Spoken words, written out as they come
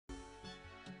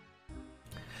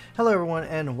Hello everyone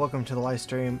and welcome to the live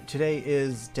stream. Today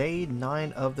is day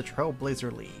 9 of the Trailblazer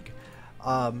League.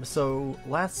 So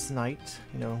last night,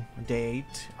 day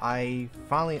 8, I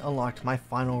finally unlocked my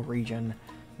final region.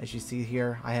 As you see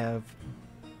here, I have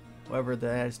whatever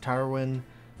that is, Tyrwin,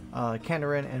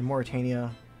 Kandarin, and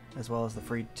Mauritania, as well as the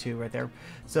free 2 right there.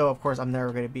 So of course I'm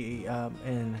never going to be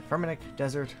in Ferminic,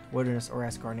 Desert, Wilderness, or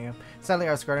Asgardia. Sadly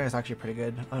Asgardia is actually pretty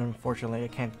good. Unfortunately I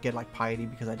can't get like Piety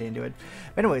because I didn't do it.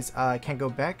 But anyways, I can't go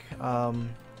back.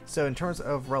 So in terms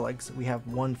of relics, we have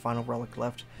one final relic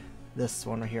left. This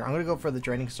one right here. I'm going to go for the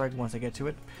Draining Strike once I get to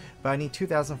it. But I need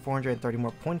 2,430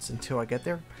 more points until I get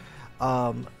there.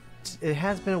 It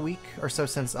has been a week or so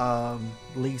since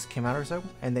leagues came out or so,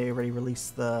 and they already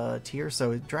released the tier.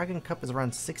 So Dragon Cup is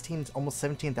around 16, almost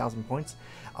 17,000 points.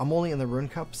 I'm only in the Rune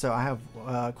Cup, so I have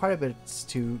quite a bit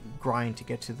to grind to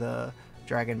get to the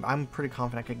Dragon. I'm pretty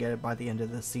confident I could get it by the end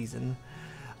of the season.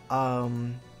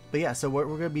 But yeah, so what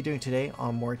we're going to be doing today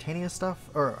on Mauritania stuff,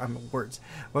 or words,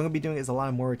 what I'm going to be doing is a lot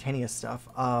of Mauritania stuff.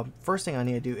 First thing I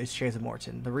need to do is chase a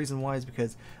Mort'ton. The reason why is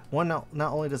because, one, not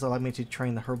only does it allow me to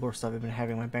train the herblore stuff I've been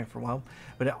having in my bank for a while,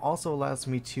 but it also allows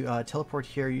me to teleport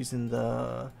here using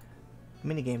the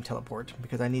minigame teleport,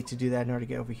 because I need to do that in order to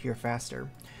get over here faster.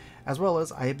 As well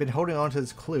as, I have been holding on to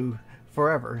this clue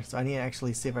forever, so I need to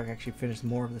actually see if I can actually finish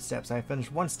more of the steps. I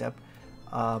finished one step,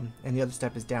 and the other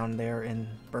step is down there in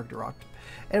Bergdorf.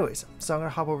 Anyways, so I'm going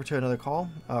to hop over to another call.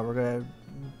 We're going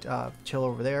to chill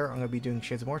over there. I'm going to be doing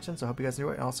Shades of Mort'ton, so I hope you guys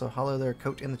enjoy it. And also, hello there,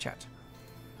 Coat, in the chat.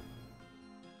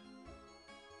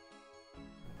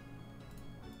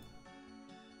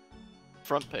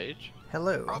 Front page.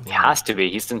 Hello. He has to be.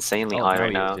 He's insanely high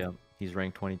right now. Yeah. He's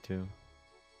ranked 22.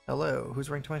 Hello. Who's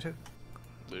ranked 22?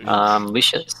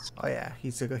 Lucius. Oh yeah,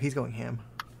 he's going ham.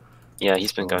 Yeah,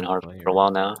 he's been going hard for a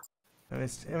while now. I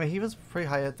mean, he was pretty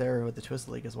high up there with the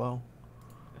Twisted League as well.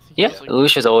 Yeah,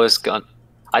 Lucius always gone.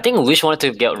 I think Lucius wanted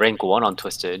to get rank 1 on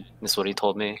Twisted. That's what he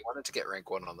told me. He wanted to get rank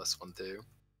 1 on this one too.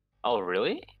 Oh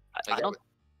really? I don't.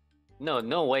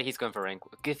 No way he's going for rank.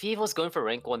 If he was going for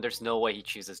rank 1, there's no way he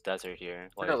chooses Desert here.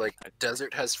 Like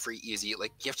Desert has free easy.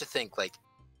 Like you have to think like,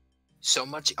 so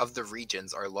much of the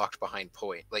regions are locked behind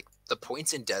point. Like the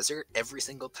points in Desert, every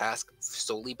single task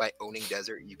solely by owning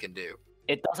Desert you can do.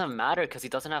 It doesn't matter because he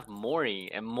doesn't have Mori,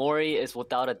 and Mori is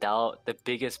without a doubt the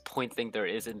biggest point thing there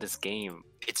is in this game.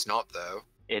 It's not though.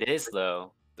 It is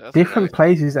though. Different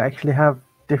places actually have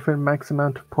different max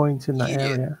amount of points in that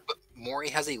area. But Mori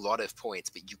has a lot of points,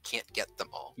 but you can't get them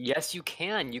all. Yes, you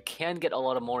can. You can get a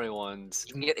lot of Mori ones.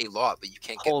 You can get a lot, but you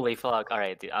can't get. Holy fuck! All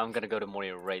right, dude, I'm gonna go to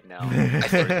Mori right now.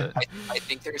 I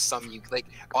think there's some you like.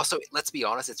 Also, let's be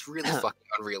honest, it's really fucking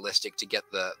unrealistic to get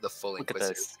the full Look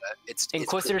Inquisitor at this. set. It's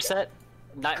Inquisitor set,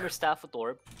 Nightmare Staff with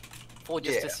Orb, Full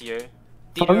Justice here,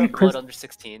 Oh, Theater of Blood under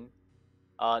 16.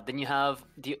 Then you have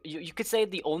you could say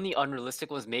the only unrealistic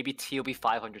was maybe TOB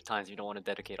 500 times. You don't want to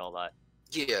dedicate all that.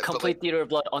 Yeah, Complete Theater of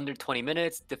Blood under 20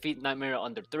 minutes. Defeat Nightmare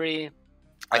under 3.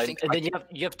 I think, and then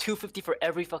you have 250 for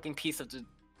every fucking piece of the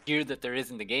gear that there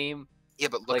is in the game. Yeah,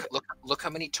 but look how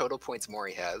many total points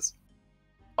Mori has.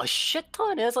 A shit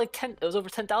ton. It has like 10. It was over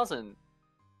 10,000.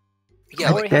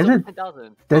 Yeah, Mori has over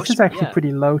 10,000. This is actually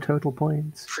pretty low total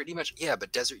points. Pretty much, yeah.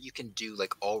 But Desert you can do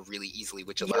like all really easily,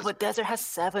 which allows. Yeah, but Desert has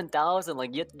 7,000.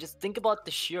 Like, you just think about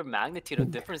the sheer magnitude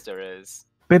of difference there is.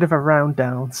 Bit of a round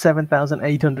down,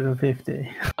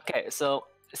 7,850. Okay, so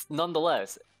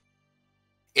nonetheless,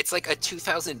 it's like a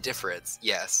 2,000 difference,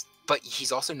 yes. But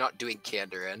he's also not doing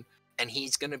Kandarin, and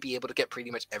he's gonna be able to get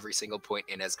pretty much every single point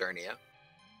in Asgarnia.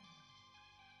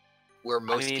 Where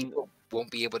most people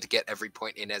won't be able to get every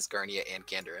point in Asgarnia and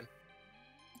Kandarin.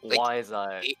 Like, why is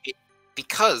that?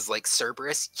 Because like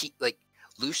Cerberus,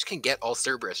 Lush can get all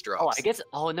Cerberus drops. Oh, I guess.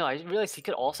 Oh no, I realized he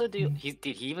could also do. He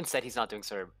even said he's not doing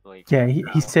Cerb. Like, yeah, he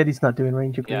said he's not doing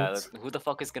Ranger yeah, builds. who the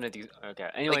fuck is gonna do? Okay.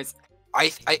 Anyways,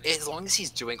 I as long as he's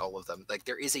doing all of them, like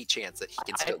there is a chance that he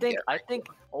can still get. I think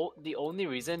the only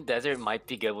reason Desert might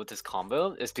be good with this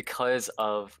combo is because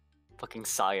of fucking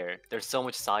Sire. There's so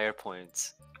much Sire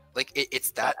points. Like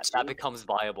it's that becomes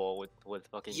viable with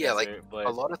fucking yeah, Desert, like but a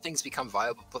lot of things become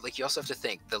viable, but like you also have to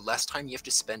think the less time you have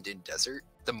to spend in Desert,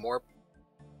 the more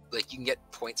like you can get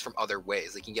points from other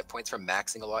ways. Like you can get points from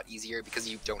maxing a lot easier because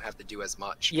you don't have to do as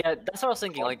much. Yeah, that's what I was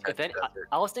thinking. Like, if any,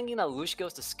 I was thinking that Lush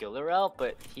goes the skiller route,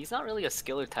 but he's not really a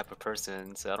skiller type of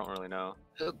person, so I don't really know.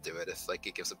 He'll do it if like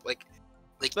it gives him like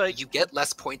you get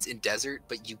less points in Desert,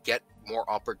 but you get more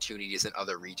opportunities in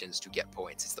other regions to get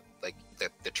points. It's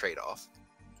the trade-off.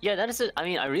 Yeah, that is it. I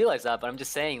mean, I realize that, but I'm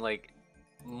just saying, like,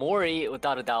 Mori,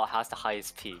 without a doubt, has the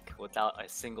highest peak, without a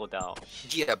single doubt.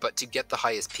 Yeah, but to get the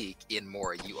highest peak in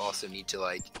Mori, you also need to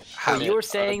like Well, have. you were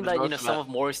saying that, you know, most some amount-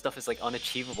 of Mori's stuff is like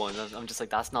unachievable, and I'm just like,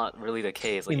 that's not really the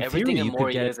case. Like In everything theory, in you could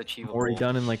Mori get is achievable. Mori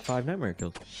done in like 5 Nightmare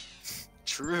Kills.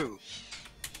 True.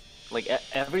 Like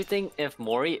everything, if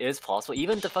Mori is possible,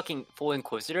 even the fucking full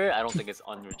Inquisitor, I don't think it's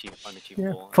Yeah,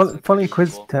 unachievable. full, It's full pretty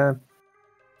achievable. Inquisitor.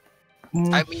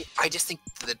 I mean, I just think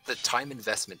the time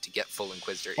investment to get full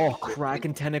Inquisitor. Oh,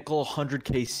 Kraken Tentacle, 100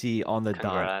 KC on the dot.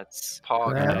 Congrats.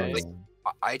 Pog, Right. like,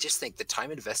 I just think the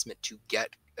time investment to get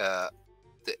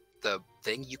the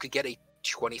thing, you could get a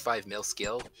 25 mil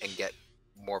skill and get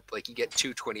more, like you get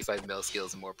 25 mil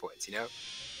skills and more points, you know?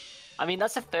 I mean,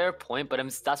 that's a fair point, but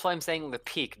that's why I'm saying the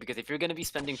peak, because if you're gonna be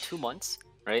spending 2 months,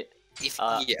 right? If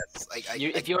yes,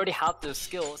 If you already have those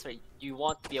skills, right, you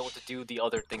want to be able to do the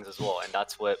other things as well, and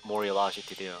that's what Mori allows you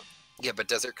to do. yeah, but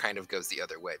desert kind of goes the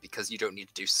other way because you don't need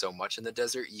to do so much in the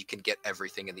desert. You can get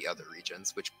everything in the other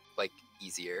regions, which like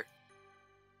easier.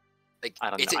 Like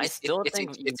I don't know. it's, I still it's,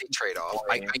 think it's a trade-off.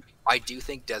 I do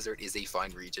think desert is a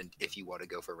fine region if you want to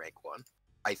go for rank 1.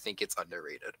 I think it's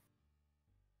underrated.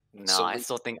 No, So I we-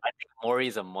 think Mori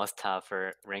is a must-have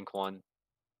for rank 1.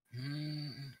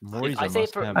 Mori's I a say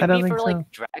for must-have. I don't maybe for think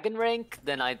like dragon rank,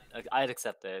 then I'd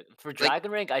accept it. For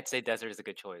dragon rank, I'd say desert is a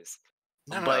good choice.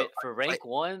 No, But for rank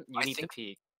 1, you I need to think-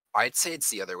 peak. I'd say it's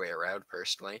the other way around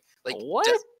personally. Like What?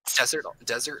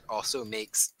 desert also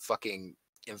makes fucking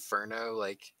Inferno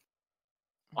like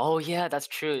Oh yeah, that's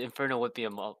true. Inferno would be a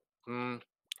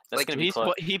that's Like, gonna be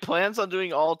close. He plans on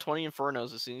doing all 20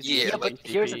 Infernos as soon as he Yeah, Yeah, gets but PvP.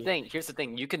 here's the thing. Here's the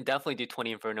thing. You can definitely do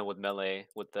 20 Inferno with melee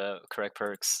with the correct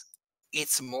perks.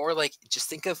 it's more like just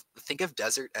think of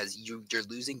desert as you're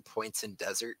losing points in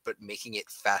desert but making it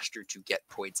faster to get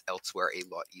points elsewhere a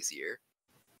lot easier.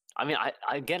 I mean,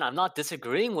 again, I'm not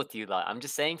disagreeing with you. That I'm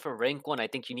just saying for rank 1, I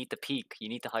think you need the peak. You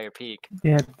need the higher peak.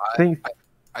 Yeah, I- think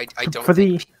I don't for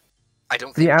think the I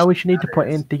don't the think hours you need to put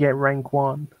matters. in to get rank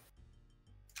 1.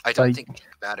 I don't like- think peak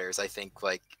matters. I think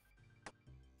like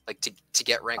to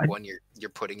get rank I- 1 you're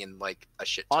putting in like a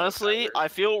shit ton of Honestly, hours. I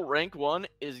feel rank 1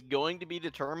 is going to be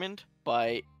determined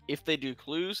by if they do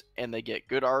clues and they get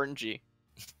good RNG.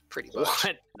 pretty much.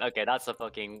 What? Okay, that's a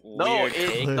fucking No, weird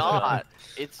it's take. not.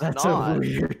 It's That's not. a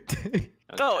weird thing.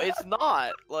 No, Okay. it's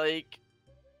not. Like,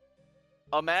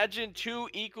 imagine 2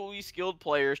 equally skilled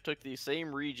players took these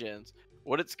same regions.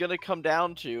 What it's gonna come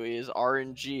down to is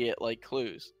RNG at like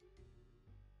clues.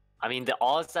 I mean, the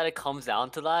odds that it comes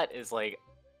down to that is like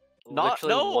Not-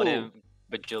 literally 1 no! in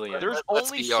bajillion. There's let's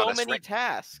only be so honest, many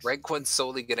tasks. Rank 1's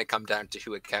solely gonna come down to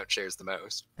who account shares the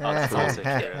most. Oh, that's also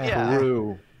true. Yeah.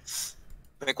 True.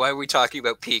 Like, why are we talking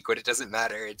about peak when it doesn't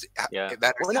matter? Yeah. It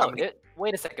matters Well, how no, many.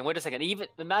 wait a second. Even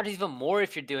it matters even more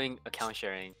if you're doing account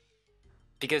sharing,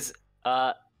 because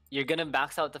you're gonna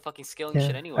max out the fucking skill and Yeah,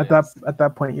 shit anyway. at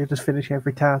that point, you're just finishing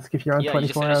every task if you're on Yeah, you're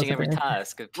just 24 hours finishing a every day.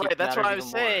 task. Right, that's what I was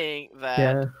saying. That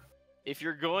Yeah, if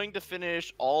you're going to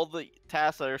finish all the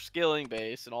tasks that are skilling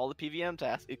based and all the PVM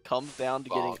tasks, it comes down to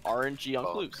getting Bonk. RNG on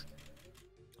Bonk. clues.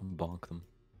 Bonk them.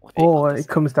 or it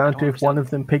comes down I to don't if one understand- of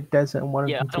them picked desert and one of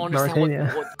Yeah, I them don't picked understand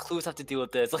Mauritania. what clues have to do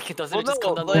with this. Like, it doesn't Well, it just no,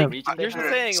 come down to like, the region they here's the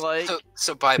have? thing, like,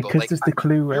 So Bible, Because like, there's the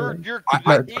clue, You're, really. you're,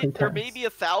 I- there may be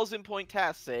 1,000-point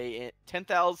tasks, say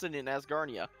 10,000 in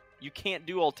Asgarnia. You can't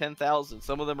do all 10,000.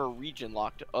 Some of them are region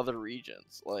locked to other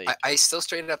regions. Like, I still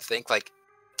straight up think like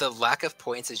the lack of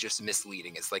points is just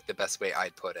misleading. It's like the best way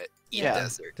I'd put it. In Yeah.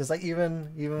 desert. Just like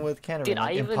even with Canada, Dude, I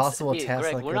like, even impossible dude, tasks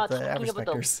Greg, like we're with not the talking average about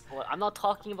specters. well, I'm not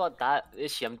talking about that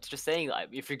issue. I'm just saying, like,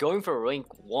 if you're going for rank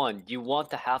 1, you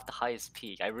want to have the highest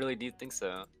peak. I really do think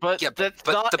so. but Yeah, that's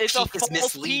but not. the It's a peak is false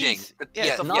misleading. piece. But Yeah,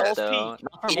 it's a yeah, Not false though. peak.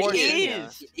 Not for It Mauritania.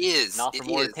 is. It is. Not for it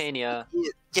is. Mauritania.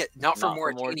 Yeah, not for Not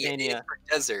for Mauritania. It is Mauritania. for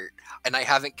desert, and I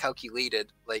haven't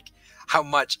calculated like how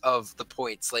much of the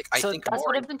points. Like I So think that's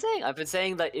what Maurit- I've been saying. I've been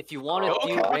saying that if you want to Go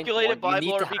do rank calculate 1, it, Bible,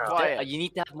 you need or to be have quiet. you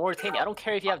need to have Mauritania. I don't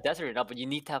care if you have desert or not, but you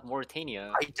need to have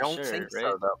Mauritania. I don't sure, think right?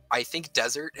 so though. I think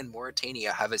desert and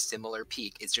Mauritania have a similar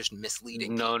peak. It's just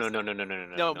misleading. No, peaks. no.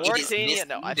 No, It is Mauritania.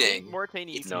 No, I think misleading.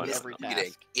 Mauritania It's can do no. every misleading.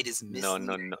 task. It is No,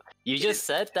 misleading. no. You It just is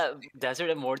said that desert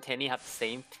and Mauritania have the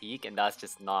same peak, and that's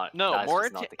just not. No, that's just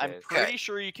Mauritania. not the I'm case. pretty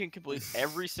sure you can complete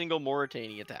every single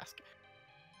Mauritania task.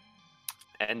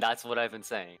 And that's what I've been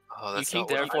saying. Oh, You that's can, not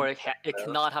what therefore, I'm- it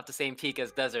cannot have the same peak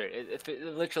as desert. It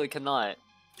literally cannot.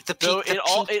 the peak. So the it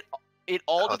peak-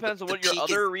 all the- depends on the what your peak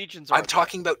other is- regions are. I'm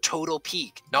talking about total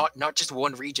peak, not just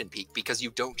one region peak, because you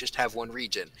don't just have one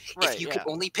region. Right, If you yeah. could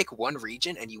only pick one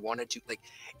region and you wanted to, like,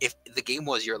 if the game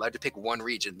was you're allowed to pick one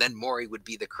region, then Mori would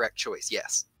be the correct choice,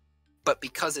 yes. But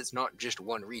because it's not just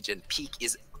one region, peak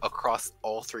is across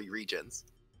all 3 regions.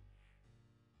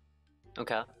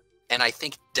 Okay. And I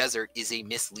think desert is a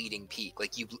misleading peak.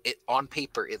 Like on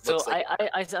paper, it So looks like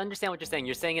I understand what you're saying.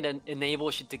 You're saying it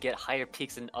enables you to get higher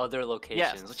peaks in other locations,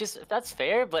 Yes. which is that's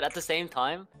fair. But at the same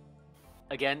time,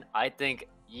 again, I think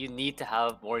you need to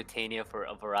have Mauritania for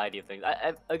a variety of things.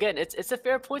 Again, it's a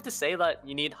fair point to say that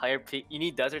you need higher peak, you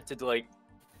need desert to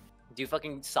do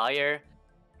fucking sire.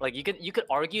 Like you could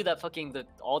argue that fucking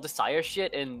all the sire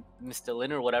shit in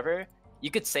Mistalin or whatever,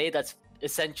 you could say that's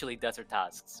essentially desert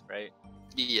tasks, right?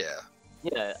 yeah.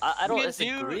 Yeah, I don't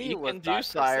disagree You with can that do per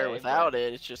sire se, without but-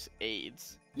 it. It's just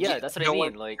aids. Yeah, that's what no I mean.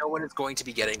 One, Like, no one is going to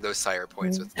be getting those sire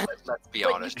points with. Let's be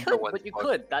but honest. you no could, one's but you going-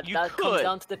 could. That You comes could.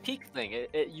 down to the peak thing.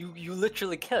 You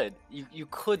literally could. You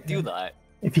could do that.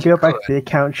 If you go back to the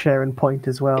account sharing point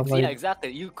as well, Yeah, like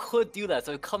exactly. You could do that.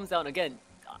 So it comes down again.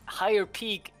 Higher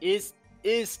peak is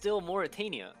still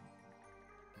Mauritania.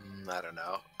 I don't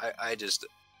know. I just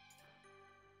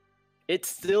It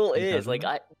still It is. Like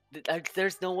doesn't?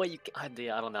 there's no way you. I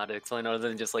don't know how to explain other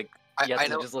than just like you I have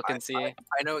to know just look and see. I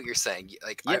know what you're saying.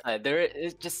 Like Yeah,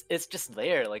 it's just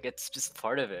there. Like it's just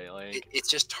part of it. Like it's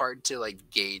just hard to like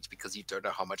gauge because you don't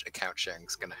know how much account sharing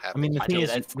is gonna happen. I mean, the I thing mean,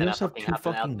 is, that's we gonna also have fucking 2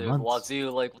 happen out fucking the months. wazoo.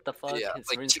 Like what the fuck? yeah, It's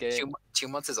like RuneScape. 2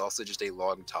 months is also just a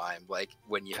long time. Like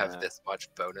when you have Yeah. this much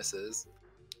bonuses.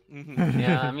 Mm-hmm.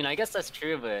 Yeah, I mean, I guess that's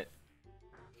true, but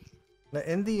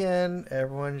In the end,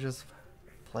 everyone just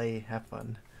have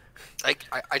fun. Like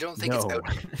I don't think it's No.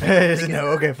 out. No,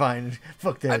 okay, fine.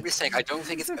 Fuck that. I'm just saying I don't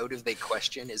think it's out of the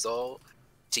question is all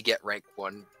to get rank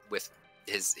 1 with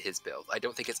his build. I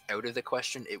don't think it's out of the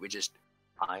question. It would just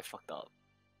I fucked up.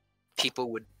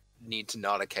 people would need to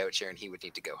not account share and he would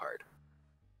need to go hard.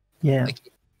 yeah, Like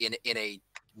in a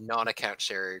non-account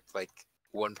share, like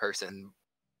one person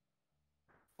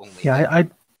only. yeah.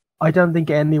 thing. I don't think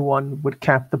anyone would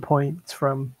cap the points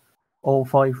from all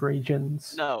 5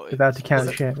 regions No, without it's- account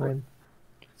that's- sharing.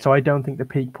 So I don't think the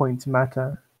peak points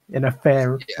matter in a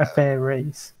fair Yeah.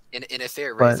 race. In a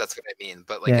fair race, But- that's what I mean.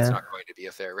 But like, it's yeah. not going to be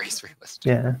a fair race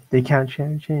realistically. Yeah, the account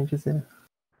sharing changes it.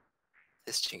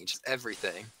 This changes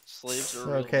everything. Slaves are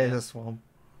real, Okay, man. this one.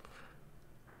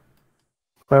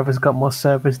 Whoever's got more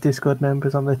servers, Discord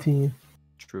members on the team.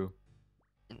 True.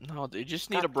 No, dude, you just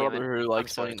need a God damn it, brother who I'm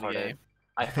likes so playing the retarded. game.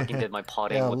 I fucking did my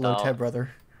potting Yeah, low without. Ted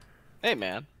brother. Hey,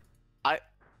 man.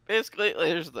 Basically,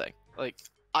 here's the thing. Like,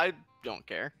 I don't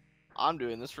care. I'm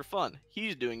doing this for fun.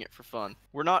 He's doing it for fun.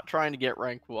 We're not trying to get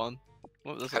rank 1.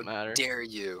 What does How it matter? dare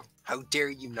you? How dare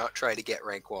you not try to get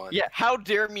rank 1? Yeah, how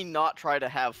dare me not try to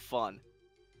have fun?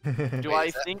 Do Wait, I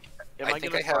is that- think? Am I I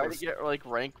think gonna I try have- to get like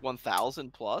rank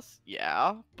 1000 plus?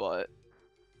 Yeah, but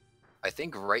I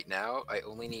think right now I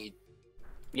only need.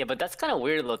 Yeah, but that's kind of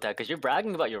weird, Lotat, because you're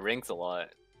bragging about your ranks a lot.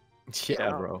 Yeah,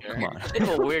 don't bro. care. Come on. It's a bit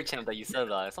of a weird champ that you said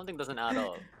that. Something doesn't add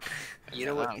up. You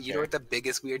know I what? don't You know care. what the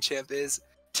biggest weird champ is?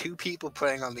 2 people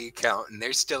playing on the account, and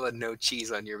there's still a no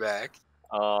cheese on your back.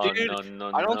 Oh Dude,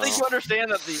 no! I don't think you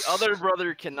understand that the other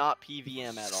brother cannot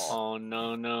PVM at all. Oh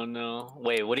no!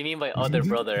 Wait, what do you mean by other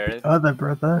brother? Other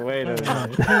brother. Wait a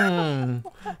minute.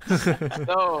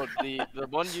 No, the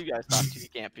one you guys talked to, he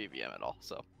can't PVM at all.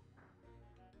 So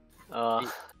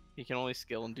he can only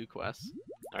skill and do quests.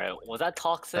 all right. Was that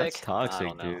toxic? That's toxic, I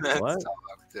don't know. dude. That's What?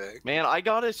 toxic. Man, I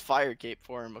got his fire cape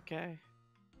for him. Okay.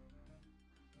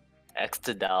 X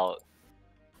to doubt.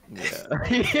 Yeah.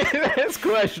 That's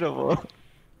questionable.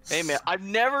 Hey man, I've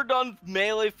never done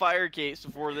melee fire capes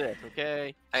before this.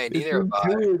 Okay. Hey, It's neither have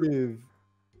I. intuitive.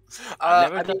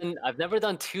 I've never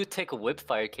done 2-tick whip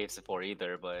fire capes before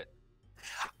either, but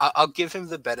I'll give him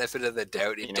the benefit of the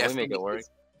doubt. It you know, we definitely make it work.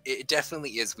 It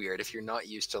definitely is weird if you're not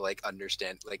used to like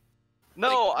understand like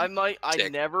No, Like, I'm like I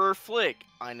tick. never flick.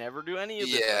 I never do any of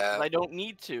this. Yeah. I don't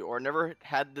need to, or never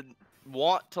had the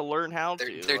want to learn how there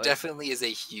to. there like, definitely is a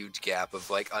huge gap of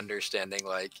like understanding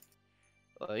like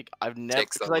I've never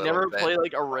Ticks a because I never little bit. played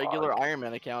like a regular Iron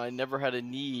Man account. I never had a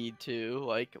need to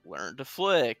like learn to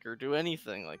flick or do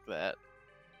anything like that.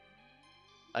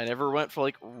 I never went for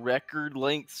like record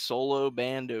length solo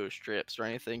bando strips or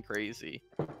anything crazy.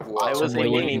 what? was Wait,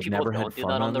 you waiting- mean You've people never had don't do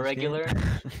fun that on the this game? regular?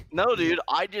 No, dude,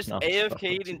 I just No,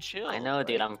 AFK'd and chilled. I know,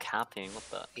 dude. like- I'm capping. What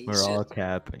the? He's We're all just-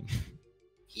 capping.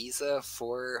 he's a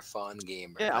for fun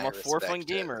gamer. Yeah, I'm I a for fun respect it.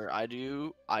 gamer. I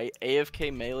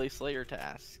AFK melee slayer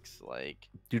tasks. Like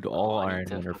Dude, all Oh, I need Iron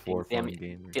to Men are fucking- 4 damn fun it.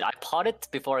 gamers. Dude, I potted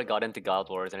before I got into God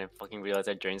Wars, and I fucking realized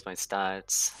that drains my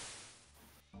stats.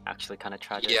 Actually, kind of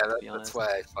tragic. Yeah, to be that's honest.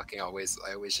 why I always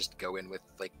just go in with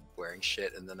like wearing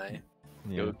shit and then I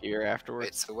Yeah. go gear wait.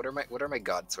 afterwards. So what are my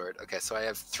god sword? Okay, so I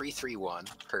have 3-3-1,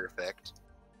 perfect,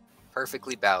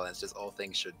 perfectly balanced as all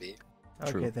things should be.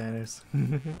 True. Okay, Thanos.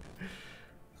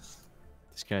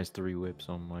 This guy's 3 whips.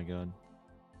 Oh my god.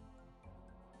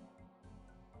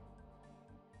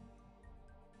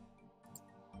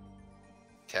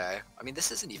 Okay. I mean,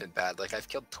 this isn't even bad. Like, I've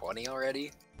killed 20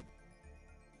 already.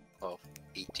 Well,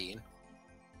 18.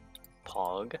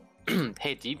 Pog.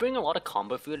 Hey, do you bring a lot of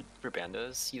combo food for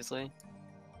bandos usually?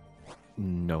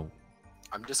 No.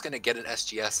 I'm just gonna get an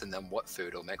SGS and then what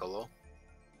food, Omegalo?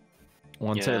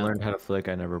 Once I Yeah. learned how to flick,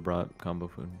 I never brought combo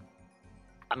food.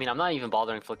 I mean, I'm not even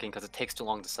bothering flicking because it takes too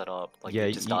long to set up. Like, yeah,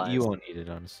 it just dies. you won't need it,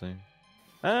 honestly.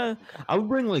 I would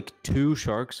bring like 2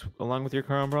 sharks along with your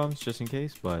Karam bombs just in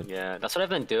case, but Yeah, that's what I've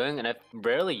been doing, and I've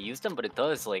rarely used them, but it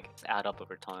does like add up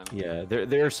over time. yeah,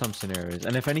 there are some scenarios,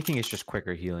 and if anything, it's just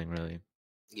quicker healing, really.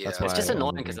 Yeah. That's It's why just I only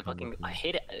annoying bring because combo I food.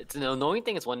 hate it. It's an annoying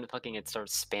thing is when fucking it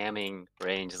starts spamming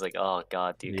range. It's like, oh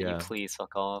god, dude, can you Yeah. please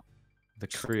fuck off? The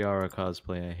Kriara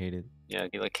cosplay, I hate it. Yeah,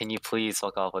 like, can you please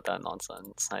fuck off with that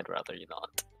nonsense? I'd rather you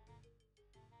not.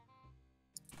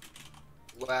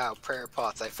 Wow, prayer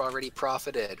pots. I've already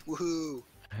profited. Woohoo!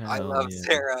 I Hell love yeah.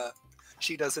 Sarah.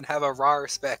 She doesn't have a raw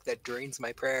spec that drains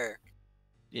my prayer.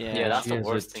 Yeah, that's She the has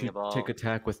worst a thing about. tick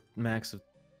attack with max of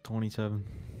 27.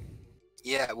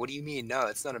 Yeah, what do you mean? No,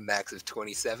 it's not a max of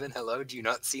 27. Hello, do you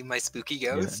not see my spooky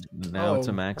Yeah, ghost? now it's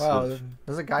a max wow, of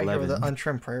there's a guy here with an 11.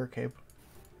 untrimmed prayer cape.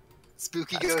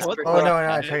 Spooky That's ghost what- protect Oh no, no,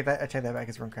 I Okay. take that. I take that back.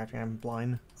 It's rune crafting. I'm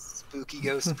blind. Spooky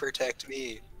ghost protect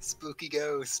me. Spooky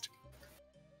ghost.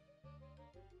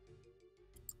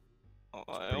 Oh,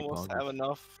 I Pretty almost bogus. have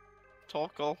enough.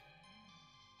 Talkle.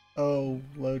 Oh,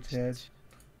 low Ted.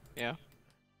 Yeah.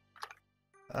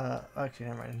 Actually,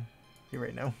 never mind. You're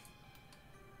right now.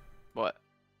 What?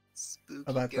 Spooky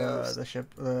About ghost. the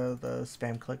ship, the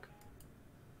spam click.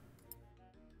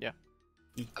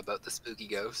 About the spooky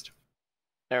ghost.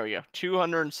 There we go.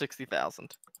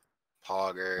 260,000.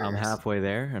 Poggers. I'm halfway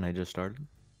there, and I just started.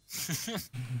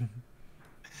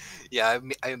 Yeah,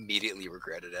 I immediately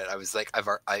regretted it. I was like,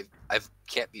 I've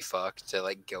can't be fucked to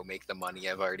like go make the money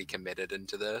I've already committed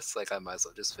into this. Like, I might as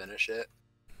well just finish it.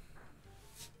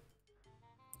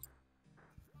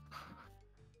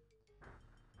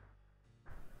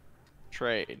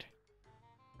 Trade.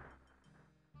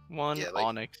 One Yeah, like-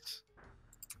 Onyx.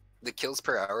 The kills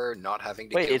per hour, not having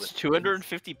to Wait, kill it's the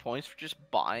 250 points for just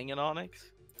buying an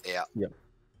Onyx? Yeah,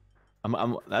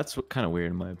 That's kind of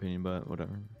weird in my opinion, but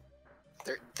whatever.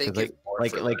 they 'Cause, give more for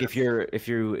like less.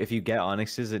 if you get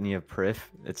onyxes and you have prif,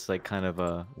 it's like kind of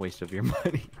a waste of your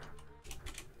money.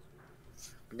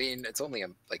 I mean, it's only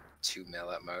like 2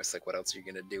 mil at most. Like, what else are you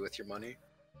gonna do with your money?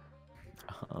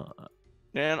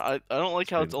 Man, I don't like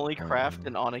how it's Straight only point, craft yeah.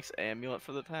 an Onyx amulet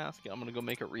for the task. I'm gonna go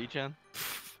make a regen.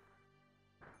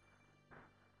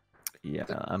 Yeah,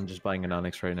 I'm just buying an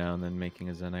onyx right now and then making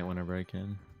a zenite whenever I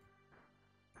can.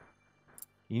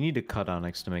 You need to cut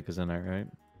onyx to make a zenite, right?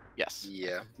 Yes.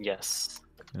 Yeah. Yes.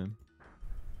 Yeah.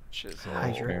 Chisel.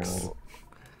 Hydrix.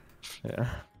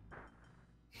 Yeah.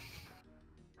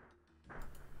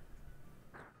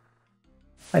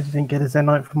 I didn't get a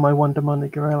Zenite from my one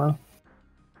demonic gorilla.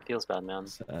 Feels bad, man.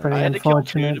 Pretty I had to kill 2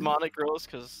 unfortunate. demonic girls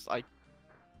because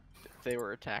they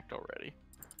were attacked already.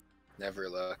 Never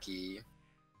lucky.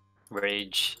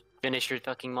 Rage. Finish your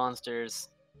fucking monsters.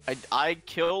 I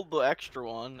killed the extra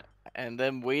one and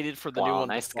then waited for the new Wow, one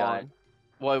nice to spawn. guy.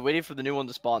 Well, I waited for the new one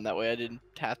to spawn. That way I didn't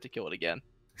have to kill it again.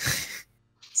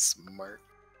 Smart.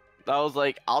 I was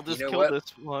like, I'll just know kill what?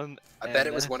 this one. I bet it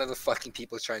and was then- one of the fucking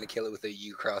people trying to kill it with a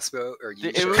U crossbow or U.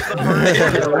 It was shot. the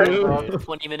first Dude,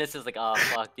 20 minutes is like, oh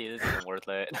fuck, dude, this isn't worth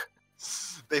it.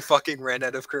 They fucking ran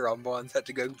out of Karambons, had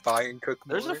to go buy and cook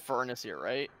more. There's a furnace here,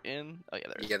 right? Oh yeah,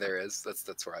 there's. Yeah, there is.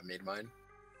 That's where I made mine.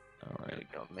 I'm Alright.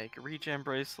 gonna go make a regen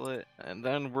bracelet, and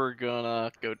then we're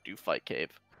gonna go do fight cave.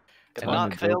 Good And luck.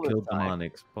 not fail this kill time.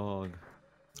 demonics, bog.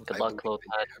 Good I luck, believe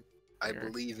Lotad. in you. I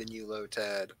believe in you,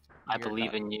 Lotad. I You're believe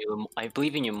not- in you. I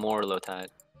believe in you more, Lotad.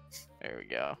 There we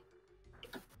go.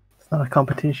 It's not a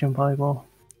competition, Bible.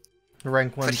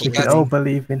 Rank 1. But he We should has- all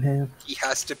believe in him. He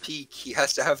has to peak. He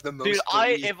has to have the most. Dude,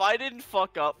 belief. if I didn't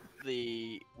fuck up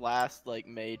the last like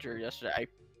major yesterday, I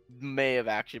may have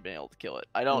actually been able to kill it.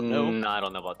 I don't know. I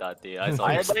don't know about that, dude. I saw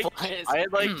I your had like supplies. I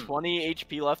had like 20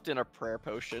 HP left in a prayer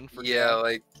potion for Yeah, Jack.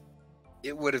 like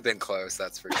it would have been close.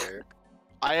 That's for sure.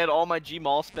 I had all my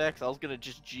G-Maul specs. I was gonna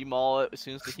just G-Maul it as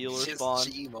soon as the healer Just spawned.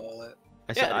 Gmaul it.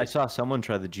 Yeah, I saw someone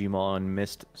try the Gmaul and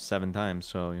missed 7 times,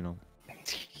 so you know.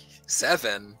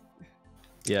 7.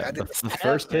 Yeah, I the, did the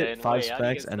first Seven? hit, 5 Wait, how do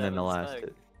you specs, get and then the 7 last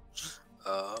specs?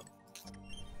 hit.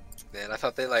 Man, I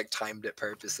thought they like timed it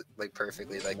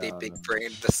perfectly. Like they No, big no.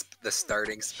 brained the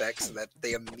starting specs and that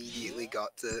they immediately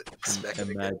got to spec it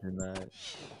again. Imagine that.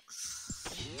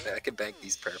 Yeah, I could bank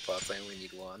these prayer pots. I only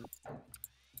need 1.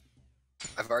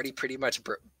 I've already pretty much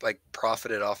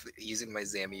profited off using my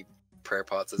Zammy prayer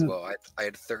pots as well. I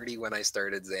had 30 when I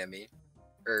started Zammy.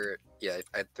 Or yeah,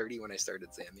 I had 30 when I started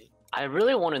Zammy. I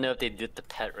really want to know if they did the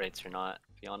pet rates or not.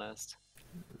 To be honest.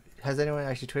 Has anyone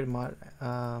actually tweeted mod?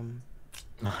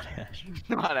 Not Ash.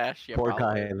 Not Ash. Yeah, Poor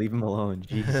probably. guy, leave him alone.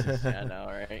 Jesus. Yeah, I know,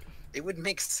 right? It would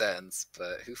make sense,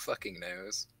 but who fucking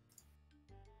knows?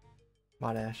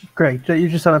 Mod Ash. Great. You're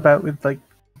just on about with like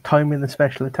timing the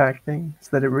special attack thing so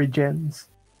that it regens.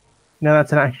 You know,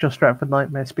 that's an actual strat for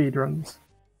nightmare speedruns.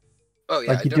 Oh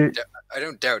yeah, Like, you I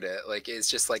don't doubt it. Like it's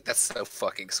just like that's so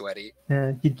fucking sweaty.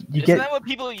 Yeah, you Isn't get that what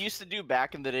people used to do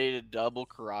back in the day to double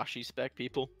Karashi spec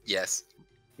people? Yes.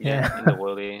 Yeah. In the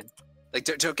Willy. Like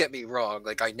don't get me wrong.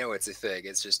 Like I know it's a thing.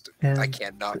 It's just Yeah. I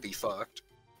can't not be fucked.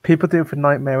 people do it for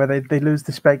nightmare where they lose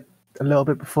the spec a little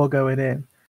bit before going in,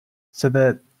 so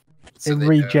that So it they know.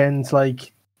 regens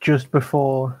like just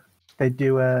before they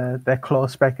do their claw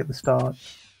spec at the start,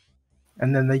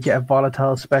 and then they get a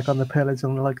volatile spec on the pillars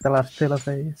in like the last pillar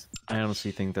phase. I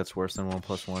honestly think that's worse than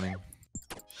 1+1ing.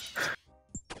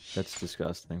 That's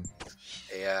disgusting.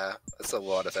 Yeah, that's a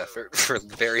lot of effort for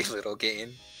very little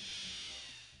gain.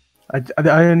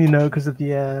 I only know because of the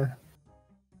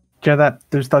you know that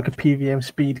there's like a PVM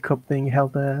speed cup thing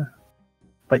held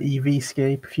by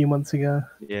EVscape a few months ago.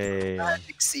 Yeah.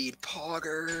 Exceed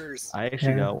poggers. I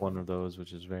actually Yeah. got one of those,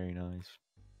 which is very nice.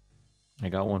 I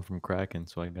got one from Kraken,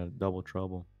 so I got double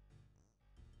trouble.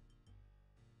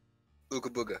 Ooga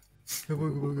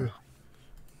booga.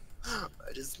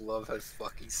 I just love how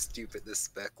fucking stupid this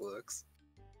spec looks.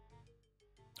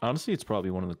 Honestly, it's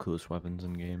probably one of the coolest weapons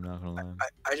in game, not gonna lie.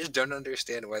 I just don't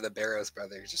understand why the Barrows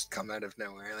brothers just come out of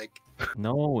nowhere. Like,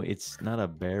 No, it's not a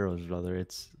Barrows, brother.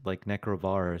 It's like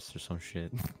Necrovarus or some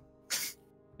shit.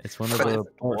 It's one of the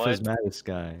What? Pharasmatis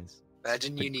guys.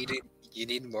 imagine you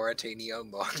need Mauritania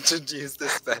unlocked to use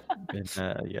this spec. And,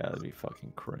 yeah, that'd be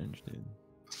fucking cringe, dude.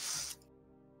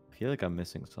 I feel like I'm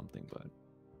missing something, but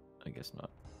I guess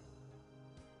not.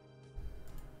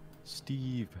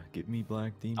 Steve, get me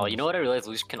Black Demon. Oh, you know what I realized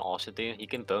Lucian can also do? He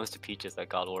can bones to peaches like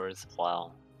God Wars.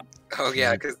 Wow. Oh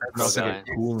yeah, because that's Pro so guy.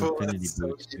 Cool useful. infinity That's so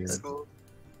boots, dude. useful.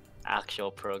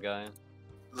 Actual pro guy.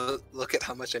 Look at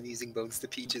how much I'm using bones to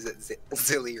peaches at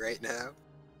Zilly right now.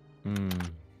 Hmm.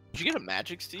 Did you get a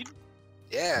magic seed?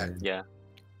 Yeah. Yeah.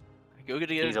 Go get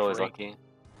He's always lucky.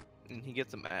 And he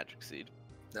gets a magic seed.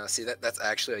 No, see that's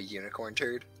actually a unicorn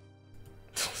turd.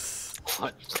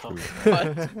 What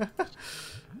the What?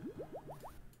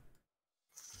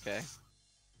 Okay.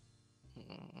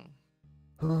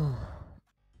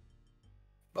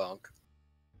 Bonk.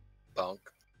 Bonk.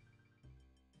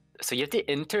 So you have to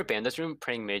enter Banda's room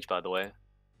praying mage, by the way.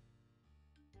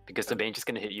 Because the mage is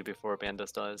gonna hit you before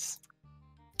Bandas does.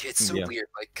 It's so Yeah. weird,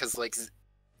 like, cause like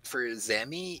for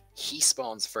Zammy, he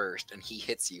spawns first and he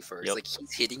hits you first. Yep. Like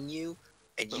he's hitting you,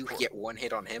 and you Before- get one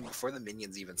hit on him before the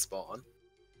minions even spawn.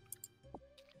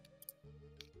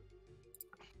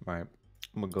 Alright.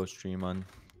 I'm gonna go stream on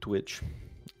Twitch.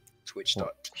 Twitch.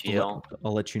 Well, Heal,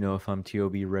 I'll let you know if I'm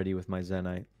TOB ready with my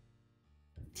Zenite.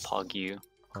 pog you.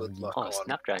 Good luck Oh, on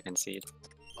Snapdragon seed.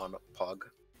 Pog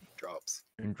drops.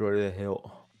 Enjoy the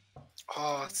hill.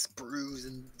 Oh, it's brews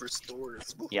and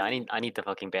restores. Yeah, I need the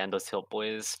fucking Bandos hilt,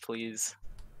 boys, please.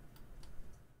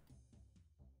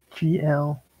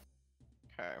 GL.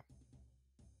 Okay.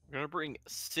 We're gonna bring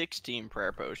 16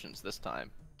 prayer potions this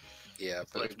time. Yeah,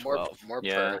 but Like like more 12.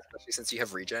 Yeah. prayer, especially since you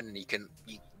have regen and you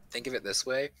think of it this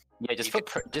way. Yeah, just You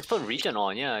put regen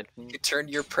on, yeah. You turn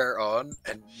your prayer on,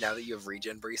 and now that you have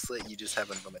regen bracelet, you just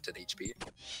have unlimited HP.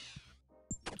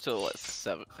 So let's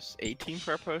 18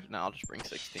 prayer potions? No, I'll just bring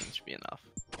 16. Should be enough.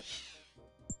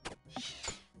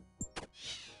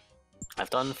 I've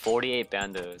done 48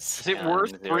 Bandos. Is it and worth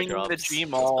 0 bringing the drops. G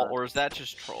It's Maul, not- or is that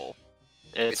just troll?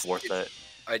 It's worth it.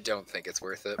 I don't think it's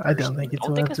worth it. I don't personally. think it's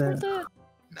Don't think worth it's it. worth it.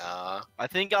 Nah. I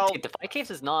think I'll. Dude, the 5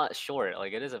 caves is not short.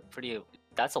 Like it is a pretty.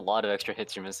 That's a lot of extra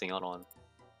hits you're missing out on.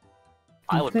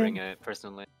 I would bring it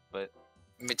personally, but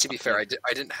I mean, to be fair, I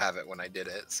didn't have it when I did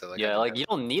it, so like. I yeah, don't like have- you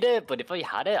don't need it. But if I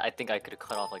had it, I think I could have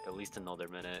cut off like at least another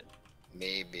minute.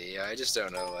 Maybe I just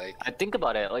don't know. Like I think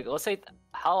about it. Like let's say,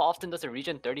 how often does it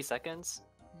regen? 30 seconds?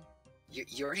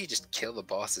 you already just kill the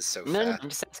bosses so No, fast. I'm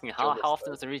just asking Kill how this often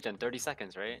stuff. does it regen? 30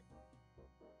 seconds, right?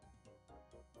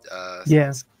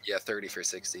 Yeah. Yeah, 30 for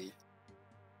 60.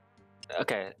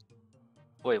 Okay.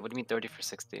 Wait, what do you mean 30 for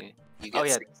 60? You Oh,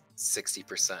 get yeah.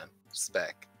 60%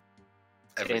 spec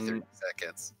every In- 30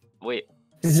 seconds. Wait,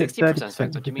 Is it 60% 30%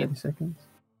 spec? What do you every mean? 30 seconds?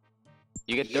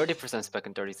 You get Yeah. 30% spec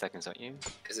in 30 seconds, don't you?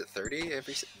 Is it 30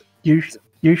 every?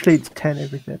 Usually it's 10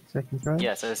 every 30 seconds, right?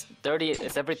 Yeah, so it's 30.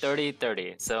 It's every 30,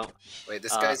 30. So Wait,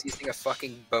 this guy's using a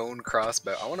fucking bone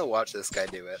crossbow. I want to watch this guy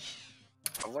do it.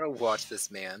 I want to watch this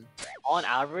man. On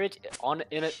average,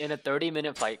 in a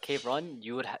 30-minute fight cave run,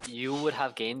 you would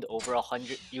have gained over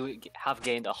 100. You would have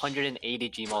gained 180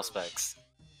 Gmaul specs.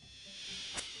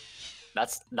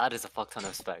 That is a fuck ton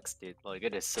of specs, dude. Like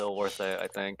it is so worth it, I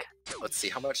think. Let's see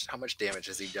how much damage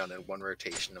has he done in one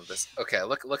rotation of this. Okay,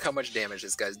 look how much damage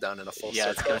this guy's done in a full Yeah,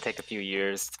 circle. it's gonna take a few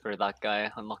years for that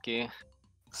guy. Unlucky.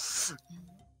 He's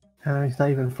not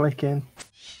even flicking.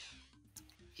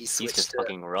 He He's switched just to,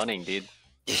 fucking running, dude.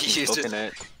 he He's used booking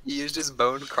his, it. he used his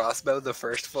bone crossbow the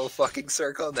first full fucking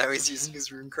circle. Now he's using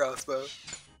his rune crossbow.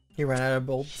 He ran out of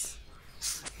bolts.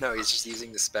 No, he's just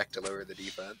using the spec to lower the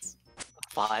defense.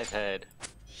 5 head.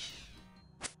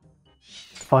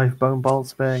 5 bone bolt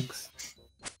specs.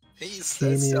 He's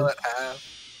Genius. still at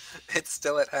half. It's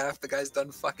still at half. The guy's done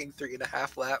fucking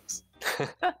 3.5 laps.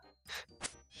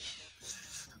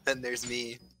 And there's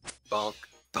me. Bonk,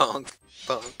 bonk,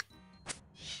 bonk.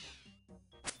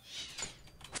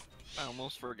 I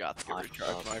almost forgot to I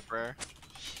recharge forgot. my prayer.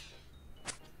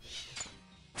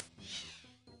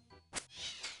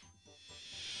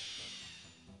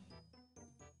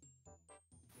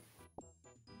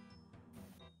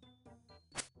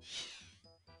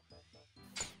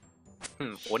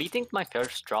 What do you think my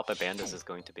first drop of bandas is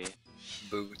going to be?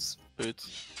 Boots.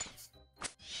 Boots.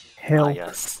 Hill. Ah,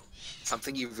 yes.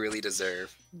 Something you really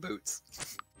deserve. Boots.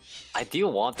 I do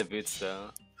want the boots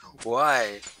though,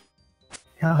 Why?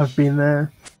 Yeah, I've been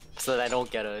there. so that I don't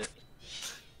get a.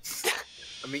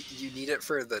 I mean, you need it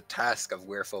for the task of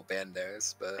wear full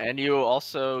bandos, but And you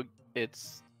also,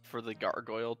 it's for the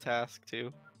gargoyle task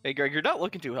too. Hey Greg, you're not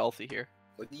looking too healthy here.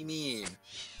 what do you mean?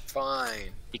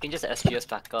 Fine. You can just SGS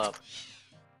back up.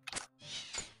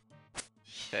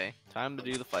 Okay, time to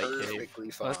do the fight cave. Perfectly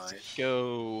fine. Let's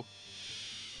go.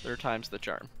 Third time's the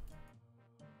charm.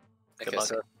 Good Okay, luck.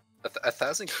 so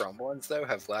 1,000 chrome ones though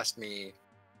have lasted me.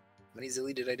 How many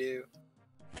zilli did I do?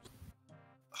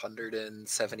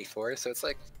 174. So it's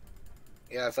like,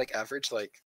 yeah, I've like averaged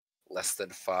like less than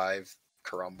 5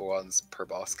 Karamba ones per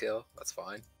boss kill. That's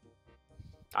fine.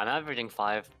 I'm averaging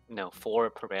 4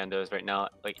 per bandos right now,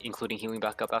 like including healing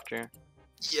back up after.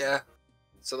 Yeah.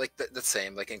 So like the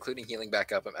same, like including healing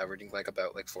back up, I'm averaging like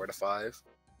about like 4 to 5.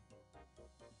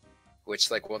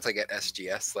 Which like once I get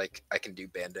SGS, like I can do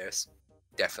bandos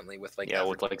definitely with like Yeah,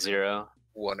 with like 0.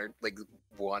 1 or like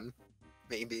 1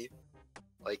 maybe.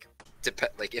 Like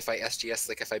like if I SGS,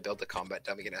 like if I build the combat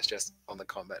dummy and SGS on the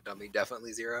combat dummy,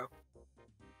 definitely 0.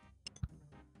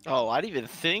 Oh, I didn't even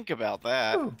think about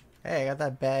that. Ooh. Hey, I got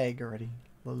that bag already.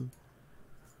 Lol.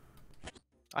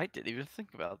 I didn't even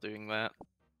think about doing that.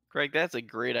 Greg, that's a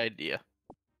great idea.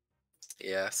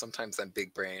 Yeah, sometimes I'm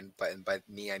big brain, but and by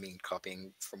me I mean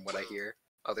copying from what I hear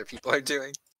other people are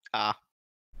doing. Ah.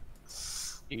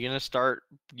 You're gonna start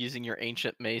using your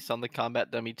ancient mace on the combat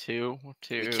dummy too?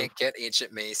 You can't get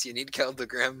ancient mace, you need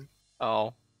Keldagrim.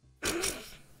 Oh.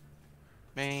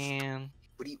 Man.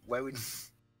 Why would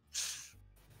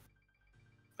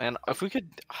And if we could,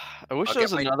 I wish I'll there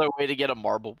was get my- another way to get a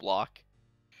marble block.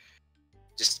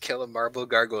 just kill a marble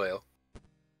gargoyle?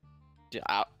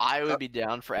 Yeah, I would be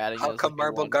down for adding. How as, come like, a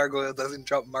marble one- gargoyle doesn't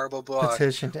drop marble block?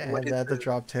 Petition to What add is that to this?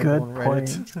 drop table Good on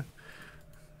Reddit.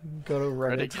 Go to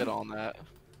Reddit Reddit. get on that?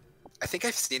 I think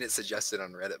I've seen it suggested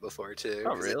on Reddit before too.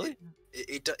 Oh 'cause really?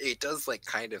 It does like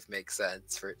kind of make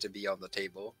sense for it to be on the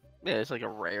table. Yeah, it's like a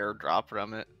rare drop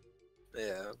from it.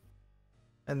 Yeah.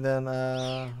 And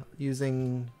then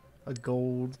using a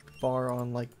gold bar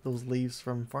on like those leaves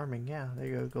from farming. Yeah, there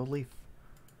you go, gold leaf.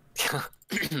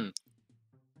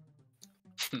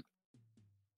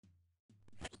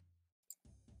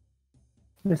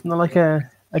 Isn't there like a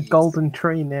golden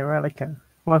tree near Relica?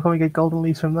 Why can't we get golden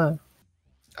leaves from there?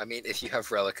 I mean, if you have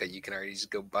Relica, you can already just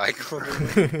go buy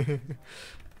golden.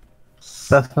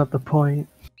 That's not the point.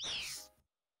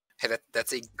 Hey,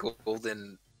 that's a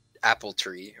golden apple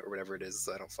tree or whatever it is.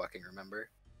 I don't fucking remember.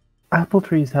 Apple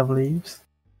trees have leaves.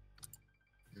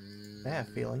 They have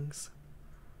Mm, feelings.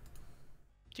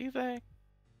 Do they?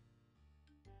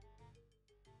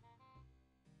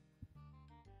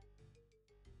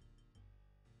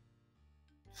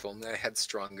 If only I had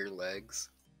stronger legs.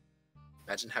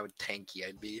 Imagine how tanky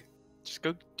I'd be. Just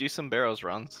go do some barrows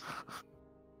runs.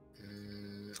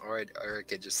 Or I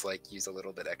could just like use a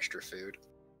little bit extra food.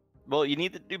 Well, you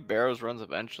need to do barrows runs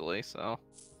eventually, so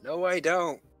No, I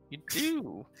don't. you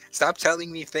do. Stop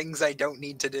telling me things I don't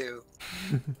need to do.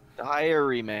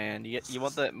 Diary, man. You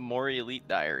want that more elite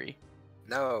diary.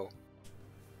 No.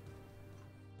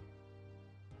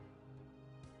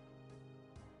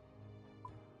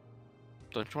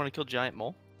 Don't you want to kill giant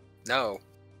mole? No.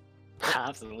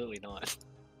 Absolutely not.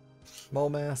 Mole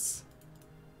mass.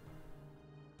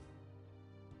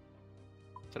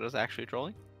 So does actually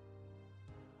trolling?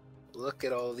 Look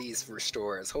at all these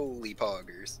restores. Holy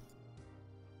poggers.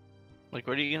 Like,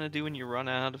 what are you gonna do when you run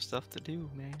out of stuff to do,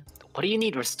 man? What do you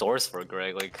need restores for,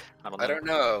 Greg? Like, I don't know. I don't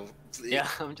know. Yeah,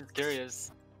 I'm just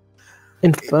curious.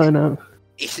 Inferno.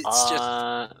 It's just.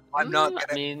 I'm not gonna.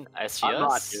 I mean, SGS. I'm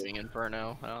not doing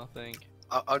Inferno, I don't think.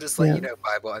 I'll just let Yeah. you know,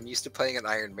 Bible. I'm used to playing an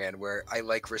Iron Man where I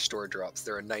like restore drops.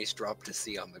 They're a nice drop to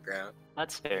see on the ground.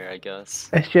 That's fair, I guess.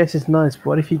 SGS is nice, but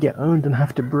what if you get owned and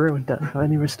have to brew and don't have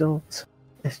any restores?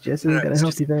 SGS isn't No, going it's to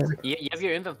help just- you then. You have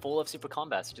your invent full of super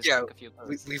combats. Just Yeah, drink a few of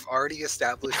those. We've already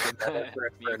established the meta for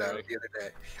Me Inferno agree. the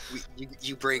other day.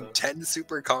 You bring 10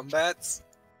 super combats.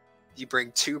 You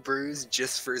bring 2 brews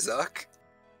just for Zuck.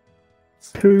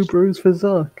 2 brews for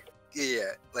Zuck.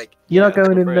 Yeah, like You're not Yeah,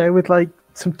 going in right. there with like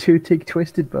some 2-tick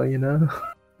twisted bow, you know?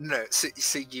 no. So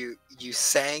you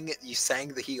sang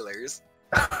the healers.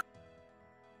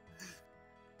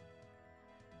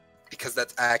 Because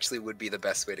that's actually would be the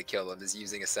best way to kill them is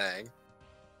using a sang.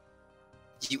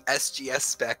 You SGS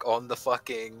spec on the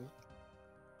fucking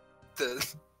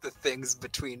the things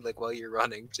between like while you're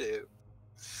running too.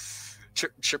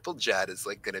 Triple Jad is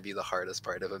like gonna be the hardest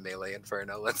part of a melee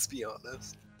Inferno. Let's be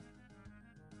honest.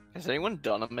 Has anyone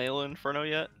done a melee Inferno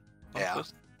yet? Yeah.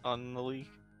 On the league?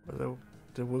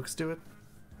 Did Wooks do it?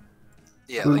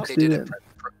 Yeah, Who's like they did it doing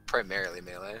primarily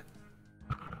melee.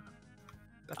 I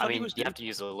I thought he mean, was you doing- have to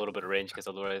use a little bit of range because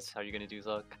otherwise, how are you gonna do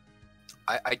Zuck?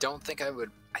 I don't think I would.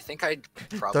 I think I'd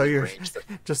Throw probably your, range the.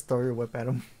 just throw your whip at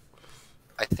him.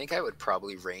 I think I would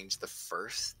probably range the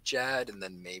first Jad and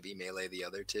then maybe melee the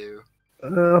other 2.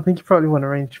 I think you probably want to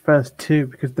range first 2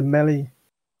 because the melee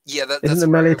Yeah, that's isn't the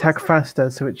where melee I was- attack faster,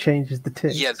 so it changes the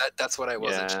tick. Yeah, that's what I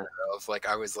wasn't Yeah. sure of. Like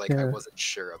I was like I Yeah. wasn't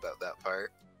sure about that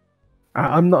part.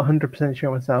 I'm not 100%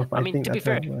 sure myself, but I I, mean, think to be that's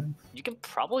how fair, it works. You can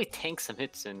probably tank some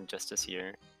hits in Justice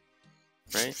here,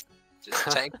 right?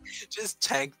 Just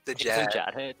tank the Take some Jad.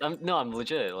 Jad hits. No, I'm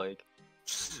legit. Like,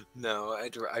 No,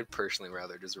 I'd personally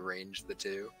rather just range the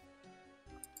 2.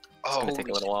 it's Oh, gonna take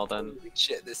a little while then. holy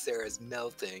shit! This Sarah's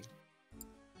melting.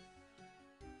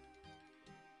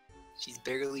 She's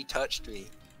barely touched me.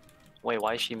 Wait,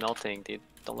 why is she melting, dude?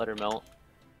 Don't let her melt.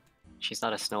 She's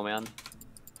not a snowman.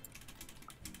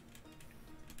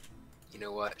 You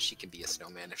know what? She can be a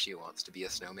snowman if she wants to be a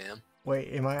snowman.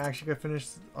 Wait, am I actually gonna finish?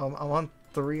 I'm on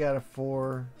 3 out of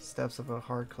 4 steps of a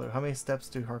hard clue. How many steps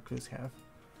do hard clues have?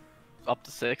 Up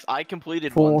to 6. I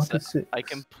completed 4 one to step. 6. I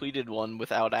completed one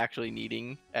without actually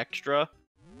needing extra,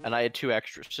 and I had 2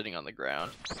 extras sitting on the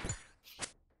ground,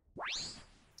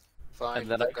 Fine.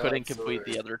 and then I for couldn't God's complete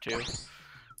the sword. other 2.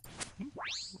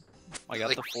 I got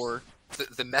Like- the 4.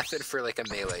 The method for like a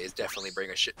melee is definitely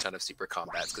bring a shit ton of super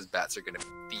combats because bats are gonna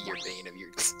be your bane of your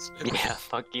existence. Yeah,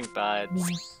 fucking bad.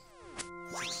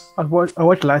 I watched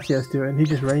Latias do it, and he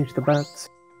just ranged the bats.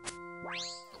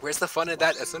 Where's the fun of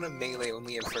that? That's not a melee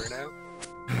only Inferno.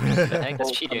 The heck, that's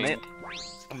Well, cheating.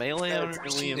 A melee Yeah, it's only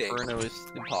cheating. Inferno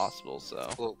is impossible, so.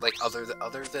 Well, like other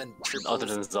than triples, Other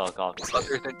than Zuck, obviously.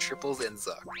 other than triples and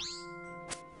Zuck.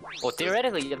 Well,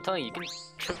 theoretically, I'm telling you, you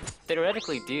can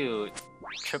theoretically do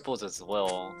triples as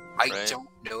well. I right? don't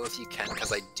know if you can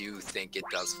because I do think it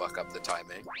does fuck up the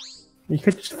timing. You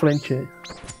could just flinch it.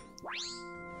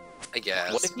 I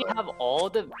guess. What if you but have all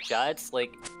the Jads,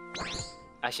 like...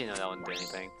 Actually, no, that wouldn't do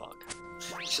anything. Fuck.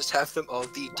 just have them all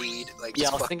DD'd like. Yeah,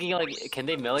 I just was fuck- thinking, like, can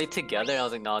they melee together? I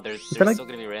was like, no, they're like- still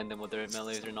gonna be random whether they're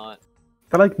melees or not.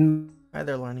 They're like Hi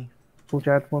there, Lonnie. full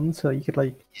Jad ones, so you could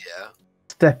like Yeah,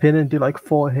 step in and do like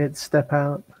 4 hits, step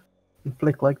out, and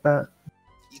flick like that.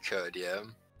 you could. Yeah,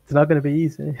 It's not going to be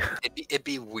easy. it'd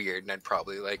be weird, and I'd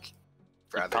probably like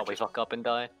You'd rather. probably fuck up and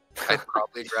die. I'd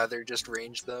probably rather just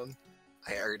range them.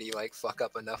 I already like fuck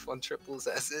up enough on triples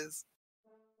S's.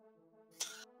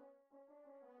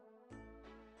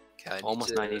 Okay,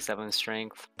 Almost 97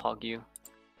 strength, pog you.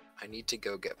 I need to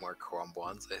go get more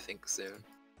Quambwans, I think, soon.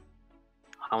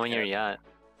 How many are you at?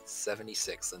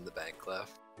 76 in the bank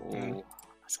left. Ooh,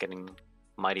 that's getting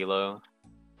mighty low.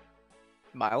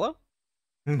 Milo?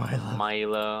 Milo.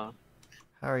 Milo.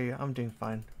 How are you? I'm doing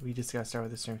fine. We just got started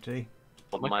with this stream today.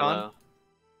 What Macan? Milo?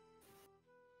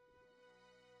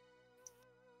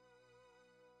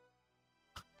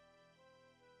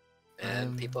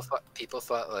 And people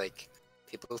thought like,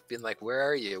 people have been like, where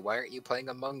are you? Why aren't you playing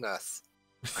Among Us?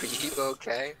 Are you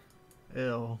okay?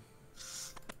 Ew.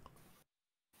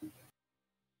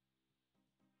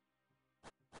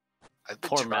 I've been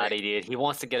Poor trying. Matty, dude. He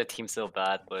wants to get a team so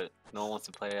bad, but no one wants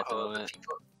to play at the Oh, the moment.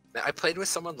 people- Man, I played with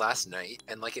someone last night,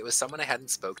 and like it was someone I hadn't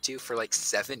spoke to for like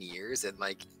 7 years, and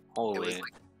like it was Holy.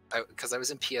 like, because I was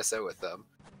in PSO with them,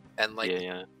 and like Yeah,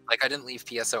 yeah. like I didn't leave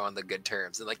PSO on the good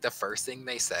terms, and like the first thing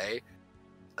they say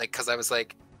like, cause I was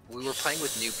like, we were playing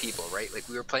with new people, right? Like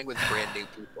we were playing with brand new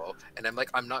people, and I'm like,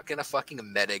 I'm not gonna fucking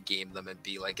meta game them and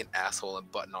be like an asshole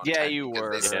and button on. Yeah, 10 you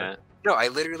because were. they Yeah. No, I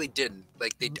literally didn't.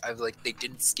 Like I was like, they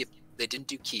didn't skip, they didn't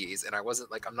do keys, and I wasn't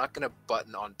like, I'm not gonna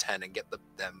button on 10 and get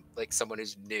them like someone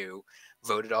who's new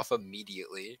voted off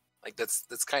immediately. Like that's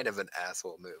kind of an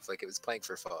asshole move. Like it was playing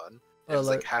for fun. It was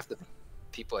like half the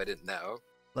people I didn't know,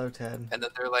 Low Ted. and then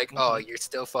they're like, oh, you're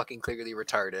still fucking clearly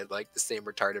retarded, like the same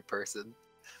retarded person.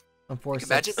 I'm 4 Like,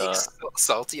 imagine steps. being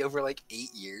salty over like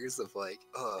 8 years of like,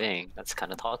 oh, Dang, that's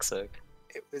kind of toxic.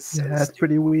 it was so Yeah, that's stupid.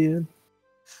 pretty weird.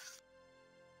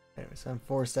 Anyways, I'm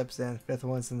 4 steps in. 5th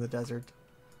one's in the desert.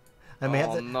 I may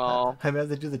have to. no. I may have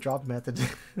to do the drop method.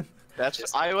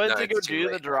 That's I went to go it's too do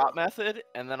the late drop now. method,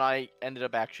 and then I ended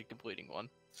up actually completing one.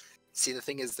 See, the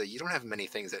thing is that you don't have many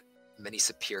things that many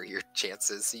superior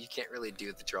chances, so you can't really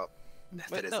do the drop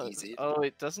method Wait, as no. easy. Oh,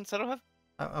 it doesn't Settle have.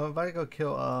 I'm about to go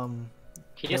kill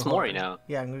He kill gets Mori horrors. now.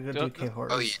 Yeah, I'm gonna go Don't- do K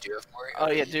horrors. Oh, you do have more.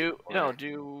 Oh yeah, you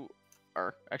do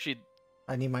or actually,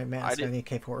 I need my mask. I did- need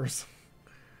cave horrors.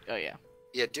 oh yeah,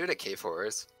 Yeah, do it at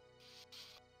K4s.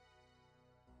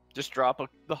 just drop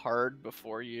the hard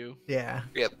before you. Yeah.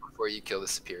 Yeah, before you kill the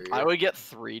superior. I would get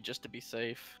 3 just to be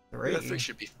safe. 3. Yeah, 3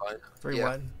 should be fine. 3 yeah,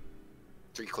 what?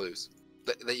 3 clues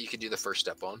that you could do the first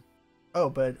step on. Oh,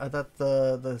 but I thought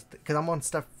because I'm on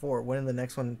step 4. When the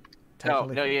next one? No,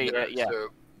 technically- yeah. So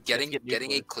getting get new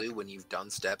getting a clues. clue when you've done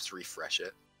steps, refresh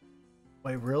it.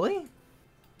 Wait, really?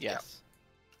 Yes,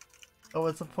 Oh,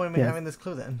 what's the point of me Yeah. having this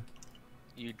clue then?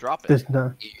 you drop it. There's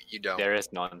no. You don't. There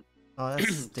is none, Oh, that's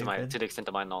to stupid. the extent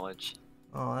of my knowledge.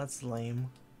 Oh, that's lame.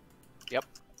 Yep.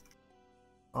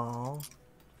 Oh,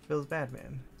 feels bad,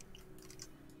 man.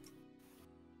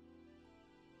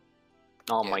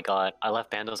 Oh Yeah. my god, I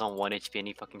left Bandos on 1 HP and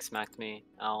he fucking smacked me.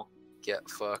 Ow. Get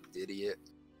fucked, idiot.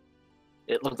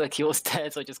 It looked like he was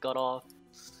dead, so I just got off.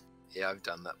 Yeah, I've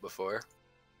done that before.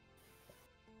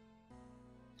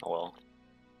 Oh well.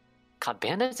 God,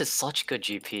 Bandits is such good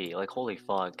GP. Like, holy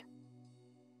fuck.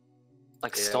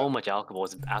 Like, so Yeah. much alcohol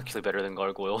is actually better than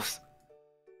gargoyles.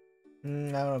 I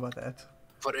don't know about that.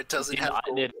 But it doesn't You know, have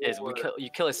gold it is. ore. You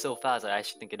kill it so fast. I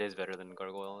actually think it is better than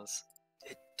gargoyles.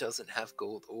 It doesn't have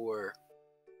gold ore.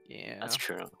 Yeah, That's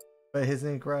true. But his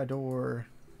Ingrador.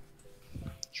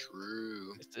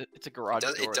 True. it's a garage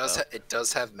door. though. It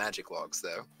does have magic logs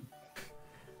though.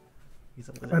 He's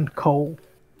a little And coal.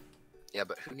 Yeah,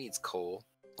 but who needs coal?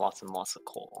 Lots and lots of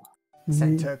coal.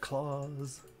 Santa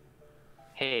Claus.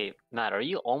 Hey, Matt, are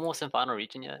you almost in final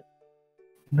region yet?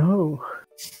 No.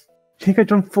 I think I've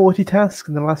done 40 tasks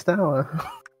in the last hour.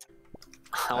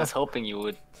 I was hoping you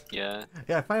would. Yeah.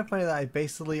 Yeah, I find it funny that I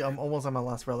basically I'm almost on my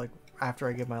last relic after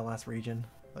I get my last region.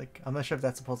 Like, I'm not sure if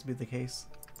that's supposed to be the case.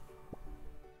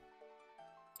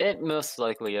 It most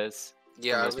likely is. for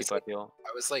Yeah, most people, I feel.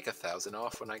 I was like 1,000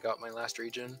 off when I got my last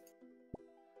region.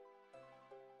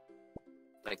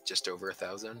 Like just over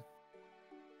 1,000.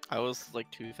 I was like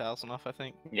 2,000 off, I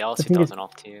think. Yeah, I was The thing is, 2,000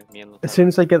 off too. Me and As soon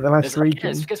as I get the last it's, region,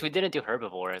 it's because we didn't do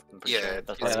herbivore. I'm pretty Yeah, sure.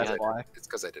 That's yeah, why we that's had. why. It's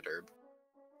because I did herb.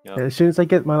 Yep. as soon as I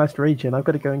get my last region, I've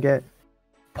got to go and get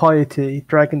Piety,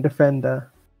 Dragon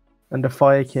Defender, and a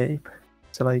Fire Cape.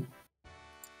 So like,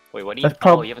 Wait, what do you? That's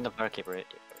prob- Oh, you have enough barricade, right?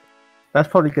 that's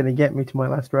probably going to get me to my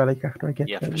last relic after I get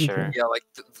Yeah, that for region. sure. Yeah, like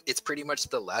it's pretty much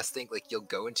the last thing. Like you'll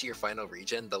go into your final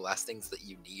region, the last things that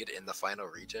you need in the final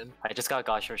region. I just got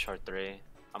Gosher Shard 3.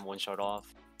 I'm 1 shard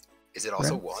off. Is it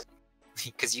also Right. one?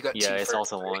 Because you got Yeah, two it's first,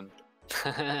 also right?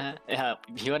 1. Yeah,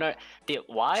 you and I. Dude,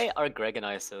 why are Greg and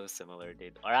I so similar,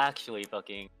 dude? Are actually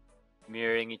fucking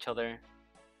mirroring each other.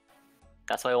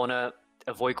 That's why I want to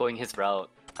avoid going his route.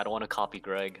 I don't want to copy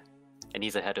Greg, and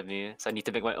he's ahead of me, so I need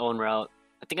to make my own route.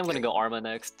 I think I'm gonna go Arma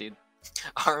next, dude.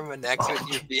 Arma next with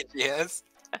your BGS.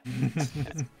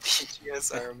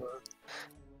 BGS Arma.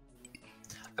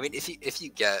 I mean, if you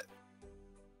get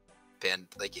banned,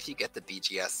 like if you get the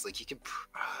BGS, like you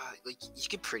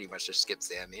can pretty much just skip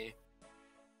Sammy.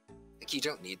 Like you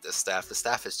don't need the staff. The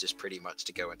staff is just pretty much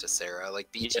to go into Sarah.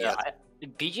 Like BGS. Yeah,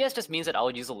 BGS just means that I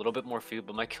would use a little bit more food,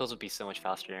 but my kills would be so much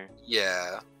faster.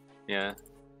 Yeah. Yeah.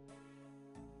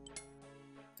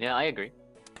 Yeah, I agree.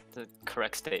 The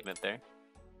correct statement there.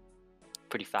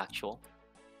 Pretty factual.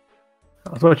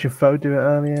 I was watching Fo do it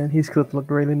earlier, and his clip looked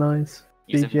really nice.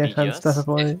 Using BGS and stuff BGS?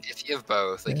 about it. If you have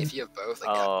both, like Yeah. if you have both, like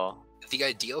Oh, the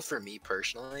ideal for me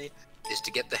personally is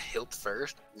to get the hilt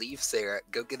first, leave Sarah,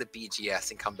 go get a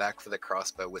BGS, and come back for the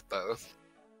crossbow with both.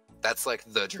 That's like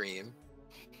the dream.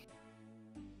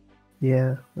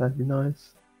 Yeah, that'd be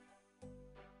nice.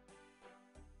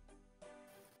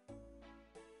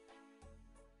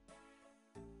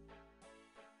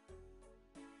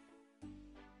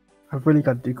 I've really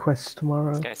got to do quests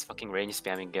tomorrow. This guy's fucking range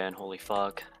spamming again. Holy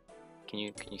fuck! Can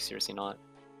you seriously not?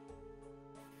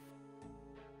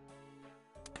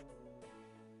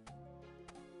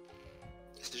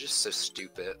 This is just so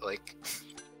stupid. Like,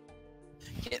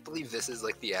 can't believe this is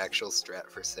like the actual strat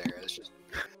for Sarah. It's just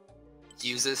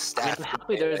uses I mean, staff. I'm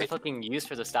happy there's a fucking use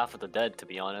for the Staff of the Dead. To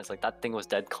be honest, like that thing was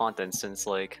dead content since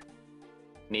like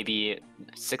maybe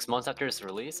 6 months after its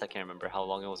release. I can't remember how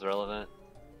long it was relevant.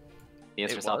 The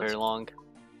answer's not very long.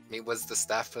 I mean, was the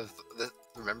staff of the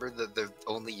remember the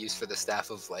only use for the staff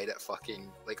of light at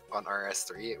fucking like on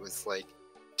RS3? It was like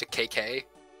to KK.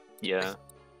 Yeah.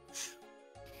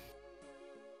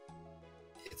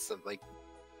 It's some like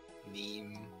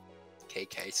meme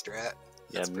KK strat. Yeah,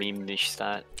 That's pretty- meme niche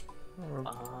stat.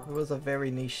 It was a very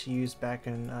niche use back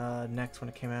in Next when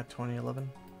it came out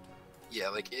 2011. Yeah,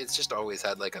 like it's just always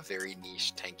had like a very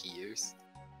niche tanky use,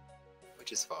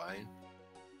 which is fine.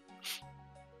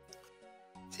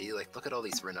 See, like look at all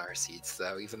these Renar seeds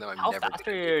though. Even though I'm How never. fast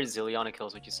are your Zilliana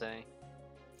kills? Would you say?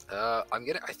 I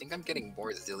think I'm getting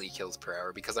more Zilly kills per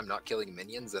hour because I'm not killing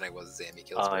minions than I was Zammy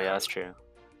kills Oh per yeah, hour. that's true.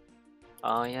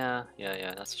 Oh yeah,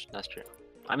 that's true.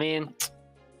 I mean,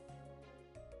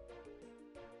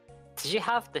 did you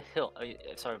have the hill?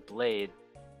 Sorry, blade.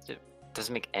 It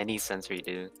doesn't make any sense for you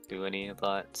to do any of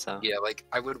that. So Yeah, like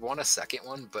I would want a second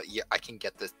one, but yeah, I can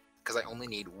get this because I only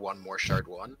need one more shard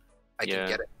one. I Yeah. can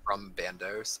get it from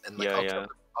Bandos, and like Yeah,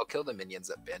 I'll kill the minions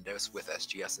at Bandos with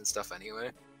SGS and stuff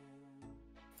anyway.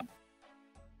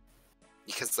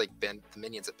 Because like the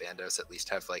minions at Bandos at least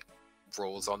have like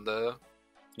rolls on the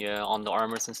yeah, on the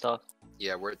armors and stuff.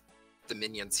 yeah, where the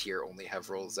minions here only have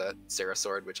rolls at Sarah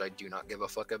Sword, which I do not give a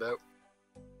fuck about.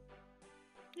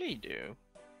 Yeah, you do.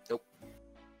 Nope.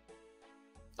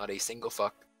 Not a single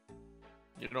fuck.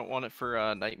 You don't want it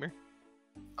for Nightmare?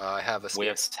 I have a We spear.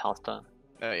 have Halta.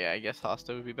 Oh yeah, I guess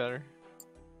Hosta would be better.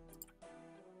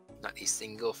 Not a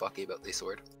single fuck about the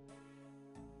sword.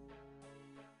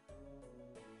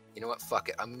 You know what? Fuck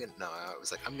it. I'm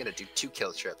gonna do 2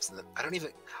 kill trips, and then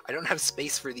I don't have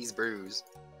space for these brews.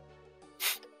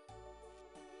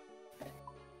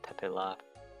 Pepe laugh.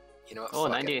 You know what? Oh,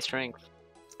 Fuck 98 it. strength.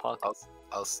 Pockets.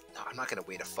 No, I'm not gonna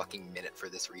wait a fucking minute for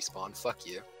this respawn. Fuck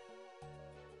you.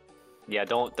 Yeah,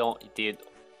 don't, dude.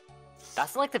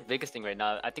 That's like the biggest thing right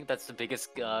now. I think that's the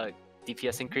biggest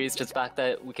DPS increase. Just the fact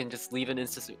that we can just leave an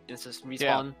instant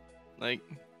respawn. Like,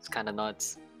 It's kind of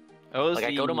nuts. oh, Like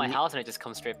I go to my house and I just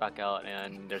come straight back out,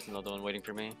 and there's another one waiting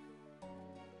for me.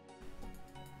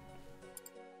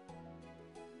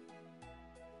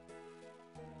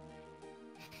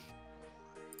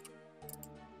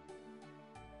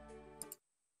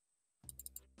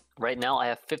 Right now I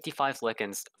have 55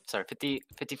 seconds. Sorry,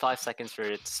 55 seconds for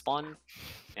it to spawn,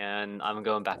 and I'm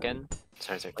going back in.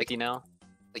 Sorry, 50 now.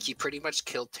 Like he pretty much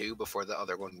killed 2 before the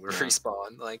other one would Yeah.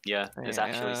 respawn. Like Yeah, it's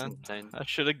actually Man. insane. I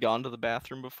should have gone to the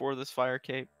bathroom before this fire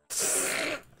cape.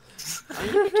 I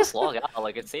mean, you can just log out.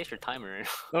 Like it saves your timer.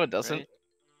 No, it doesn't. Right?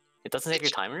 It doesn't save your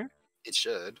timer. it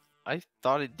should. I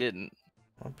thought it didn't.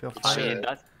 Well, you'll It I find, should. mean,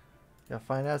 that's, you'll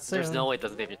find out soon. there's no way it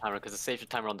doesn't save your timer because it saves your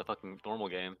timer on the fucking normal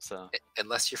game. So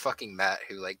Unless you're fucking Matt,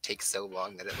 who like takes so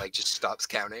long that it like just stops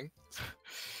counting.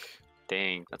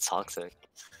 dang, that's toxic.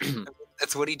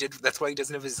 That's what he did. That's why he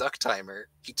doesn't have his Zuck timer.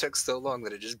 He took so long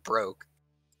that it just broke.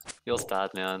 Feels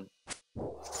bad, man.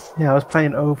 Yeah, I was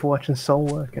playing Overwatch and Soul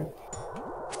Worker.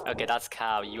 Okay, that's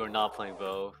cow. You are not playing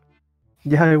both.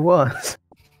 Yeah, I was.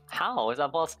 How is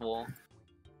that possible?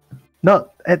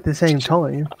 Not at the same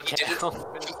time. Okay, did it- I was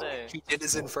gonna say. He did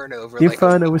his Inferno over The like a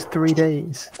Inferno was 3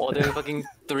 days. Well, they're fucking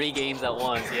 3 games at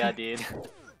once. Yeah, dude.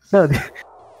 No,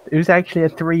 it was actually a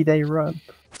 3-day run.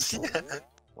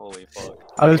 Holy fuck.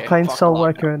 I was Okay, playing fuck Soul off.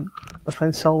 Worker and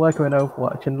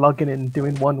Overwatch and logging in and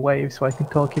doing 1 wave so I can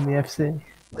talk in the FC.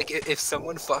 Like if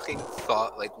someone fucking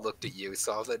thought like looked at you,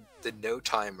 saw the no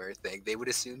timer thing, they would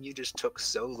assume you just took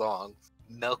so long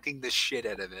milking the shit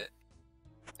out of it.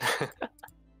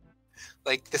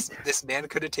 Like this man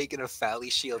could have taken a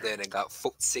Fally shield in and got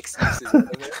 6 uses out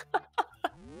of it.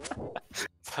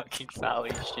 Fucking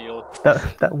Sally Shield.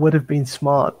 That would have been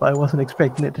smart, but I wasn't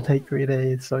expecting it to take 3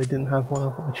 days, so I didn't have one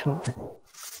unfortunately.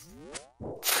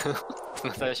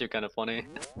 That's actually kind of funny.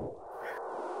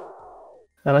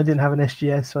 And I didn't have an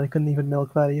SGS, so I couldn't even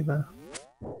milk that either.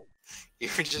 You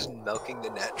were just milking the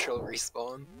natural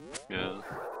respawn. Yeah.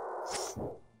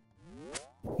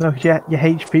 No, your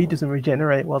HP doesn't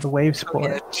regenerate while the waves Oh,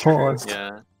 yeah, spawn. true. Pause.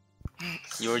 Yeah.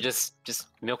 You were just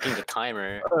milking the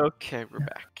timer. Okay, we're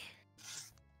back.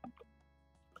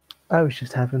 I was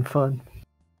just having fun.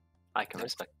 I can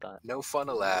respect that. No fun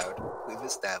allowed. We've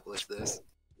established this.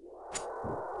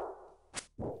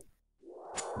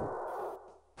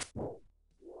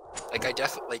 Like I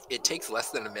definitely like it takes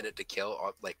less than a minute to kill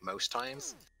like most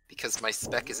times because my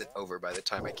spec isn't over by the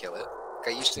time I kill it. Like,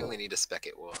 I usually only need to spec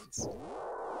it once.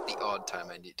 The odd time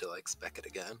I need to like spec it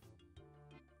again.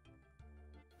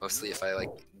 Mostly if I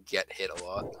like get hit a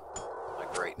lot,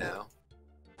 like right now.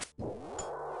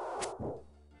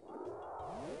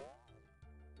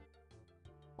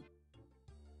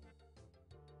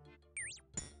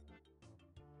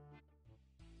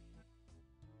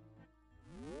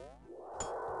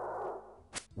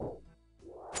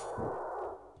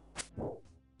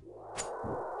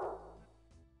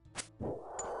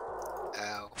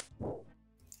 Ow.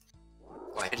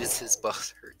 Why does his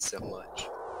boss hurt so much?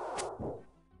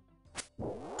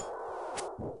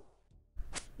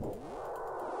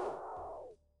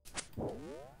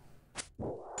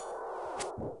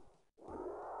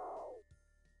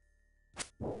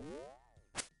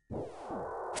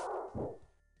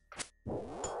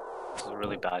 This is a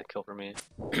really bad kill for me.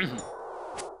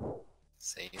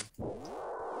 Same.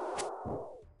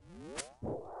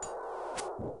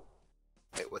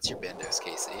 Wait, what's your Bandos,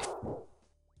 Casey?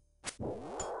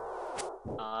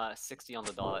 60 on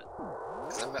the dot.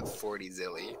 Because I'm at 40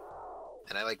 zilly.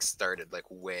 And I like started like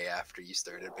way after you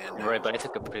started Bandos. Right, but I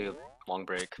took a pretty long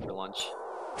break for lunch.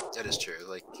 That is true.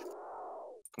 Like,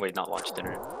 Wait, not lunch,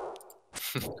 dinner.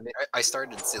 I mean, I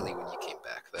started zilly when you came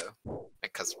back though.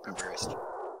 Because remember,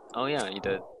 Oh yeah, you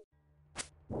did.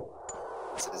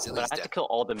 so Zilly's But I had dead. to kill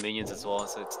all the minions as well,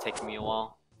 so it's taking me a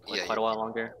while. Like Yeah, quite a while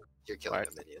longer. You're killing Right.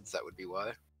 the minions, that would be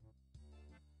why.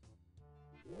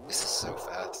 This is so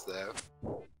fast though.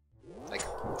 Like,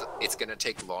 it's gonna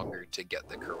take longer to get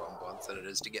the Karumbans than it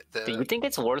is to get the... Do you think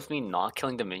it's worth me not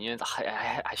killing the minions?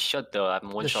 I should though, I'm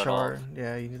one The shot off. shard.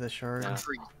 Yeah, you need the shard. Yeah.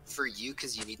 For you,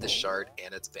 because you need the shard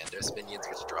and it's Bandos minions,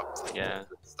 which drops like Yeah.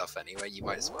 stuff anyway, you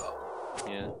might as well.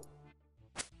 Yeah.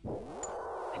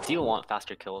 I do want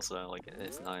faster kills though, like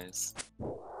it's nice.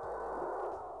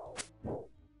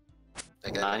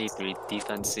 Like, 93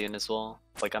 defense in as well.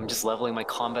 Like I'm just leveling my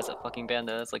combats at fucking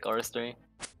bandas like RS3.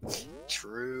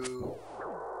 True.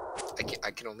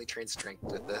 I can only train strength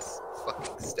with this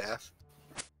fucking staff.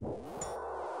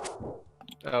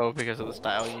 Oh, because of the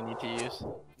style you need to use.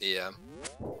 Yeah.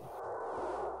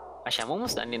 Actually, I'm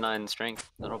almost 99 strength.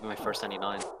 That'll be my first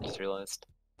 99. I just realized.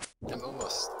 I'm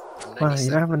almost. I'm Wow, you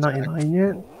don't have a 97 attack. 99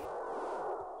 yet?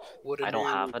 What a I don't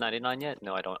noob. have a 99 yet.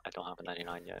 No, I don't have a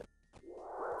 99 yet.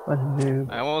 What a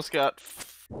noob. I almost got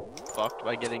fucked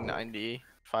by getting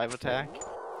 95 attack.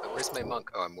 Oh, where's my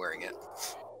monk? Oh, I'm wearing it.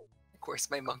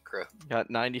 Where's my monk robe? Got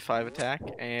 95 attack,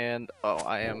 and oh,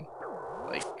 I am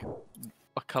like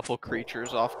a couple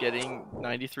creatures off getting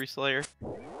 93 Slayer.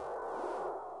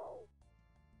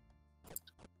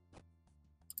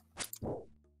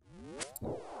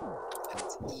 And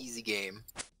it's easy game.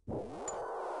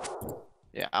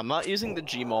 Yeah, I'm not using the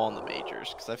Gmaul on the majors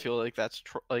because I feel like that's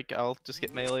like I'll just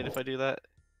get meleeed if I do that.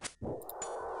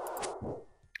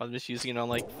 I'm just using it on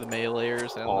like the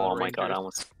meleeers and Oh the my god,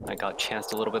 rangers. I got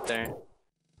chanced a little bit there.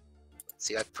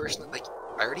 See, I personally like.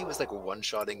 I already was like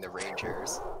one-shotting the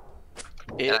rangers,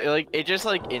 It just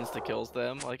like insta kills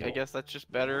them. Like I guess that's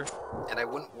just better. and I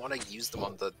wouldn't want to use them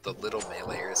on the little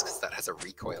meleeers because that has a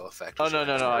recoil effect. Oh which no I'm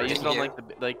no no! I already used it on here.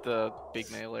 like the big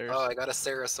meleeers. Oh, I got a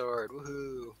Sarah sword.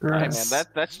 Woohoo! Hey man, Right.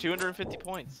 that's 250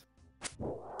 points.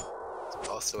 It's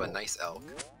also a nice elk.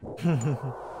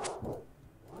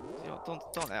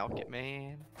 Don't elk it,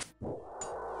 man.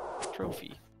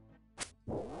 Trophy.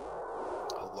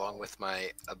 Along with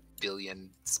my a billion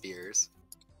spears.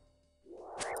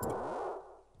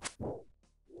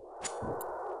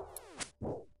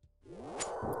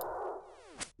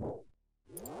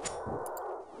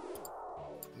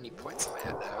 How many points am I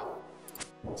at now?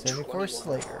 74 21.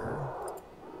 Slayer.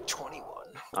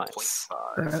 21.5. Nice.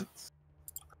 That's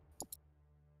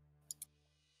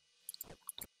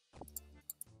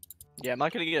Yeah, I'm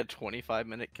not gonna get a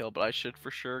 25-minute kill, but I should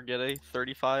for sure get a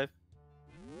 35.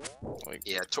 Like,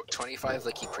 Yeah, 25,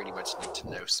 like, you pretty much need to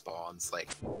know spawns, like,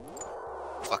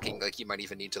 fucking, like, you might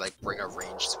even need to, like, bring a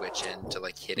range switch in to,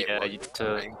 like, hit it Yeah, while you you're need to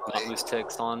moving, not like, lose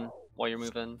ticks on while you're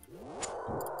moving.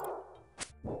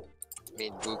 I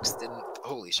mean, Wooks didn't,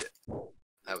 holy shit.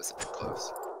 That was a bit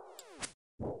close.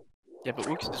 yeah, but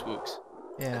Wooks is Wooks.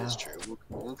 That Yeah. is true.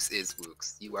 Wooks is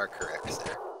Wooks. You are correct,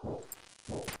 sir.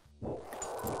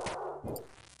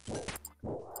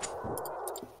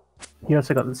 He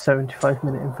also got the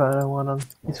 75-minute Inferno one on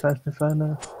his first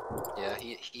Inferno. Yeah,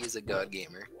 he is a god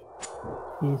gamer.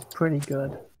 He's pretty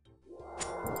good.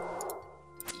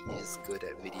 He is good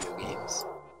at video games.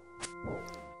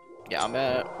 Yeah, I'm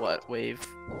at what, wave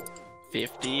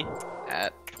 50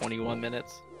 at 21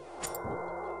 minutes.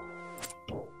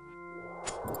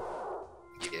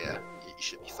 you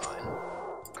should be fine.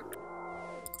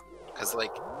 Cause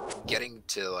like getting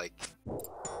to like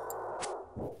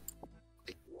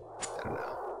I don't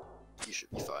know, you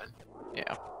should be fine.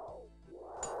 Yeah,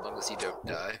 As long as you don't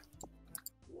die.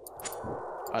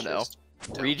 I know. Just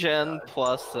don't Regen die.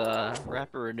 plus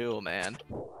rapid renewal, man.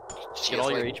 Do Get you all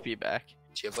have, your like, HP back.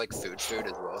 Do you have like food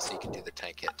as well, so you can do the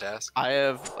tank hit task? I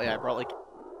have. Yeah, I brought like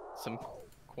some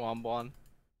Kwambon.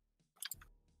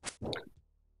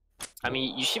 I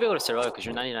mean, you should be able to survive because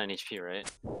you're 99 HP, right?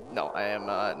 No, I am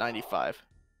 95.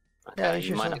 Yeah, Okay,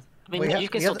 you might. should. I mean, Well, you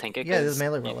can you still have tank it. yeah, there's 'cause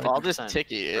melee you- relic. I'll just 100%,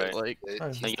 ticky it. right. Like, Use Oh.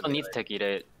 No, the you don't need to melee. take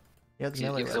it. You have the You-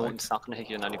 melee It's relic. it's not gonna hit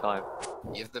you at 95.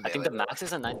 You have the I think melee the max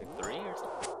is a 93 or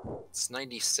something. It's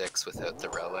 96 without the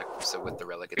relic, so with the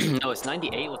relic it's No, it's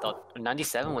 98 without,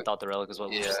 97 without the relic is what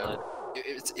we just Yeah. said.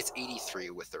 it's 83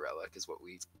 with the relic is what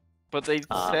we. but they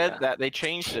Ah, said okay. that they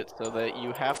changed it so that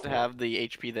you have to have the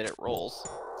HP that it rolls.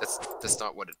 That's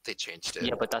not what they changed it.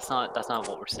 Yeah, but that's not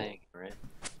what we're saying, right?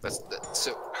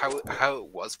 So how it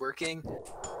was working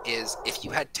is if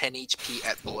you had 10 HP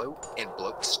at bloat and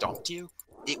bloat stomped you,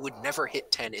 it would never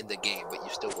hit 10 in the game, but you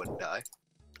still wouldn't die.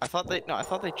 I thought they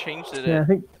changed it. Yeah, I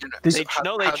think This- They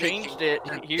changed it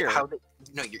here.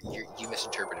 You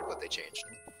misinterpreted what they changed.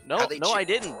 No, how they no, cha- I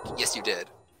didn't. Yes, you did.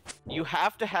 You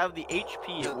have to have the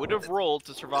HP it No, would have rolled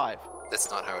to survive. That's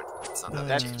not how it. That's not how they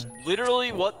That's changed it.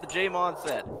 literally what the Jmon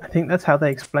said. I think that's how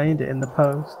they explained it in the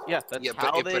post. Yeah, that's Yeah,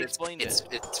 how but, they but explained it's it.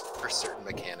 it's for certain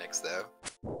mechanics though.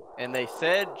 And they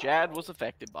said Jad was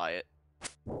affected by it.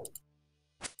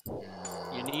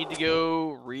 You need to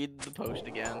go read the post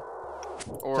again.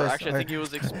 Or So actually, I think it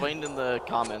was explained in the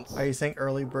comments. Are you saying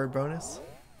early bird bonus?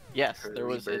 Yes, there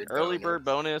Early was an bird early bird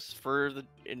bonus for the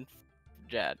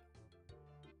Jad.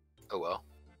 Oh well,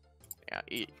 Yeah,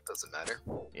 doesn't matter.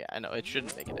 yeah, I know it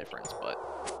shouldn't make a difference, but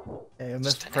Yeah, I Just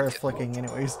missed tank prayer it. flicking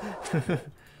anyways.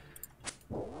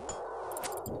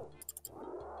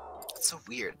 It's so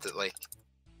weird that like,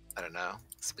 I don't know,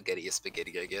 spaghetti is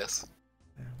spaghetti, I guess.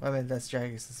 I mean, that's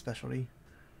Jagged's specialty.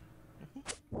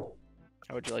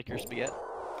 how would you like your spaghetti?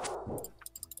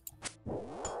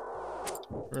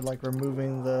 Or like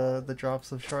removing the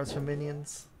drops of shards from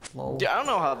minions. Lol. Dude, I don't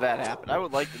know how that happened. I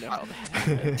would like to know how that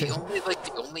happened. The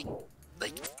only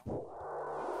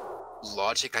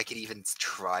logic I could even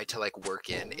try to like work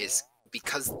in is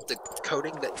because the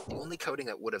only coding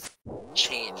that would have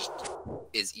changed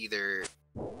is either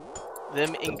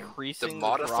Them increasing the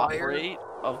modifier drop rate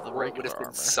of the or it would regular have been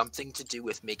armor. something to do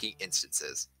with making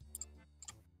instances.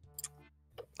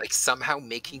 Like somehow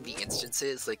making the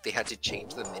instances, like they had to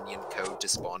change the minion code to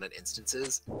spawn in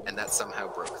instances, and that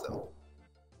somehow broke them.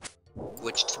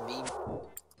 Which to me,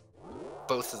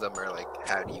 both of them are like,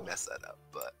 how do you mess that up?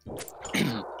 But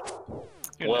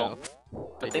You Well, know,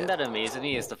 The they thing did. that amazes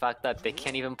me is the fact that they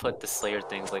can't even put the Slayer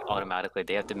things like automatically.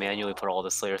 They have to manually put all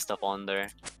the Slayer stuff on there.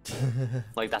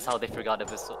 Like that's how they forgot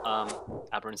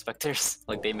Aberrant Specters.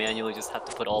 Like they manually just have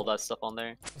to put all that stuff on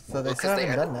there. So they Well, 'cause still they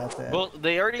haven't had- done that then. Well,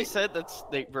 they already said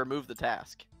they removed the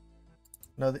task.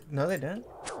 no, no, they didn't.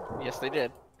 Yes, they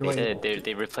did. They Wait, did.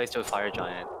 They replaced it with Fire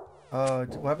Giant.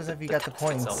 what happens if you got the task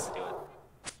itself points? to do it.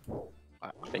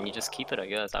 Then you just keep it, I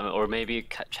guess. I mean, or maybe it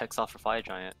checks off for Fire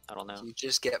Giant. I don't know. you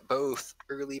just get both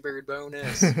early bird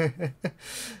bonus. Who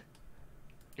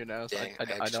knows? Dang,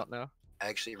 I don't know. I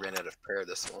actually ran out of prayer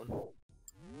this one.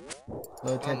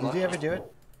 Low Ted, did you ever do it?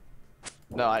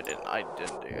 No, I didn't. I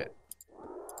didn't do it.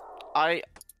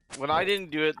 When I didn't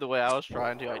do it the way I was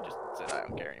trying to, I just said I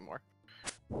don't care anymore.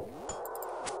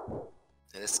 And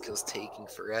this skill's taking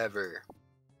forever.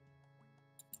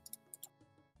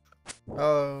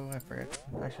 Oh, I forgot.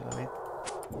 Actually, wait.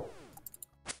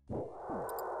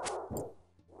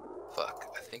 Fuck,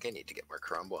 I think I need to get more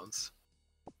Crumbons.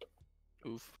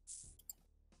 Oof.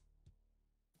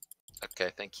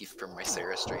 Okay, thank you for my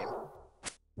Sarah stream.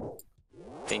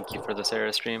 Thank you for the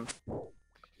Sarah stream.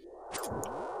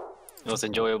 It was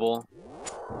enjoyable.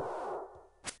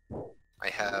 Do I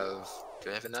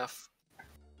have enough? I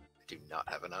do not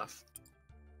have enough.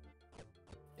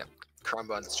 Yep,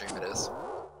 Crumbon stream it is.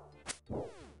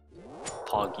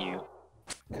 Pog you.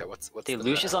 Okay, what's Dude, the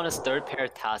Lucius meta? on his third pair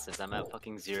of tasses. I'm at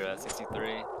fucking 0 at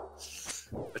 63.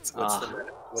 What's Ah, the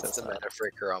meta? What's so the sad. meta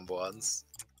for Crumbons?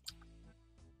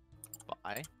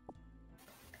 Bye.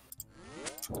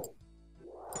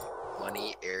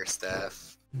 Money, air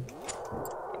staff,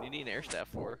 What do you need an air staff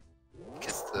for?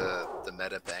 because the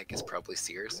meta bank is probably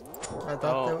Sears. I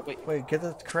thought Oh, that. Wait, get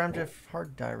the Karamjif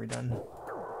hard diary done.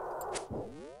 What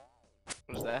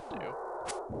does that do?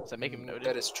 Does that make him noted?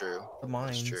 That is true. The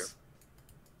mines. true.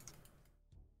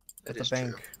 At That the is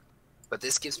bank. true. But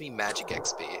this gives me magic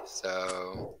XP,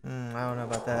 so I don't know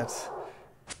about that.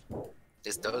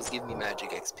 This does give me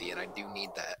magic XP, and I do need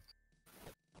that.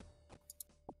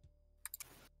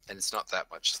 And it's not that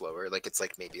much slower. Like, it's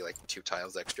like maybe like 2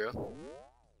 tiles extra.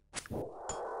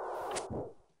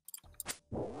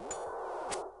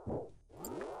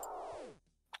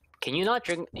 Can you not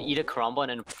eat a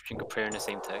Karambon and drink a prayer in the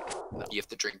same tick? No. You have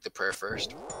to drink the prayer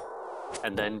first.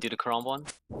 And then do the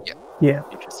Karambon? Yeah.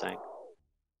 Interesting.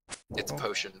 It's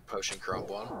potion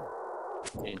Karambwan.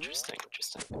 Interesting.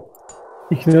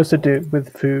 You can also do it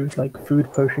with food, like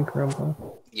food potion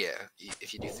crumble. Yeah,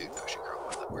 if you do food potion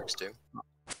Karambwan, that works too.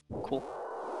 Cool.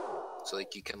 So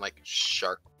like you can like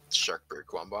shark brew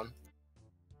Karambwan.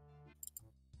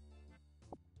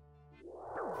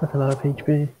 With a lot of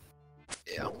HP.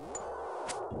 Yeah.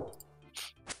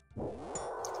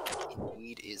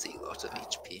 Indeed is a lot of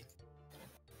HP.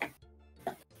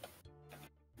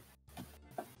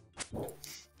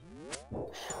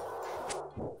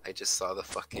 I just saw the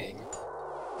fucking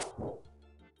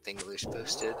thing Lush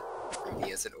posted.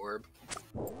 Ruby as an orb.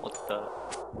 What the?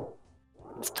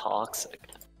 It's toxic.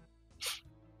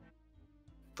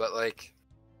 But like,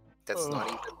 that's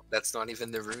not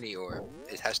even the Rooney orb.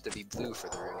 It has to be blue for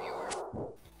the Rooney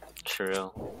orb.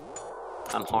 True.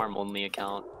 I'm harm only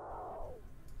account.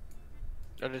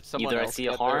 Or did someone Either I else see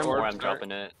a get their harm or orb I'm start?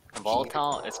 dropping it. A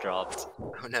volatile, it's dropped.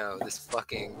 Oh no, this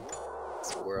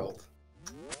world.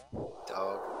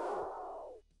 Dog.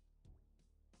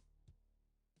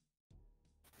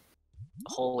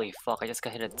 Holy fuck, I just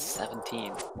got hit at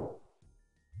 17.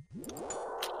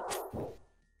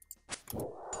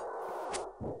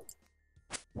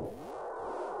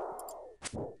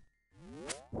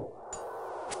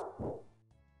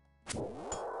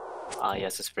 Ah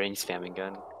yes, this range spamming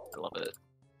gun. I love it.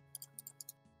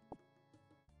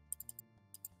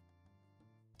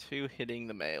 2 hitting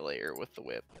the meleeer with the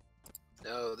whip.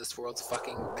 No, this world's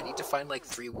fucking. I need to find like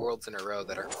 3 worlds in a row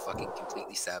that aren't fucking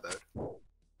completely saboed.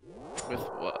 With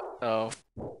what? Oh.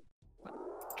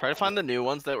 Try to find the new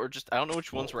ones that were just. I don't know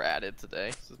which ones were added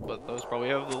today, but those probably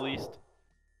have the least.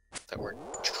 That weren't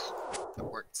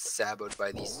saboed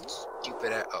by these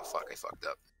stupid. Oh fuck! I fucked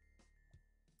up.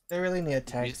 They really need a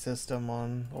tag system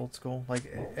on old school. Like,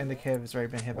 indicate if it's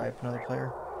already been hit by another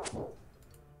player.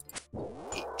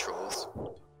 Hate trolls.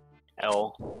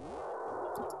 L.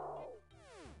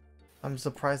 I'm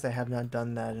surprised they have not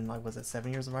done that in, like, was it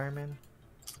 7 years of Iron Man?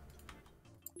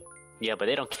 Yeah, but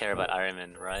they don't care about Iron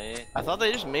Man, right? I thought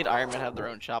they just made Iron Man have their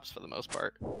own shops for the most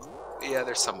part. Yeah,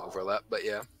 there's some overlap, but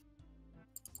yeah.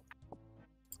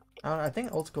 I don't know, I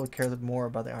think old school cares more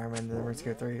about the Iron Man than the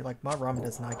RuneScape 3. Like, Mod Ramen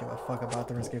does not give a fuck about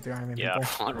the RuneScape 3 Iron Man Yeah,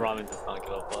 people. Ron Ramen does not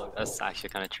give a fuck. That's actually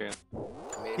kind of true.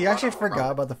 I mean, He actually Mod forgot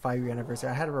Ramen- about the 5-year anniversary.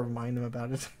 I had to remind him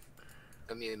about it.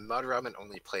 I mean, Mod Ramen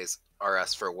only plays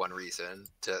RS for one reason: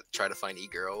 to try to find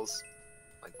e-girls.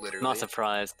 Like literally. Not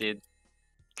surprised, dude.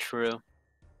 True.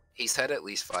 He's had at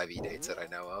least 5 e-dates that I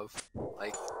know of.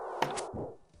 Like,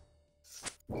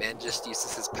 man just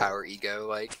uses his power ego,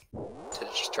 like, to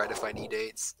just try to find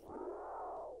e-dates.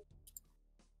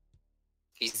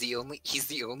 He's the only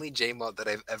JMod that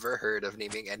I've ever heard of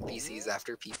naming NPCs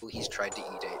after people he's tried to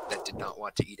e-date that did not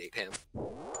want to e-date him.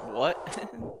 What?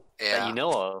 Yeah. That you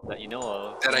know of. That you know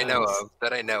of. That I know Yes. of.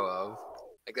 That I know of.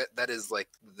 Like that is like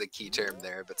the key term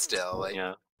there, but still, like,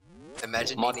 Yeah.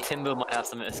 imagine Mod needing, Timbo might have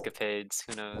some escapades.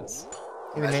 Who knows?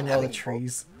 Even Imagine named all the having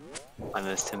trees. I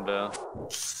miss Timbo.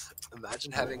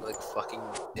 imagine having like fucking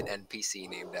an NPC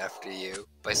named after you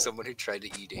by someone who tried to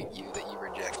e-date you that you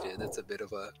rejected. That's a bit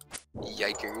of a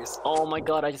yikers. Oh my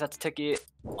god, I just had to tick it.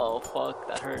 Oh fuck,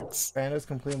 that hurts. Bandos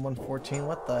complete in 114.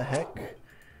 What the heck? Get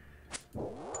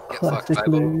fucked, Classic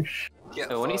Bible. Lush. Get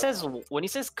So when he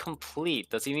fucked. says complete,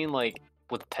 does he mean like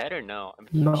with pet or no? I'm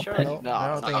Not sure. pet. No, No, I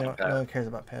don't it's think not anyone, bad. no one cares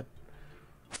about Ped.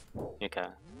 Okay.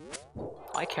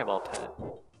 I care about pet.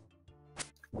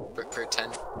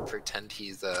 Pretend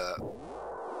he's the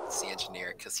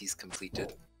engineer because he's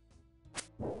completed.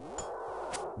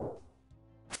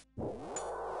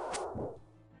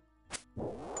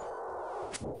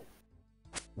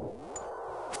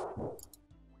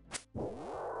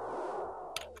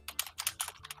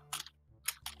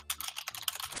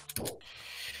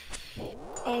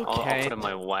 I'll Okay. put in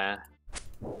my wah.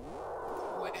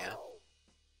 Well, yeah.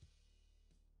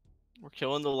 We're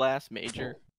killing the last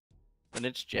major. Then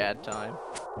it's Jad time.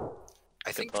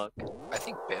 I think Good luck.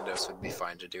 Bandos would be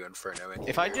fine to do Inferno.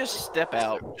 If I just step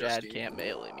out, Just Jad you. can't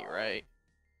melee me, right?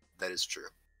 That is true.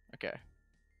 Okay.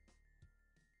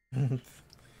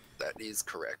 That is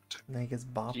correct. Then he gets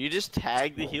bopped. Do you just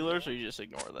tag the healers or you just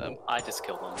ignore them? I just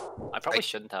killed him. I probably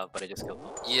shouldn't have, but I just killed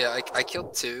him. Yeah, I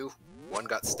killed 2. One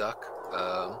got stuck.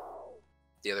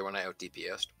 The other one I out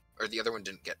DPS'd. Or the other one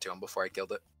didn't get to him before I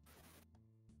killed it.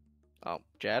 Oh,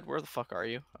 Jad, where the fuck are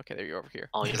you? Okay, there you're over here.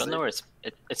 Oh, you Is don't know where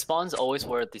it spawns always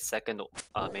where the second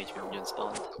mage minion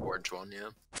spawned. The orange one, yeah.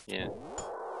 Yeah.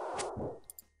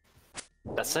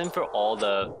 That's same for all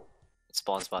the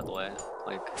spawns, by the way.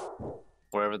 Like,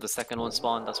 wherever the second one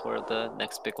spawned, that's where the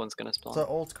next big one's gonna spawn. So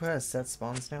Old Square has set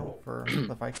spawns now for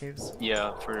the 5 caves?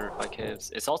 Yeah, for 5 caves.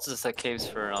 It's also the set caves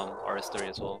for RS3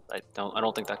 as well. I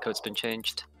don't think that code's been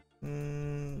changed. I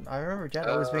remember Jad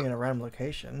always being in a random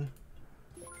location.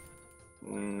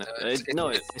 No,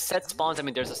 it's set spawns. I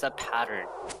mean, there's a set pattern.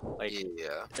 Like,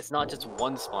 Yeah. it's not just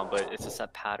one spawn, but it's a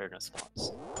set pattern of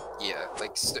spawns. Yeah,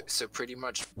 like, so pretty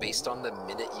much based on the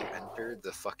minute you enter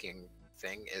the fucking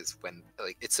thing is when,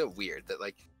 like, it's so weird that,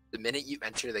 like, the minute you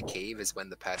enter the cave is when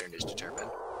the pattern is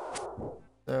determined.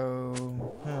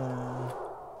 So,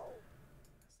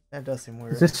 that does seem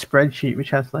weird. There's this spreadsheet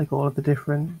which has like all of the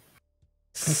different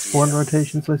spawn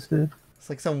rotations listed. It's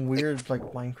like some weird like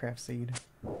Minecraft seed.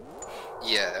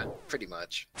 Yeah, pretty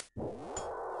much.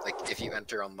 Like, if you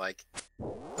enter on, like,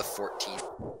 the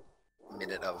 14th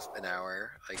minute of an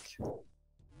hour, like,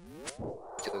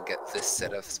 you'll get this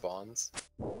set of spawns.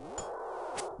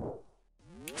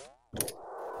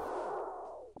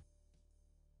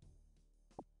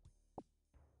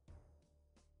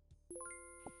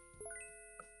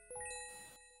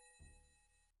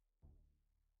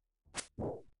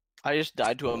 I just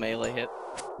died to a melee hit.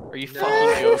 Are you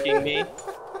fucking joking me?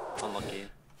 Unlucky.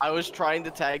 I was trying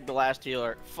to tag the last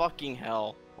healer. Fucking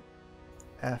hell.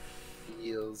 F.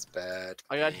 Feels bad.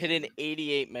 I got hit in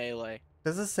 88 melee.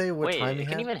 Does it say what Wait, time you you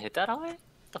can had? even hit that high? What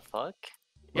the fuck?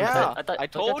 Yeah, I thought- I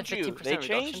don't you have told the you. 15% They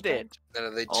reduction changed thing? it.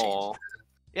 No, they changed. Oh,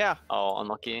 Yeah. oh,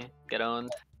 unlucky. Get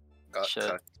owned. Got shit.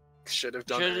 cut. Should have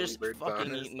done Should have early just bird fucking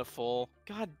bonus. eaten the full.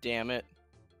 God damn it.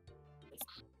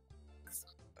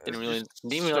 Didn't It's really, just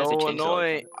didn't realize they so changed it like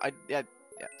annoying.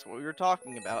 That's what we were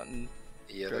talking about, and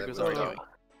Yeah, Drake that was was arguing.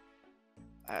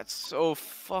 That's so I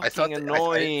fucking thought that, I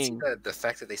didn't see annoying. the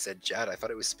fact that they said Jad. I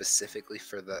thought it was specifically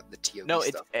for the TOV No, it's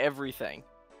stuff. everything.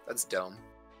 That's dumb.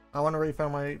 I want to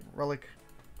refund my relic.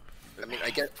 I mean, I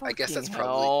guess that's Fucking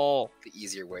probably hell. the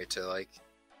easier way to like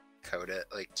code it.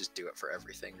 Like, just do it for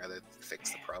everything rather than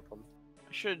fix the problem.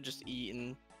 I should have just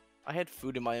eaten. I had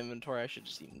food in my inventory. I should have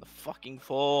just eaten the fucking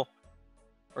full,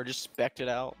 or just specced it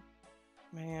out.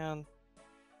 Man.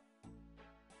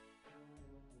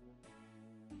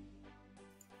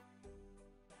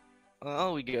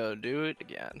 Oh, we go do it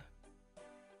again.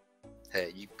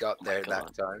 Hey, you got Oh my there God.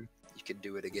 that time. You can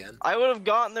do it again. I would have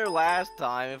gotten there last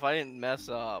time if I didn't mess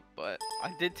up, but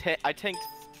I did. I tanked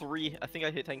 3. I think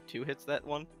I hit tank 2 hits that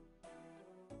one.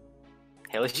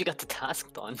 Hey, at least you got the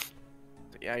task done.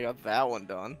 Yeah, I got that one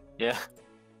done. Yeah.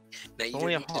 Now you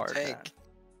Only a don't need hard to tank. task.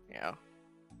 Yeah.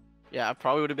 Yeah, I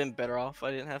probably would have been better off if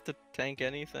I didn't have to tank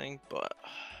anything, but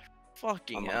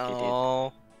fucking Unlucky, dude.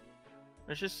 hell.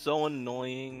 It's just so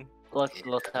annoying. Look,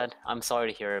 Yeah. Ted, I'm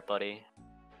sorry to hear it, buddy.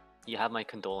 You have my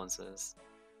condolences.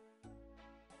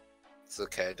 It's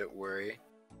okay, don't worry.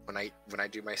 When I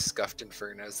do my scuffed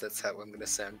infernos, that's how I'm gonna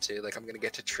sound too. Like, I'm gonna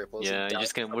get to triples. Yeah,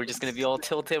 and we're just gonna be all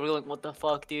tilted. We're like, what the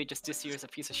fuck, dude? Just this year's a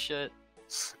piece of shit.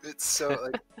 It's so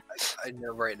like I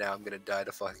know right now I'm gonna die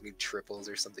to fucking triples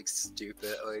or something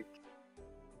stupid. Like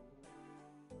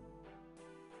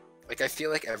I feel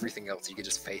like everything else you could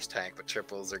just face tank, but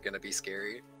triples are gonna be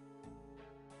scary.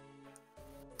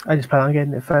 I just plan on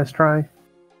getting it first try.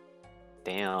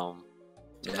 Damn.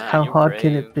 Yeah. Man, How you're hard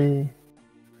can it brave. be?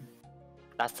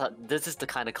 This is the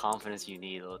kind of confidence you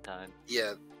need, Lotan.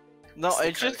 Yeah, No, It's the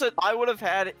it's just that I would have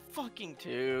had it fucking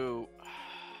too.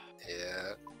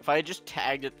 yeah. If I had just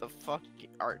tagged it, the fuck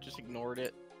art just ignored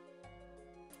it.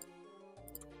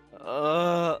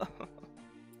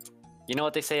 You know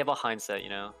what they say about hindsight, you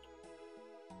know?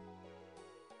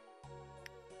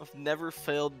 I've never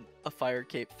failed a fire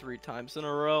cape 3 times in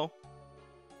a row.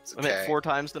 It's I meant okay. 4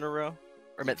 times in a row. Or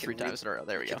You meant can 3 times in a row.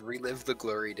 There we You go. can relive the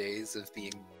glory days of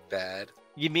being bad.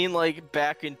 You mean like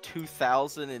back in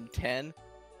 2010?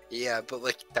 Yeah, but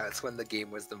like that's when the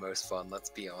game was the most fun. Let's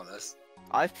be honest.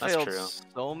 I failed true.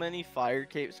 so many fire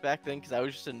capes back then because I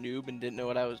was just a noob and didn't know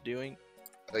what I was doing.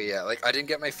 Oh yeah, like I didn't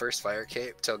get my first fire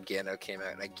cape till Gano came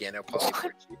out, and I Gano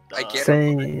polyporched. I What? Gano,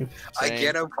 Same. I Same.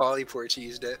 Gano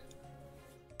polyporched it.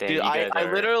 Damn, Dude, you I guys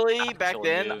are literally back actual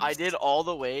then I noobs. did all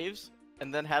the waves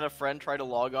and then had a friend try to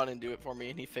log on and do it for me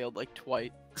and he failed like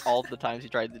twice all the times he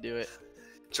tried to do it.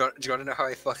 Do you want to know how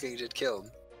I fucking did kill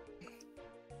him?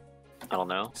 I don't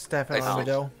know. Stefan I on found-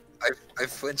 Vidal. I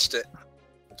flinched it.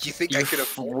 Do you think You I could have?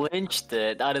 flinched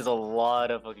it. That is a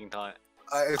lot of fucking time.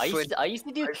 I I flinched. used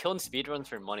to do kill and speedruns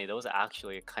for money. That was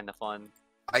actually kind of fun.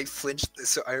 I flinched.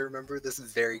 So I remember this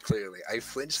very clearly. I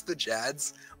flinched the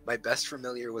Jads. My best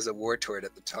familiar was a Wartorn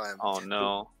at the time. Oh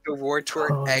no. The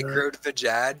Wartorn Oh, no. aggroed the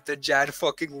Jad. The Jad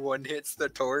fucking one hits the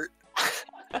Tort.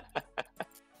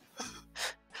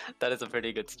 That is a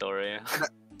pretty good story.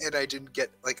 And I didn't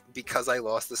get like because I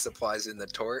lost the supplies in the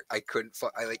Tort. I couldn't.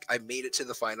 I made it to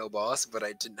the final boss, but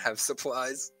I didn't have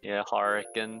supplies. Yeah,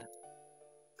 Hurricane.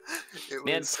 It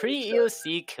Man, was so sad.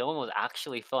 pre-EOC killing was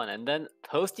actually fun, and then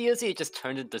post-EOC it just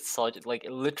turned into such like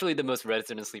literally the most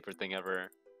resident sleeper thing ever.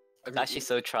 I It's mean, actually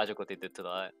so tragic what they did to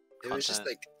that. it was just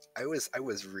content. like I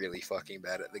was really fucking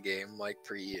bad at the game, like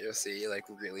pre-EOC, like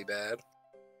really bad.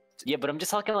 Yeah, but I'm just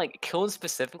talking like killing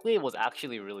specifically was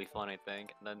actually really fun, I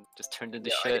think, and then just turned into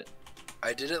Yeah, shit.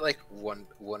 I did it like one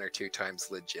or two times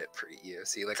legit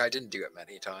pre-EOC. Like I didn't do it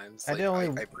many times. I Like, did only-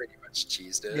 I pretty much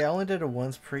cheesed it. Yeah, I only did it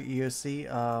once pre-EOC.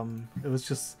 It was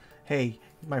just, hey,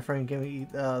 my friend gave me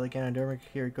the Ganodermic,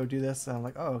 here, go do this. And I'm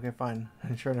like, oh, okay, fine.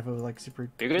 And sure enough, it was like super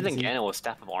Bigger than easy. Ganon was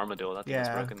Staff of Armadillo. That thing was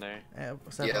Yeah. broken there. Yeah,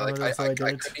 like I so I did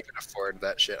couldn't it. even afford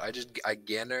that shit. I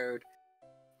Ganoed,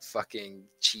 fucking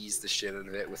cheesed the shit out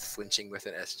of it with flinching with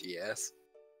an SGS.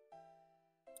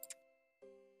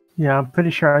 Yeah, I'm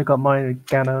pretty sure I got mine with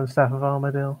Gano and Staff of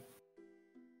Armadillo.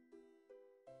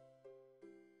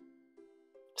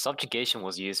 Subjugation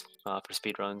was used for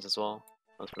speedruns as well.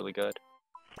 That was really good.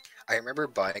 I remember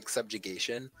buying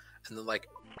Subjugation, and then like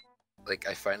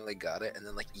I finally got it, and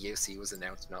then like EOC was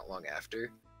announced not long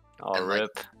after. Oh, And, like,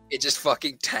 rip. It just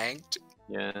fucking tanked.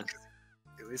 Yeah.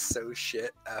 It was so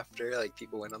shit after like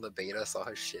people went on the beta, saw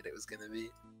how shit it was gonna be.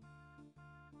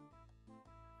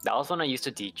 That was when I used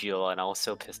to DG a lot, and I was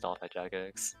so pissed off at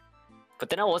Jagex. But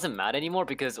then I wasn't mad anymore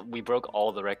because we broke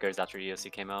all the records after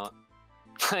EOC came out.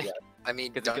 Like, Yeah. I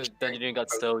mean, because Dungeoneering got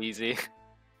so easy.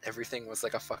 everything was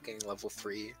like a fucking level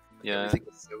 3. Like, Yeah. Everything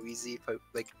was so easy,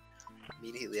 like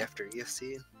immediately after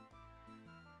EOC.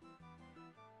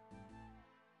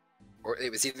 Or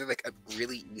it was either like a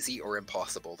really easy or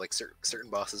impossible. Like certain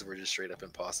bosses were just straight up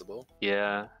impossible.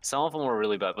 Yeah, some of them were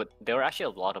really bad, but there were actually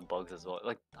a lot of bugs as well.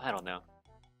 Like, I don't know.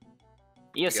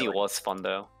 EOC like- was fun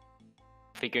though.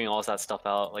 Figuring all that stuff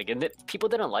out. Like, and people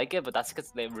didn't like it, but that's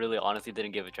because they really honestly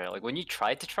didn't give it a try. Like, when you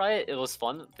tried to try it, it was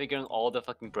fun figuring all the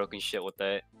fucking broken shit with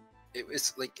it. It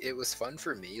was fun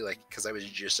for me, like because I was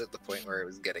just at the point where it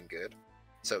was getting good.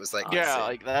 So it was like Yeah, sick.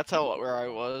 like that's how where I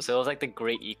was. So it was like the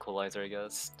great equalizer, I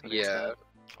guess. to an Yeah. extent.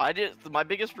 I did. My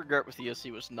biggest regret with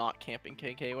EOC was not camping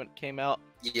KK when it came out.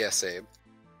 Yeah, same.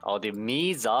 Oh, dude,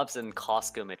 me, Zobs, and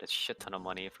Costco made a shit ton of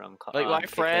money from Like my KK.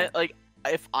 friend, like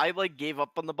if I like gave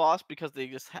up on the boss because they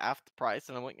just half the price,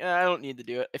 and I'm like, I don't need to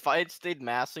do it. If I had stayed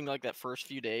massing like that first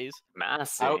few days,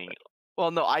 Massing. well,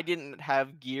 no, I didn't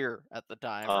have gear at the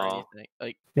time or Oh. anything.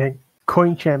 Like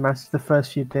Coin share mass the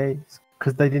first few days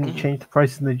because they didn't Mhm. change the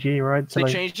price in the G, right? So they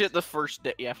like, changed it the first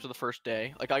day after the first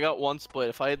day. Like I got one split.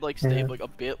 If I had like stayed Yeah. like a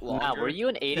bit longer, Nah, were you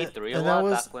in 83 a and that lot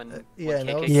was- back when, yeah, and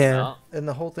that KK was- came Yeah. out? And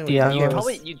the whole thing with Yeah, KK You was-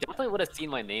 probably, you definitely would have seen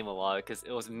my name a lot because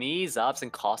it was me, Zaps,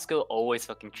 and Costco always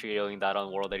fucking trioing that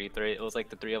on World 83. It was like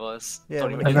the three of us. Yeah,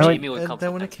 Tony when and it then Jamie would come and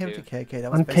then when it sometimes came to too. KK,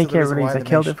 that was when basically the KK reason why released, I they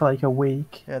killed made it for like a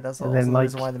week. Yeah, that's and also then, the like-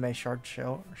 reason why they made shard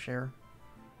share.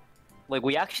 Like,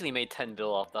 we actually made 10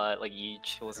 bill off that, like,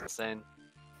 each. It was insane.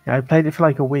 Yeah, I played it for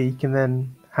like a week and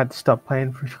then had to stop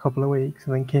playing for a couple of weeks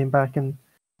and then came back and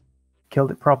killed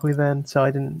it properly then. So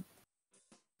I didn't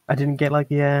get like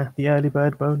the early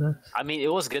bird bonus. I mean,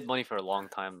 it was good money for a long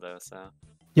time, though, so.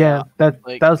 Yeah, that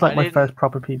like, was like I my didn't- first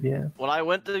proper PVM.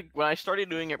 when I started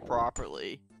doing it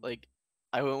properly, like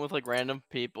I went with like random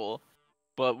people,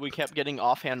 but we kept getting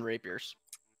offhand rapiers,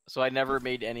 so I never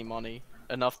made any money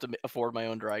enough to afford my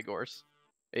own Drygors.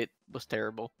 It was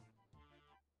terrible.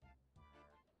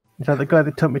 In fact, the guy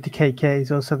that took me to KK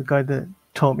is also the guy that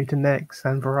taught me to Nex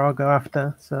and Virago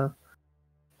after, so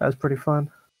that was pretty fun.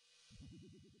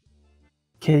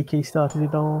 KK started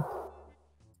it all.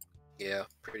 Yeah,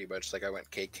 pretty much. Like I went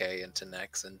KK into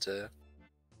Nex into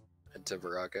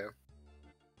Virago.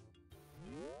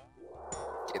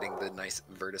 Getting the nice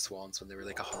Virtus wands when they were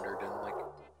like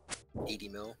 180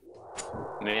 mil.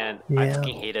 Man, I Yeah.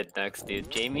 fucking hated Next, dude.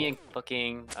 Jamie and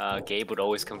fucking Gabe would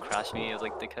always come crash me as,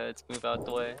 like, dickheads move out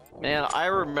the way. Man, I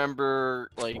remember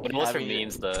like But it was for having it-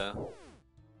 memes, though.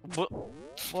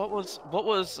 What was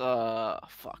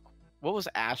fuck? What was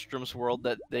Astrum's world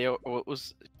that they? What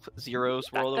was Zero's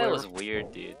That world? or guy whatever? was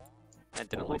weird, dude. I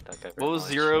didn't like that guy very What was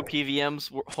much. Zero PVM's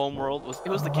home world? It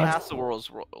was the What? Castle World's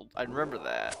world. I remember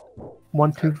that.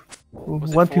 124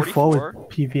 was 44?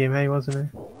 PVMA, wasn't it?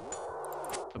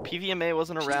 But PVMA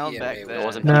wasn't around back PVMA then. It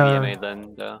wasn't No. PVMA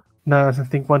then, though. No, I was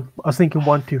thinking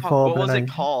 124, Fuck, what but was then it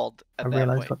called at I that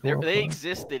realized point? what the world They was.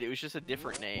 existed. It was just a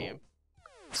different name.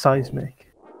 Seismic.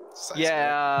 Seismic.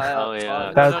 Yeah. Oh,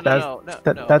 yeah. That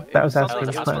was something, Astron's it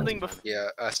was plan. something before. Yeah,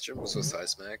 Astrum was with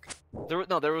Seismic.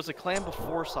 There was a clan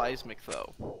before Seismic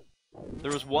though.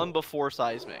 There was one before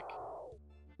Seismic.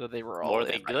 That they were all. Were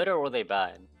they in. good or were they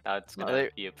bad? That's No, gonna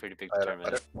be a pretty big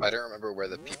determinant. I don't remember where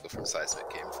the people from Seismic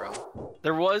came from.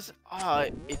 There was.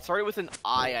 It started with an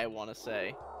I want to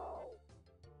say.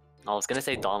 I was gonna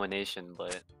say domination,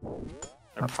 but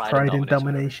or Pride and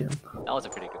Domination. whatever. That was a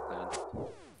pretty good plan.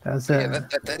 That's Yeah,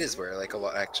 that is where like a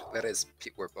lot actually that is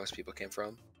where most people came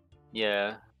from.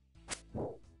 Yeah.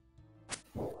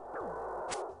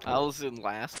 I was in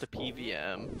last to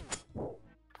PVM.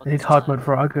 I did hard mode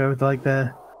Virago with like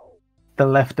the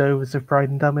leftovers of Pride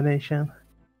and Domination.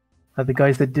 Like the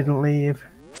guys that didn't leave.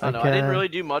 I know. I didn't really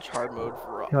do much hard mode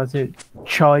for. Who was it?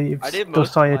 Chives, I did most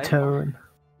of Dosiah my- Turin.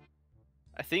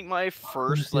 I think my was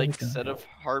first the other like guy? set of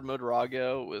hard mode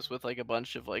Rago was with like a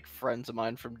bunch of like friends of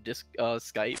mine from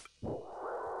Skype.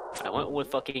 I went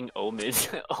with fucking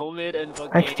Omid. Omid and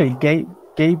fucking. Actually,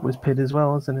 Gabe was pid as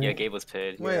well, wasn't he? Yeah, Gabe was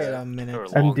paid. Wait Yeah. a minute. For I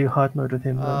didn't long. do hard mode with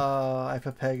him though. I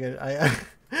put Peg.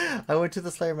 I went to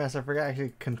the Slayer Master. I forgot to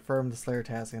actually confirm the Slayer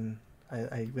task, and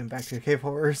I went back to Cave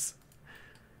Horrors.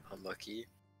 Unlucky.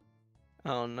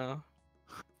 Oh no.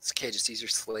 It's okay, just use your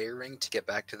Slayer ring to get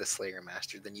back to the Slayer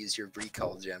Master, then use your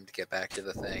recall gem to get back to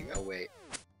the thing. Oh wait.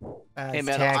 Hey It's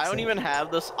man, I don't taxing. even have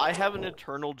this. I have an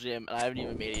Eternal Gym, and I haven't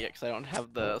even made it yet because I don't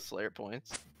have the Slayer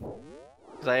points.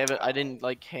 Because I didn't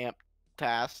like camp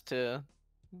task to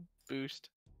boost.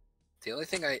 The only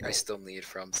thing I still need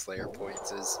from Slayer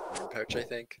points is Moon Pouch, I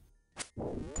think.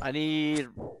 I need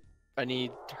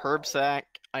Herb Sack.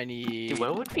 I need Dude,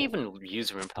 where would we even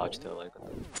use Room Pouch though? Like,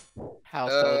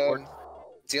 House Teleport.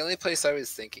 The only place I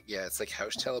was thinking, yeah, it's like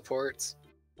house teleports.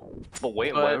 but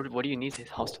wait, But- what do you need to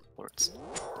house teleports?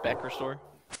 Back restore.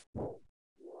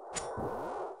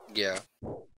 Yeah.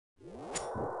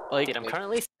 Like, Dude, I'm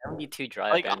currently 72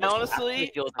 drive. like and it honestly,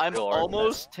 actually feels I'm real hard,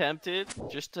 almost tempted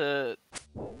just to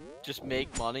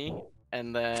make money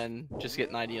and then just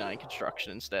get 99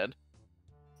 construction instead.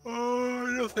 Oh,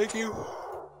 no thank you.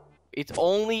 It's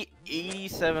only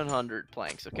 8,700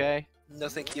 planks, okay? No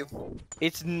thank you.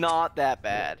 It's not that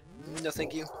bad. No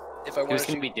thank you. If I Who's wanted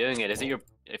gonna to... be doing it? Is it your?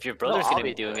 If your brother's I'll gonna be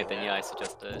be doing doing it, then it. yeah, I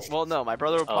suggest it. Well, no, my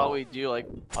brother will Oh. probably do like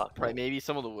probably maybe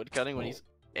some of the wood cutting when he's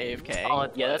AFK. Oh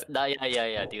yeah, that's but- that.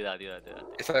 Yeah. Do that.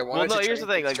 If I wanted no, to here's train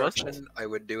the thing, like, most- construction, I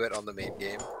would do it on the main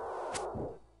game.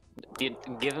 Dude,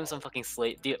 give him some fucking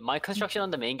slate. Dude, my construction on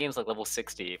the main game is like level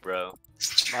 60, bro.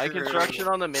 My True. construction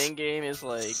on the main game is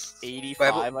like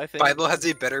 85, I think. Bible has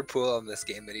a better pool on this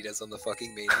game than he does on the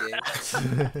fucking main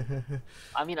game.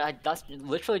 I mean, that's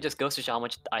literally just goes to show how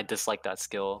much I dislike that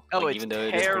skill. Oh, like, it's even though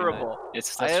it is pretty nice. terrible.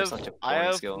 It's I just have such a I boring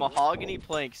have skill. mahogany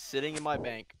planks sitting in my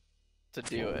bank to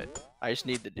do it. I just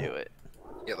need to do it.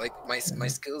 Yeah, like my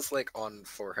skills like on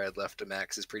forehead left to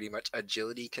max is pretty much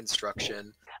agility,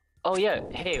 construction. Oh yeah,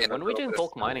 hey, And a when are we little doing bit of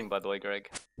bulk farming. mining, by the way, Greg?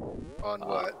 On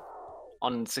what?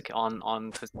 On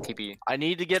TP. I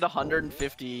need to get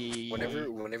 150.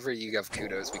 Whenever you have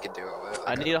kudos, we can do it.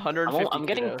 I need 150. I'm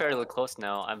getting kudos. fairly close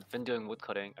now. I've been doing wood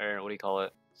cutting, or what do you call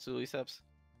it? Suliceps.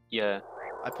 Yeah.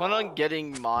 I plan on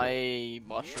getting my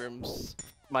mushrooms,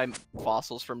 my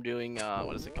fossils from doing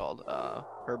what is it called?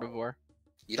 Herbivore.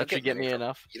 You That should get many me from-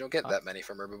 enough. You don't get that many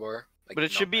from herbivore. Like, But it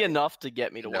not should be many. enough to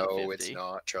get me to No, 150. it's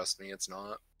not. Trust me, it's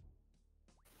not.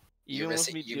 Even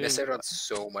with me You miss doing- out on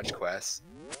so much quests.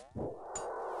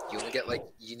 You only get like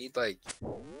you need like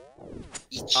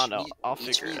each. Oh, no, I'll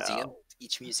each figure it museum, out.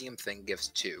 Each museum thing gives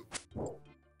 2.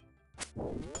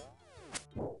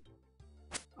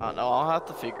 I don't know. I'll have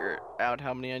to figure out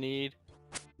how many I need.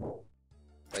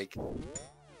 Like,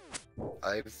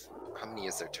 how many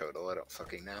is there total? I don't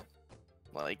fucking know.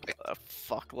 Like a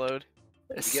fuckload.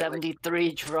 get, like-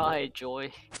 73 dry,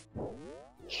 Joy.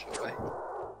 Should I?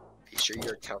 Are you sure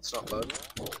your account's not bugged?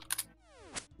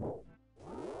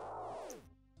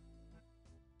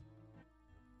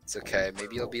 It's okay.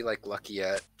 Maybe you'll be like lucky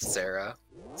at Sarah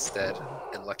instead,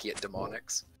 and lucky at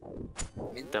demonics.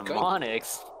 I mean,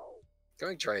 Demonics.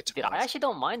 going dry at Dude, I actually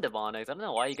don't mind demonics. I don't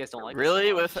know why you guys don't like. it Really?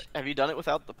 so With much. have you done it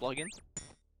without the plugin?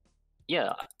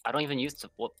 Yeah, I don't even use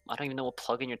I don't even know what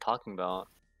plugin you're talking about.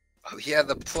 Oh yeah,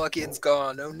 the plugin's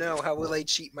gone. Oh no, how will I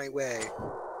cheat my way?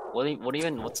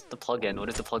 What's the plugin? What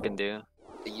does the plugin do?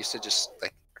 It used to just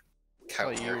like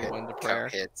count Oh, your you win the count prayer.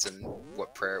 hits and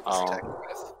what prayer it was Oh. attacked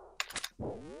with.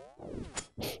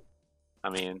 I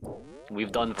mean,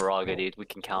 we've done Viraga, dude. We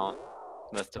can count.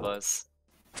 Most of us.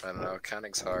 I don't know,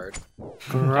 counting's hard. Yeah,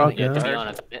 to be Virago.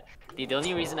 honest. The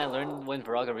only reason I learned when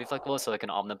Viraga reflect was so I can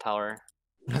Omnipower.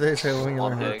 They're showing you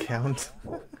learn how to Big. count.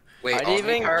 Wait, I didn't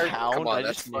even Omnipower? count, Come on, I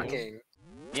that's just knew. fucking.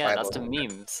 Yeah, that's the Bible.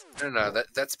 memes. No,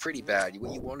 that's pretty bad.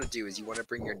 What you want to do is you want to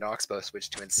bring your Noxbow switch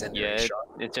to Incendiary Yeah,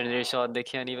 Shot. incendiary shot. They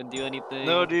can't even do anything.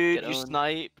 No, dude, Get you owned.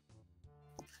 snipe.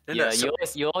 Yeah, so,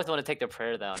 you always want to take their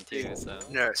prayer down too. So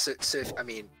so if, I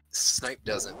mean, Snipe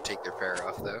doesn't take their prayer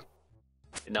off though.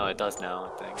 no, it does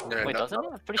now. I think. No, Wait, not- doesn't it?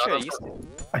 I'm pretty not sure on it used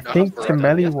to. I Not think on the Virago,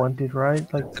 melee yeah. one did,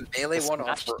 right? Like, The melee one on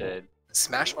Smash did.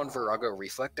 Smash on Virago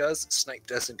Reflect does. Snipe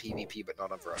does in PvP, but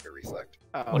not on Virago Reflect.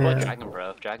 Oh, What about Yeah. Dragon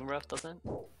Breath? Dragon Breath doesn't.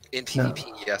 In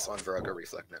PvP, yes, on Virago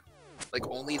Reflect, no. Like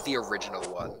only the original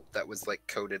one that was like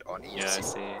coded on ESC, Yeah, I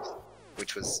see.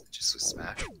 which was just with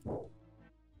Smash.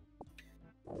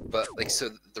 But like, so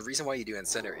the reason why you do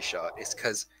Incendiary Shot is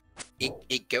because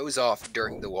it goes off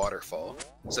during the waterfall,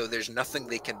 so there's nothing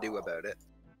they can do about it.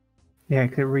 yeah,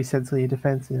 'cause it resets all your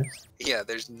defenses. Yeah,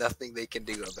 there's nothing they can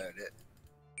do about it.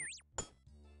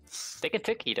 They can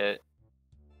tick eat it.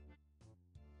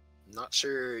 Not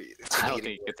sure. I don't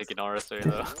think you could take an RSA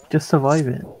though. Just survive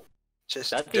it.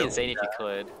 Just That'd be don't insane if you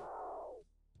could.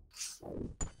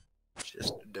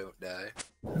 Just don't die.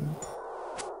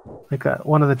 Like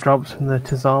one of the drops from the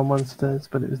Tazal monsters,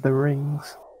 but it was the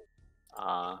rings.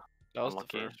 that was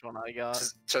unlucky. the first one I got.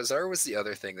 Chazar was the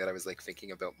other thing that I was like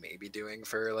thinking about maybe doing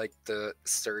for like the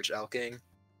Surge Alking.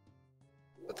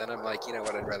 But then I'm like, you know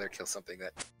what? I'd rather kill something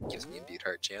that gives me imbued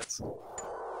heart chance.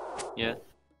 Yeah.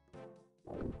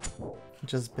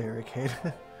 Just barricade.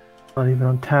 Not even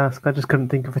on task. I just couldn't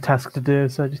think of a task to do,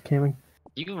 so I just came in.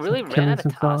 You really Killing ran out of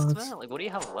some tasks, guards. man? Like, what do you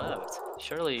have left?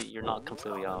 Surely you're not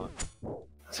completely out.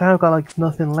 So I've got like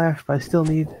nothing left, but I still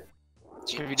need.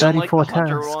 Have you done like the 34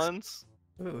 hunter tasks. ones?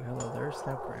 Ooh, hello there,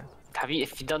 Snapcraft.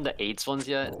 If you done the AIDS ones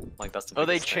yet? Like that's the. Oh,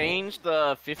 they biggest thing. changed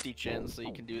the 50 chins, so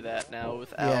you can do that now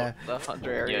without Yeah. the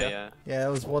hunter Yeah, area. yeah. Yeah,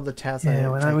 that was one of the tasks Yeah,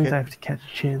 well, that means could, I have to catch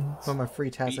chins. one of my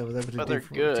free tasks I was able to But do they're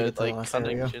to good, get to the like last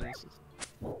hunting area. chins.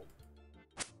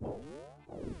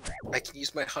 I can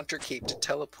use my Hunter Cape to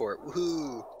teleport.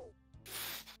 Woohoo!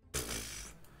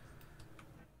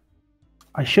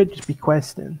 I should just be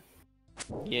questing.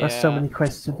 Yeah. There's so many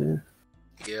quests to do.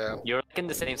 Yeah. You're like in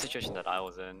the same situation that I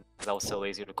was in, because I was so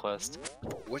lazy to quest.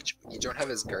 Which you don't have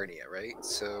his Garnia, right?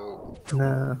 So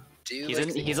Nah. do He's like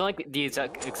in. He's in like the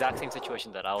exact same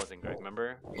situation that I was in, Greg.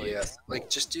 Remember? Like, yes, like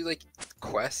just do like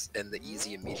quests and the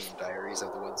easy and medium diaries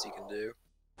are the ones you can do.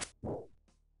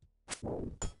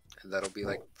 And that'll be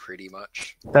like pretty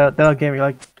much. That'll get me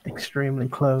like extremely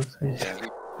close. Yeah.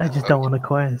 I just don't want to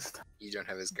quest. You don't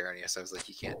have his Garnia, so I was like,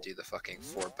 you can't do the fucking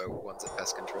 4 boat ones at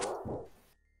pest control.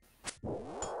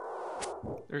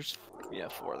 There's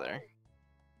 4 there.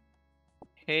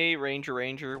 Hey,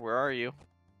 Ranger, where are you?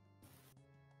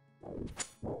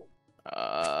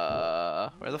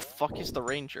 Where the fuck is the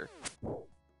Ranger?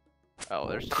 Oh,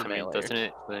 there's 2 I mean, melee. doesn't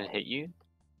it hit you?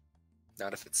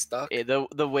 Not if it's stuck.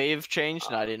 The wave changed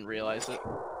and I didn't realize it.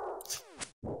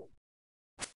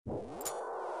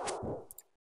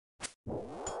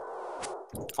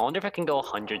 I wonder if I can go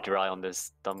 100 dry on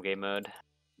this dumb game mode.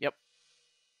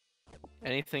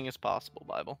 Anything is possible,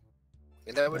 Bible.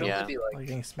 And that would Yeah. only be Like like,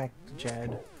 getting smacked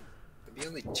Jed. it'd be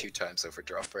only 2 times over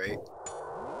drop rate.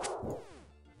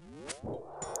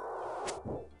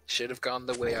 Should have gone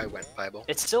the way I went, Bible.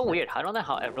 It's so weird. I don't know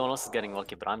how everyone else is getting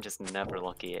lucky, but I'm just never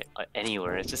lucky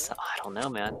anywhere. It's just I don't know,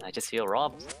 man. I just feel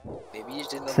robbed. Maybe you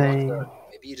didn't Same.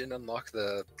 unlock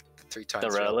the 3 times.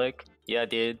 The relic, yeah,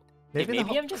 dude. Maybe,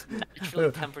 Maybe the, I'm just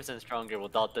naturally 10% stronger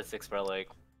without the 6th relic.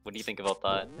 What do you think about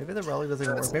that? maybe the relic doesn't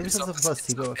work. Maybe it's not some the-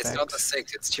 placebo it's not the effect.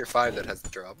 6, it's tier 5 that has the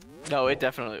drop. No, it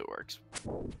definitely works.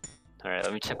 Alright,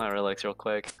 let me check my relics real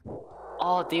quick.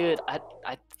 Oh, dude, I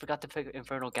forgot to pick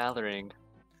Infernal Gathering.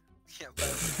 Yeah, but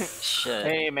Shit.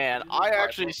 Hey, man, I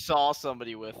actually saw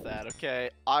somebody with that. Okay,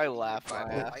 I laugh my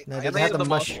Bible, ass. No, I did And they they have had the the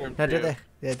mushroom? mushroom, No, did too.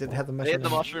 they? Yeah, did they have the They mushroom? had the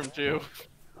mushroom too.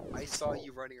 I saw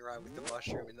you running around with the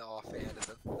mushroom in the offhand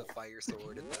and the fire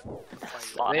sword and the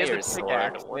Fire They had the sword.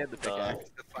 pickaxe. They What had the the- pickaxe.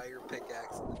 the fire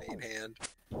pickaxe in the main hand.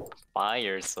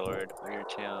 Fire sword. Weird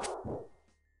champ.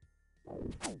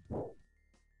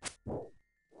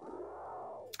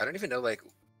 I don't even know, like,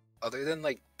 other than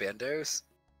like Bandos,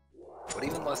 what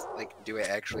even less like do I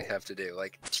actually have to do?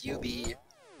 Like TUB,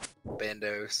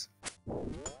 Bandos.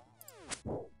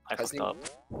 I fucked Hasn't up.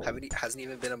 hasn't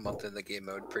even been a month in the game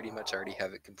mode. Pretty much already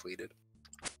have it completed.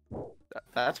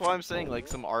 That's why I'm saying like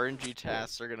some RNG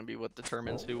tasks are gonna be what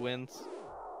determines who wins.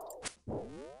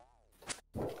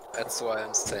 That's why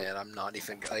I'm saying I'm not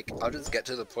even like I'll just get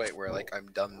to the point where like I'm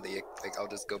done like I'll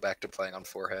just go back to playing on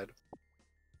Forehead.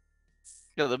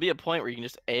 Yeah, there'll be a point where you can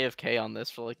just AFK on this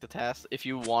for like the tasks. If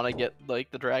you want to get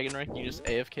like the dragon rank, you just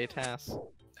AFK tasks.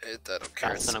 I don't care.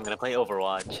 That's when I'm gonna play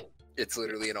Overwatch. It's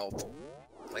literally an ult.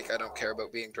 Like I don't care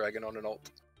about being dragon on an ult.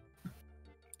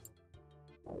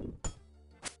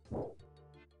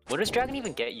 What does Dragon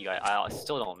even get you? I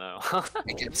still don't know.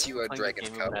 It gets you a Playing Dragon the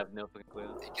game Cup. and I have no fucking clue.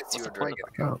 It gets What's you a the point of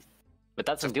Dragon that? Cup. But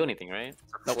that doesn't do anything, right?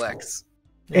 Flex.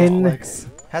 Yeah, In- Alex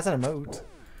has an emote.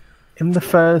 In the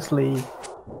first league,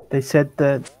 they said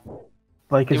that,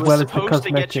 like, It as was well as the supposed to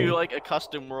cosmetic. get you like a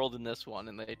custom world in this one,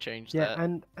 and they changed Yeah, that.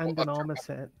 and Well, an armor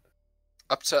set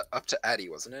Up to Addy,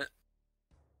 wasn't it?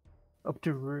 up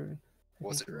to Rune. I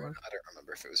Was think it Rune? I don't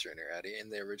remember if it was Rune or Addy in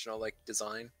the original like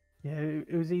design. Yeah,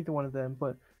 it was either one of them,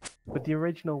 but the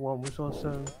original one was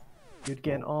also you'd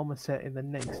get an armor set in the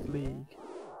next league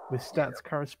with stats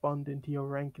corresponding to your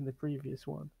rank in the previous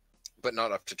one. But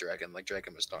not up to Dragon. Like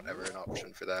Dragon was not ever an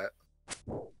option for that.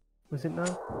 Was it not?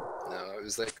 No, it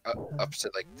was like up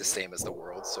to like the same as the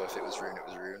world. So if it was Rune, it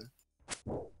was Rune.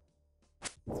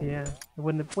 Yeah, it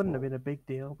wouldn't have been a big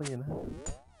deal, but you know,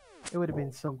 it would have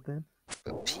been something.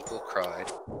 But people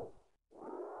cried.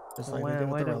 Just like they did with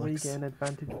Why the don't we relics. get an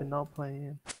advantage for not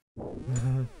playing?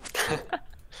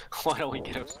 Why don't we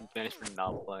get a advantage for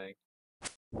not playing?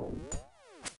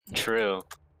 True.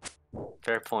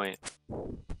 Fair point.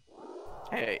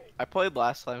 Hey, I played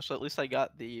last time, so at least I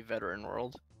got the veteran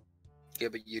world. Yeah,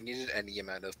 but you needed any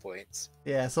amount of points.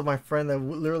 Yeah, so my friend that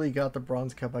literally got the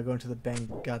bronze cup by going to the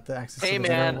bank got the access Hey to the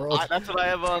man, veteran world. that's what I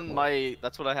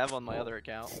have on my other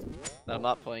account. I'm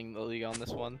not playing the league on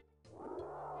this one.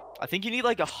 I think you need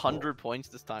like 100 points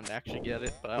this time to actually get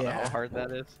it, but I don't know how hard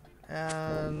that is.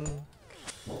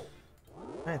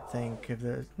 I think if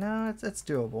there's it's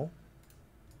doable.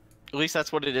 At least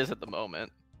that's what it is at the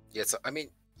moment. Yeah, so I mean,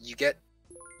 you get.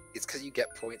 It's because you get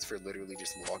points for literally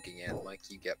just logging in. Like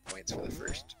you get points for the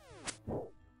first.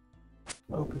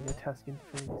 Open your task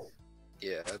interface.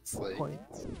 Yeah, that's like.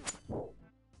 Points.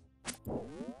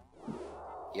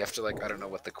 You have to like I don't know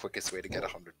what the quickest way to get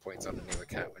 100 points on a new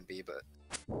account would be, but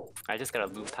I just got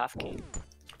a loot path key.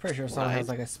 Pretty sure someone has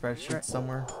like a spreadsheet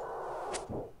somewhere.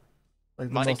 Like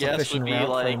the My most guess efficient would be route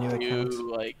for a like new account.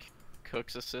 do like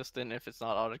Cook's assistant if it's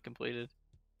not auto completed.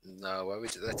 no, why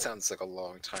would you, that sounds like a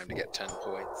long time to get 10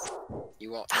 points.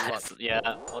 You want Yeah,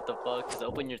 what the fuck? Just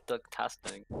open your task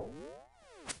thing.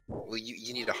 well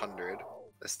you need 100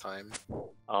 this time.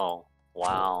 Oh,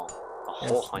 wow. A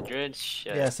whole Yes. 100?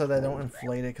 Shit. Yeah, so they don't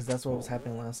inflate it because that's what was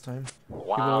happening last time.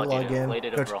 Wow, will log dude, in,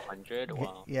 inflated go over to- 100?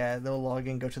 Wow. Yeah, they'll log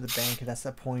in, go to the bank, and that's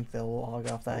the point they'll log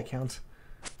off that account.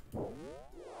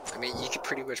 I mean, you could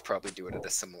pretty much probably do it at a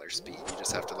similar speed. You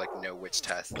just have to like know which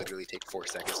tasks literally take 4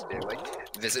 seconds to do. Like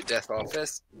visit death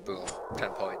office, boom, 10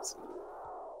 points.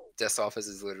 Death office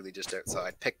is literally just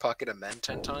outside. Pickpocket a men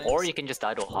 10 times. Or you can just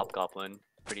die to a hobgoblin.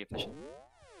 Pretty efficient.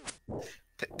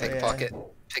 Pickpocket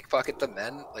pickpocket the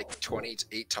men like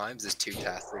 28 times is 2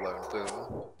 tasks alone.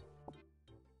 Boom.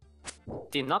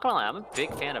 Dude, not gonna lie, I'm a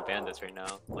big fan of bandits right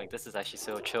now. Like, this is actually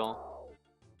so chill.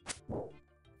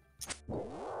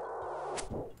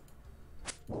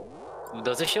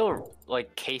 Does it show,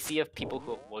 like, KC of people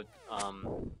who, what,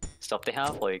 stuff they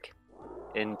have, like,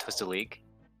 in Twisted League?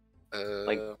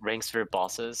 Like, ranks for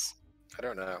bosses? I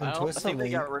don't know. In I Twisted think they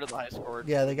League- got rid of the high score.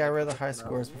 Yeah, they got rid of the high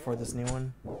scores before this new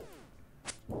one.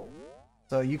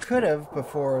 So you could have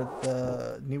before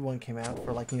the new one came out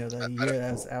for like, you know, the year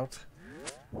that was out.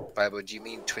 Bible, do you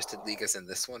mean Twisted League as in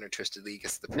this one or Twisted League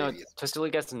as the No, previous? Twisted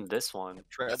League gets in this one.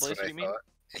 That's what Trailblazer, I you mean?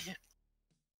 thought.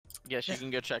 Yes, you can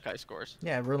go check high scores.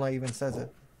 Yeah, Rune even says it.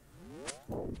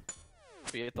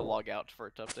 But you have to log out for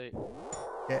it to update.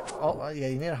 Yeah, yeah,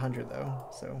 you need 100 though,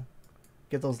 so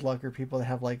get those lucker people that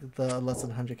have like the less than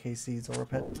 100 KCs or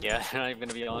pet. Yeah, they're not even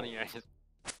gonna be on here.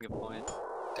 Good point.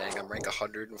 Dang, I'm rank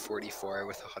 144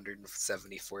 with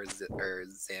 174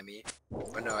 Zammy.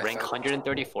 Oh no, I Rank found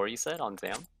 134, you said, on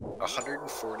Zam?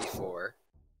 144.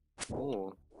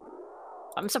 Ooh.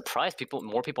 I'm surprised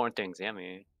more people aren't doing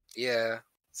Zammy. Yeah,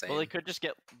 same. Well, they could just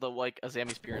get the like a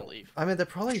Zammy Spear and leave. I mean, they're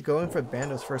probably going for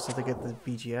bandos first so they get the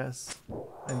BGS,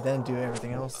 and then do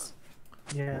everything else.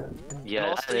 Yeah. Yeah,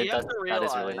 Also, you have to that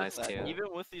is really realize nice that too. even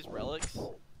with these relics,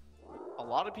 a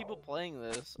lot of people playing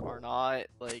this are not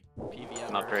like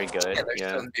PVM. Not very good. yeah, they're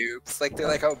Yeah. still noobs. Like they're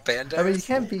like, oh, bandos. I mean, you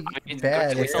can't be I mean,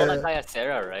 bad we if saw that the... guy at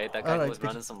Sarah, right? That Oh, guy no, was but-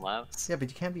 running some laps. Yeah, but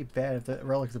you can't be bad if the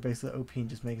relics are basically OP and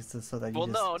just make it so that you Well,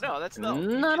 just... no, that's no.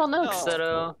 I don't know,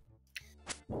 Xero.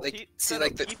 Like, see, Xero,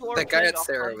 like people are the guy paying at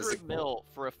Sarah was 100 mil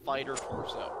for a fighter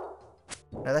torso.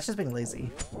 No, that's just being lazy.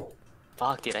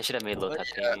 Fuck, dude, I should have made low Yeah. touch.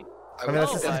 I mean,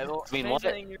 that's No, just- Bible, I mean, if what-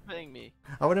 anything, you're paying me.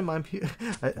 I wouldn't mind...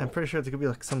 I'm pretty sure there could be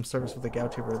like some service with the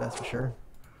Gautuber, that's for sure.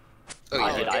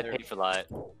 Oh Dude, yeah, I'd pay for that.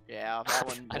 Yeah, that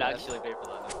one. I'd actually pay for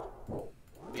that.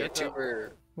 You have to-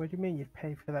 YouTuber. What do you mean you'd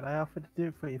pay for that? I offered to do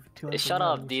it for you for 200. Shut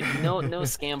up, dude. No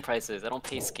scam prices. I don't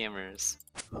pay scammers.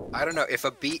 I don't know if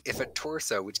a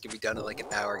torso, which can be done in like an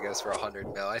hour, goes for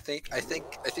 100 mil. I think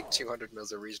 200 mil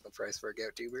is a reasonable price for a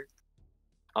goat tuber.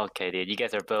 Okay, dude. You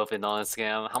guys are both in on a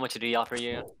scam. How much did he offer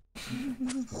you?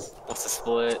 What's the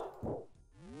split?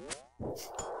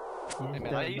 I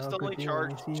mean,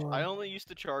 I only used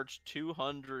to charge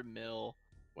 200 mil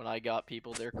when I got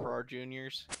people their Car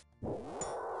Juniors.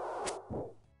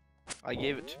 I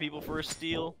gave it to people for a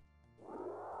steal.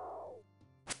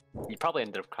 You probably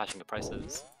ended up crashing the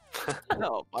prices.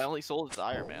 No, I only sold it to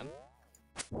Iron Man.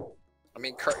 I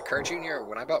mean, Car Junior,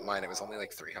 when I bought mine, it was only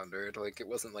like 300. Like, it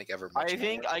wasn't like ever much I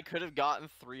think more. I could have gotten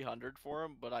 300 for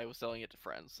him, but I was selling it to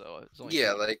friends, so it was only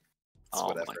Yeah, 300. like, it's Oh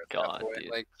whatever my at that God, point. dude.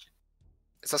 Like,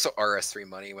 it's also RS3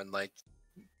 money when like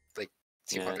Yeah,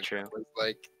 200 true. was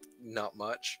like not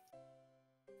much.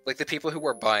 Like the people who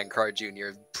were buying Car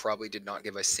Junior probably did not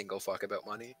give a single fuck about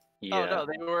money. Yeah. Oh no,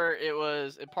 they were. It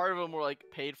was. And part of them were like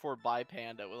paid for by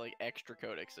Panda with like extra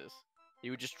codexes.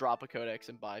 You would just drop a codex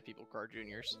and buy people Car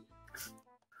Juniors.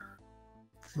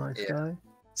 Nice Yeah. guy.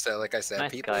 So like I said,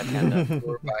 Nice people guy, Panda. who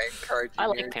were buying Car Junior. I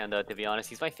like Panda, to be honest.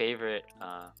 He's my favorite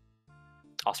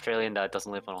Australian that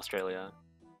doesn't live in Australia.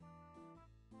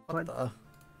 What the?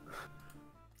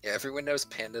 Yeah, everyone knows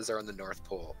pandas are on the North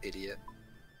Pole. Idiot.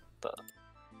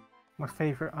 My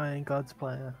favorite Iron Gods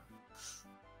player.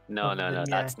 No, Other than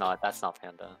that's not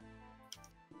Panda.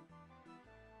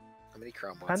 How many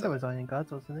Chrome ones? Panda are was Iron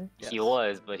Gods, wasn't he? Yes. He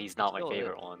was, but he's not my Still is.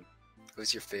 favorite one.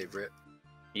 Who's your favorite?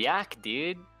 Yak,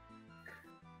 dude.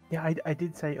 Yeah, I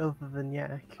did say other than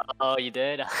Yak. Oh, you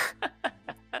did?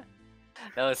 That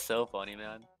was so funny,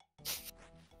 man.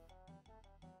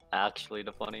 Actually,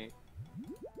 the funny.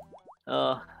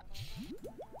 Oh,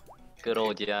 good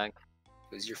old Yak.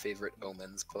 Who's your favorite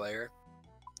Omens player?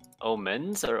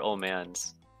 Omens or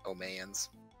Omans? Omans.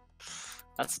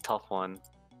 That's a tough one.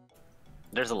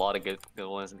 There's a lot of good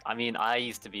ones. I mean, I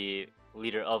used to be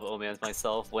leader of Omans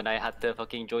myself when I had to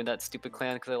fucking join that stupid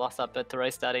clan because I lost that bet to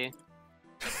Rice Daddy.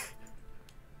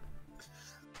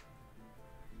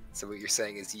 So what you're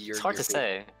saying is you're. It's hard your to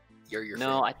favorite- say. You're your. No,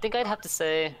 favorite. I think I'd have to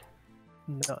say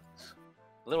Nuts.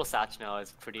 Little Satchmo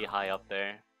is pretty high up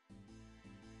there.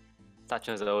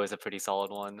 Satchmo is always a pretty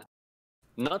solid one.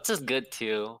 Nuts is good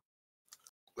too.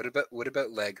 What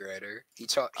about Leg Rider? He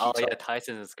taught. Oh yeah,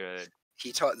 Tyson is good.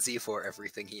 He taught Z4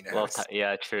 everything he knows. Love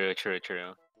yeah, true.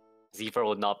 Z4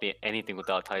 would not be anything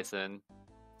without Tyson.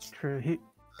 True.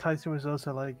 Tyson was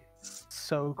also like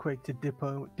so quick to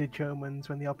ditch Omens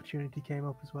when the opportunity came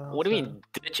up as well. What do you so- mean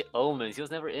ditch Omens? He was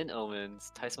never in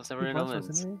Omens. Tyson was never He in was, Omens.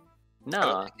 wasn't I No.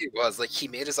 don't think he was like he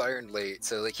made his iron late,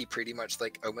 so like he pretty much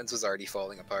like Omens was already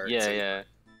falling apart. Yeah, so yeah.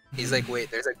 He's like, wait,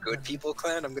 there's a good people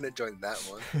clan. I'm gonna join that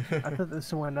one. he? I thought there was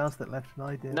someone else that left and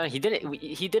I did. No, he didn't.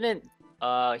 He didn't.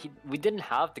 We didn't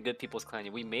have the Good People's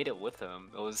Clan. We made it with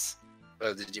him. It was.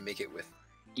 Oh, did you make it with?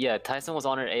 Yeah, Tyson was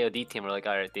on our AOD team. We're like,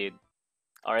 alright, dude.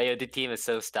 Our AOD team is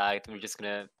so stacked. We're just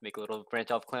gonna make a little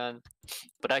branch off clan.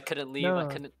 But I couldn't leave. I No,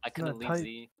 couldn't leave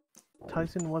Z.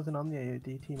 Tyson wasn't on the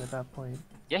AOD team at that point.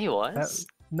 Yeah, he was.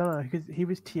 No, because he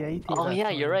was TA team. Oh at that yeah,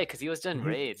 you're time. right. Because he was doing He-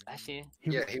 raids. Actually,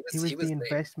 Yeah, he he was was the late.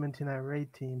 investment in our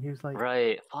raid team. He was like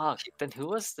right. Fuck. Then who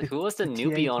was the the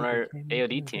newbie TA on team our became the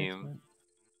AOD team? investment.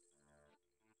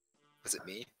 Was it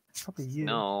me? Probably you.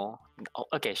 No. Oh,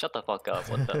 okay, shut the fuck up.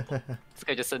 What the? This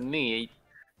guy just said me.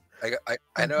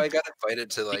 I know I got invited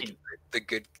to like the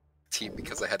good team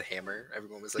because I had hammer.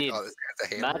 Everyone was like, Dude, oh, this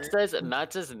guy's a hammer.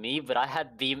 Matt says me, but I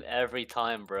had beam every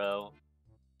time, bro.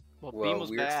 Well, Well, Beam was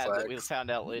weird bad, but we flex.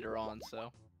 found out later on.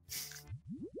 So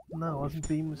No, wasn't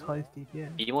Beam was highest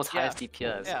DPS. Beam was Yeah. highest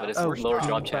DPS, Yeah, but it's Oh, lower Beam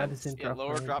drop bad chance. as in yeah, drop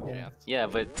lower rate, drop yeah. chance. Yeah,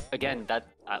 but again, that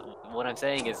what I'm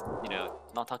saying is,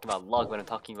 not talking about luck, but I'm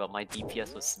talking about my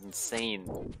DPS was insane,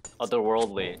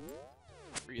 otherworldly.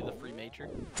 Were you the free major?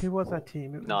 Who was that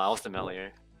team? It No, I was was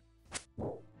familiar.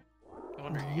 No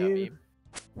wonder you got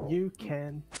Beam. you,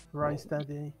 Ken, Rice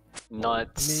Daddy,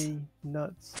 Nuts. me,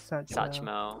 Nuts, Satchmo.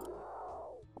 Satchmo.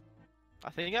 I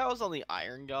think I was on the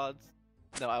Iron Gods.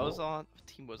 No, I was on. What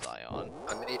team was I on?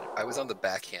 I was on the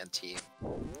backhand team.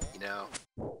 You know,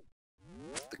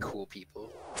 the cool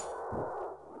people.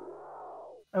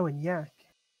 Oh, and Yak.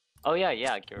 Oh yeah,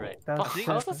 you're right. That was Fuck,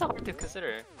 how is that second. so hard to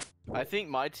consider? I think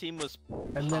my team was.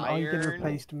 And then Iron Pyre.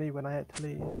 replaced me when I had to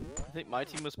leave. I think my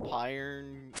team was Pyre,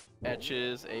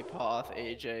 Etches, Apoth,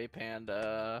 AJ,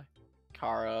 Panda,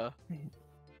 Kara.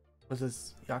 Was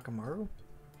this Yakamaru?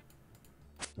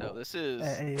 No, this is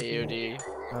AOD. AOD.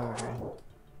 Oh,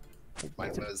 okay. Mine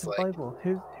It's a was like Bible.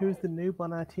 Who's the noob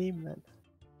on our team then?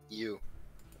 you.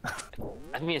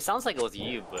 I mean, it sounds like it was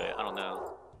you, but I don't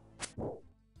know.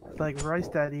 Like Rice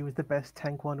Daddy was the best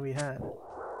tank one we had,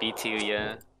 B2,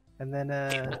 yeah. and then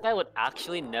That guy would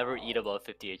actually never eat above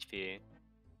 50 HP.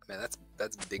 Man,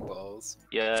 that's big balls.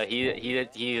 Yeah, he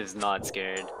is not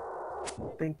scared.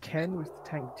 then Ken was the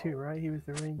tank too, right? He was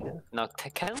the ranger. No,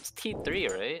 Ken was T3,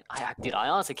 right? Dude, I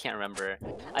honestly can't remember.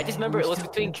 I just remember He it was was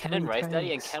between still Ken and three Rice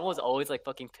Daddy, and tanks. Ken was always like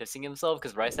fucking pissing himself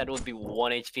because Rice Daddy would be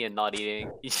 1 HP and not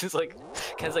eating. He's just like,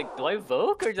 Ken's like, do I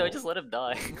Voke or do I just let him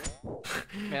die?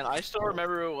 Man, I still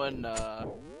remember when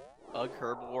Ugg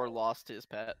Herbivore lost his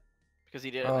pet because he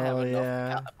didn't have Oh,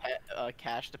 enough yeah.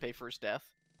 cash to pay for his death.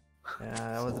 Yeah,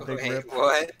 that was a big Wait, rip.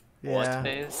 what? What Yeah.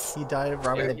 face? He died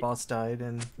right when Yeah, the boss died,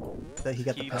 and that he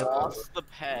got the He pet. lost the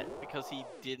pet because he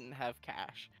didn't have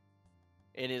cash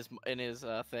in his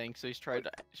thing, so he's trying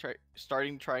to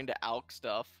alch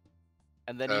stuff,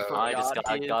 and then he Oh. I forgot just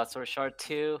got his, God Sword Shard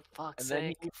too. Fuck's and then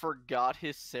sake. he forgot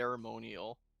his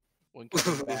ceremonial when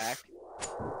coming back.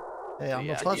 Hey, on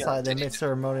the Yeah, plus yeah. side, they Did he made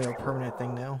ceremonial a permanent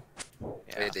thing now.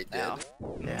 Yeah, They did. now.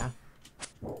 Yeah.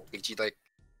 Did you like?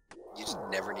 You just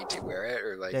never need to wear it,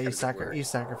 or like? Yeah, how you does it work?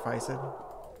 sacrifice it,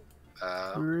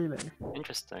 Really?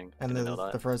 Interesting. and Didn't the know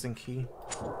that. the frozen key.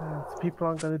 So people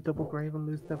aren't gonna double grave and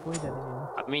lose their void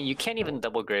anymore. I mean, you can't even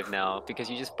double grave now because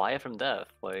you just buy it from death.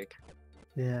 Like,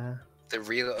 Yeah. The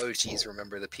real OGs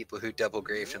remember the people who double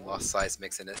graved and lost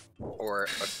seismics in it, or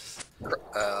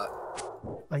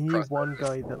I knew Cross- one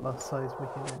guy that lost seismic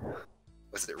in it.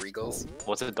 was it Regals?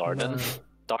 was it Darden?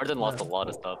 No. Darden lost a No. lot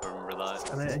of stuff. I remember that.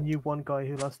 And I knew one guy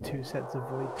who lost 2 sets of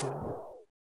void to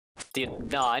it.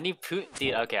 Dude, no, I need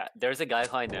Dude, okay, there's a guy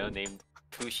who I know named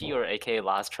Pushi or AKA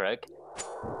Last Trek.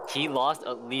 He lost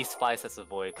at least 5 sets of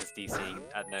void because DCing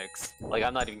at Nyx. Like,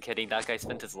 I'm not even kidding. That guy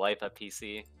spent his life at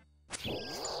PC.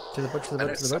 To the book, to the I know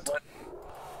book, to the book. someone.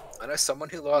 I know someone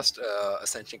who lost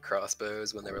Ascension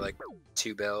crossbows when they were like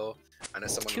 2 bill. I know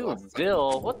someone who 2 lost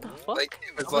bill? What the fuck? Like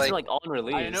it was That wasn't like, like on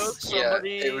release. I know yeah,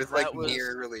 somebody it was like that was-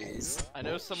 near release. I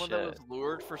know someone that was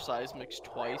lured for seismics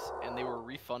twice, and they were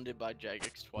refunded by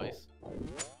Jagex twice.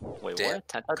 Wait, Damn. what?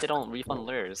 I thought they don't refund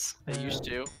lures. They used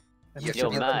to. And Yo, they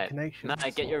should have Matt, connections.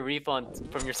 Matt, get your refund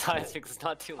from your seismics. It's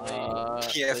not too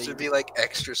late. You have they- to be like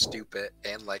extra stupid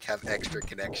and like have extra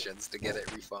connections to get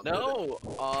it refunded. No,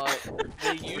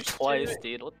 they used Twice, to.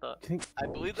 dude. What the? Do you think, I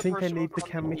believe the think I person need the was on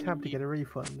Cami tab to get a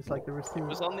refund? It's like the receipt.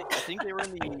 was on the. I think they were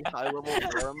in the high level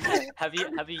forums. Have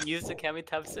you used the Kami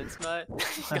tab since, Matt?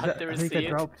 I, Got the I think I receipt.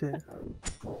 dropped it.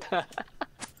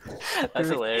 That's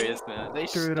hilarious, man. They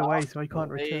Threw it away, stopped. so I can't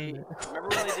They return it. remember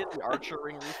when they did the Archer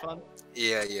Ring refund?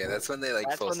 Yeah, that's when they like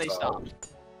That's full when they stop.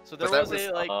 stopped. So there But that was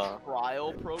a was- like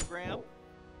trial program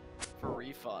for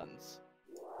refunds,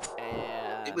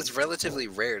 and It was relatively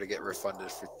rare to get refunded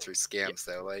through scams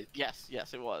though. Like, yes,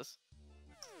 it was.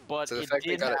 But so the it fact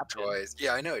they did got happen. it twice.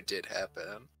 Yeah, I know it did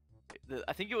happen.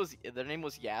 I think it was their name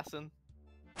was Yasin.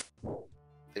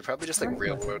 They probably just like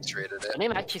real world traded The it.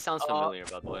 name actually sounds familiar,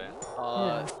 by the way.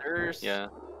 There's Yeah.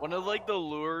 one of like the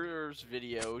lures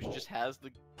videos just has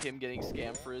him getting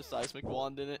scammed for his seismic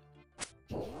wand in it.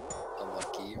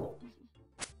 Unlucky.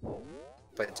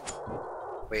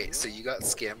 But wait, so you got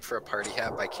scammed for a party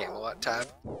hat by Camelot tab?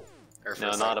 Or for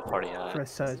No, a not a party hat. For a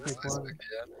seismic one. seismic,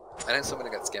 yeah. I know someone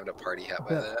who got scammed a party hat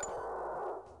by Yeah. that.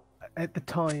 At the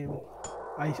time,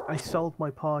 I sold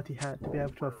my party hat to be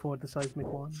able to afford the seismic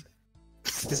one.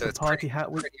 Because So the it's party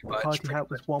hat was pretty much- party pretty hat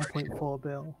was much party 1.4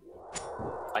 bill,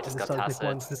 I and just the got seismic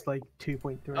one's tacit. just like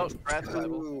 2.3. Oh, Brad's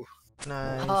Bible. Ooh,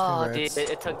 Nice. Oh, congrats. dude,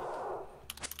 it took.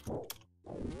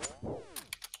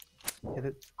 Get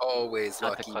it? always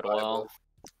That took lucky. quite a while. Bible.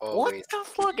 What Always, the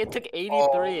fuck? It took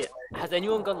 83. Has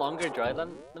anyone gone longer dry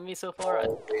than me so far?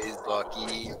 always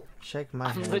lucky. Shake my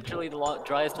I'm hand. literally the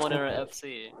driest one in our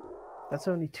FC. That's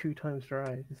only 2 times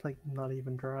dry. It's like not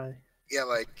even dry. Yeah,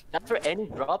 like Not for any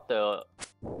drop though.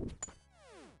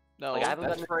 No, Like, I haven't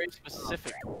that's gotten- very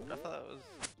specific. I thought it was.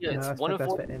 Yeah, No, it's that's one the of best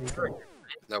four. for anything.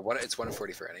 no, it's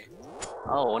 140 for any.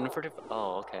 Oh, 140.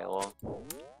 Oh, okay. Well,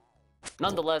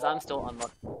 nonetheless, I'm still on my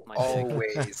pick.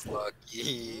 Always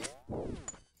lucky.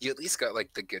 You at least got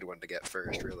like the good one to get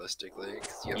first, realistically.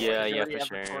 'Cause you have, Yeah, like, yeah, Very for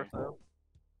sure. Avatar,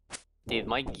 Dude,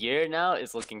 my gear now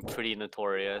is looking pretty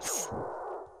notorious.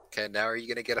 Okay, now are you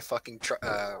gonna get a fucking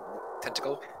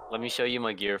tentacle? Let me show you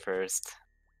my gear first.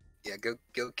 Yeah, go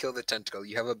kill the tentacle.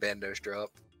 You have a bandos drop,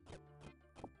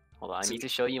 Hold on, I So- need to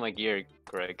show you my gear,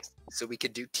 Greg. so we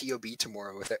could do TOB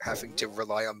tomorrow without having to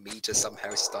rely on me to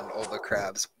somehow stun all the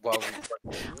crabs while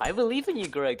we. I believe in you,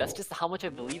 Greg. That's just how much I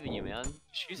believe in you, man.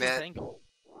 She's Man. a tangle.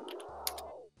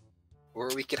 Or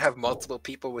we could have multiple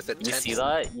people with a You see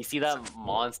that? You see that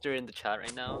monster in the chat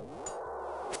right now?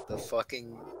 The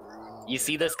fucking rune You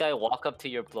see this guy walk up to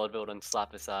your blood build and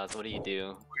slap his ass. What do you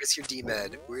do? Where's your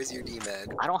D-med? Where's your D-med?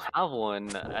 I don't have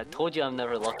one. I told you I'm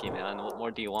never lucky, man. What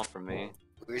more do you want from me?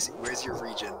 Where's your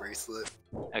regen bracelet?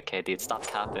 Okay, dude, stop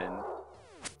capping.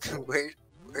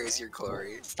 Where's your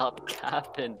glory? Stop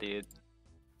capping, dude.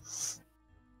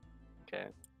 Okay.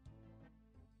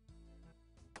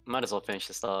 Might as well finish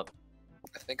this up.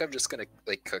 I think I'm just gonna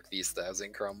like cook these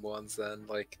 1,000 crumb ones then.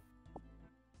 Like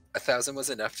 1,000 was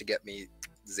enough to get me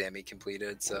Zami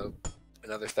completed, so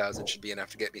another 1,000 should be enough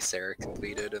to get me Sarah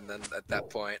completed, and then at that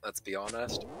point, let's be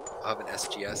honest, I'll have an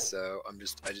SGS, so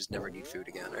I just never need food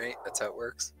again, right? That's how it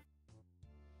works.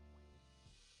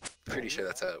 Pretty sure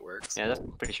that's how it works. Yeah, that's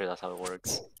pretty sure that's how it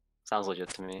works. Sounds legit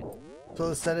to me. So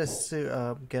the set is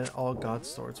to get all God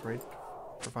swords, right?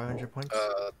 For 500 points?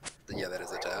 Yeah, that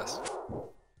is a task.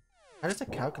 How does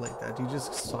it calculate that? Do you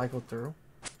just cycle through?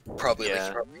 Probably, Yeah.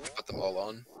 like, probably put them all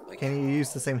on. Like, Can you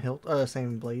use the same hilt,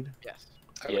 same blade? Yes.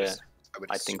 Yeah,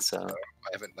 would I think assume so. I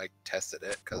haven't like tested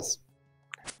it because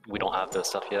We don't have this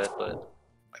stuff yet, but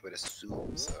I would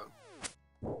assume so.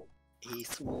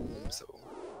 Assume so.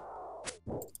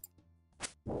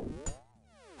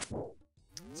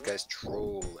 This guy's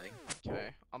trolling. Okay,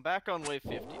 I'm back on wave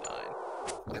 59.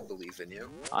 I believe in you.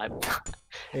 I. Are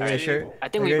you Alright, guys share? I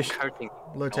think are you we've guys- been cursing.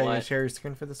 Lotte, know you what? share your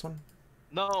screen for this one?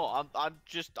 No, I'm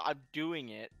doing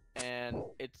it, and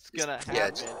it's gonna happen. Yeah,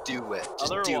 just do it.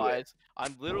 Just do it. Otherwise,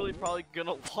 I'm literally probably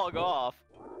gonna log off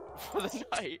for the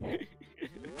night.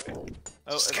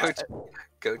 Just if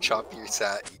go chop your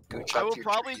sat. Go chop I will your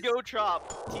probably trees. go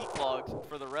chop teak logs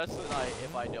for the rest of the night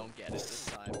if I don't get it this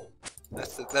time.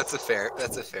 That's a fair.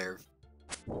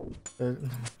 The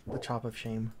chop of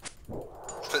shame.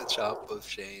 The chop of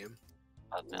shame.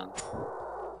 Oh, man.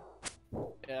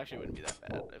 It actually wouldn't be that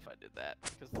bad if I did that,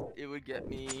 because it would get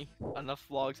me enough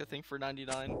logs, I think, for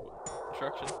 99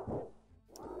 construction.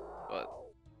 But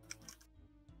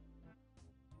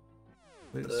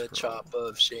The chop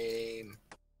of shame.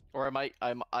 or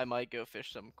I might go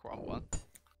fish some Cromwell.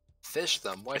 Fish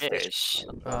them. Why fish? Fish.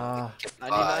 Ah,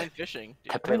 99 fishing.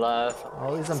 Dude. Pepe love.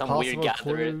 all these Some weird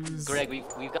impossible gatherers. clues. Greg,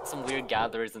 we've got some weird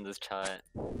gatherers in this chat.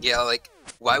 Yeah, like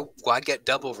why get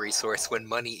double resource when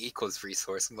money equals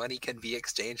resource? Money can be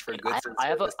exchanged for Dude, goods and I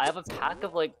have services. a pack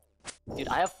of like, dude,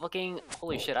 I have fucking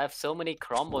holy shit. I have so many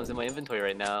Crombones in my inventory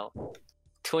right now.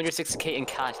 260k in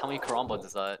cash. How many Crombones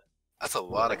is that? That's a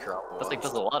lot of crumbles. That's a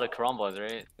lot of Crombones,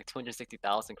 right? Like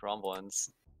 260,000 Crombones.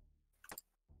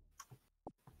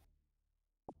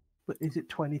 But is it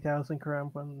 20,000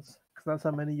 crown ones? Because that's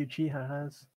how many Uchiha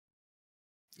has.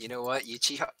 You know what?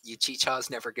 Uchiha's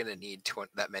never gonna need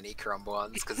that many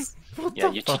crumbles because Yeah,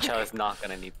 Uchiha is not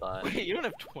gonna need that. Wait, you don't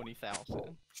have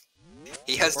 20,000.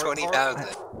 he has Or-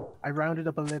 20,000. I rounded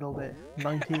up a little bit.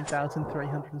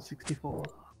 19,364.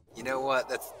 You know what?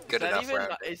 That's good enough.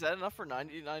 Round. Is that enough for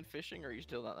 99 fishing, or are you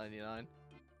still not 99?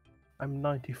 I'm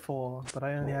 94, but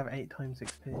I only have 8 times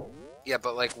XP. Yeah,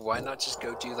 but like, why not just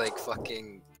go do like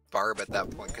fucking barb at that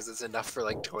point? Because it's enough for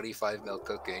like 25 mil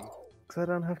cooking. Because I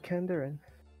don't have Kenderin.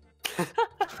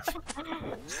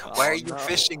 Why are Oh, you no.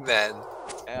 fishing then?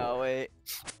 Oh wait,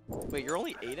 you're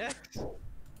only 8x?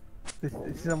 This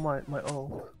is on my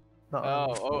ult. Not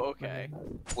on- Okay.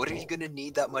 What are you gonna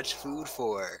need that much food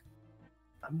for?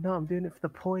 I'm doing it for the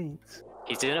points.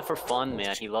 He's doing it for fun,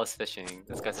 man. He loves fishing.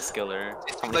 This guy's a skiller.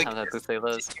 How many Like, times I have to say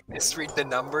this? Did you misread the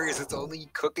numbers? It's only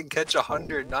cook and catch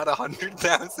 100, not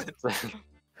 100,000.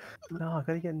 No, I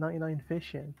gotta get 99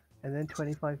 fish in, and then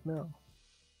 25 mil.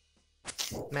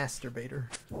 Masturbator.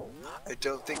 I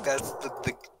don't think that's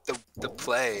the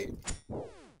play.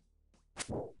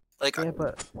 Like, Yeah,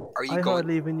 but are you I going?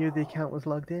 hardly even knew the account was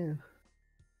logged in.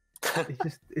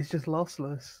 It's just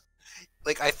lossless.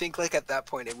 Like, I think like at that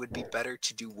point it would be better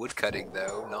to do wood cutting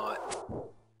though, not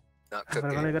But I've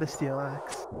only cooking. got a steel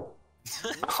axe.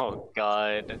 Oh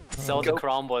god. Sell the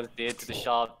Crombones, dude, to the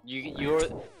shop.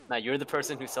 You're the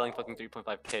person who's selling fucking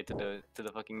 3.5k to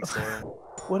the fucking store.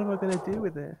 What am I gonna do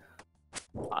with it?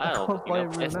 I don't can't fucking buy know.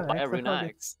 a Just rune buy a axe, I rune can't get-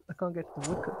 axe. I can't get to the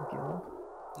woodcutting guild.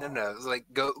 No, it's like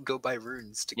go buy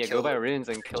runes to Yeah, kill go buy them. runes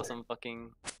and kill some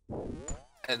fucking.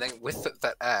 And then with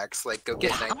that axe, like go Dude,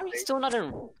 get how are 90. you still not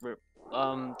in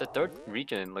the third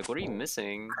region? Like, what are you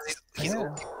missing? He's Yeah.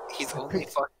 only, he's I only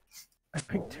picked- fuck. I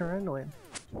picked Tyrannoin.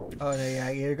 Oh, no, yeah,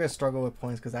 you're gonna struggle with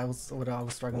points because that was what I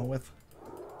was struggling with.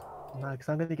 No, because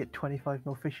I'm gonna get 25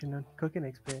 mil fishing and cooking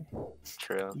XP.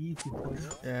 True. Easy points.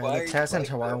 Yeah, Why are the you task in like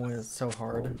that? Hawaii one is so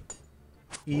hard.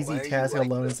 Easy Why are you task like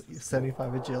alone this? is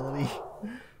 75 agility.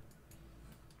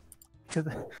 Because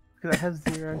because I have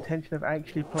zero intention of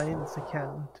actually playing this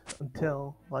account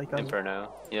until like I'm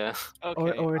Inferno. Yeah.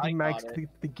 Okay, already I got maxed it.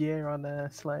 the gear on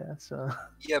Slayer. So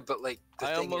Yeah, but like the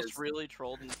I thing almost is, really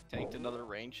trolled and tanked another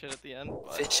range hit at the end,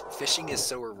 but fishing is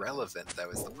so irrelevant. That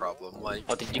was the problem. Like,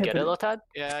 Oh, did you Yeah, get but it, Lotad?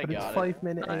 yeah, I but it's got it. 5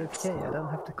 minute Nice. AFK. I don't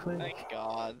have to click. Thank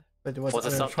God. But it was Was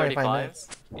it under sub 25 35? minutes.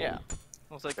 Yeah.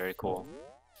 I was like Very cool.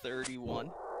 31.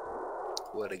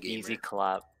 what a gamer. Easy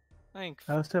clap. Thanks.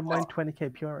 I also mined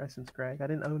 20k pure essence, Greg. I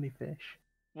didn't only fish.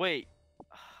 Wait.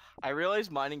 I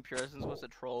realized mining pure essence was a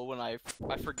troll when I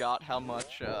forgot how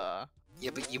much Yeah,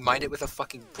 but you mined it with a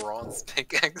fucking bronze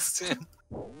pickaxe, too.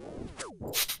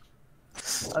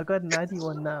 I got an addy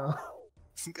one now.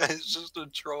 This guy's just a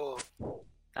troll.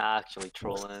 Actually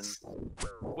trolling.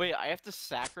 Wait, I have to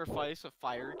sacrifice a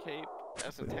fire cape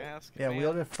as a task? Yeah, man?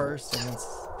 wield it first and then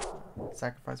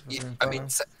sacrifice for Yeah, the I Inferno. mean,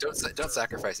 don't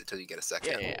sacrifice it till you get a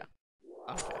second. Yeah.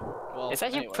 Okay. Well, It's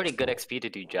actually anyway. pretty good XP to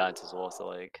do Jads as well, so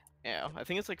like. Yeah, I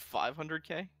think it's like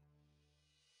 500k. Is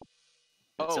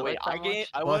Oh it wait, like that much?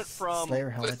 I Plus went from Slayer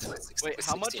With, helmets. with six- wait, with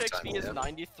how much 16 XP times, is yeah.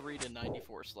 93 to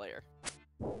 94 Slayer?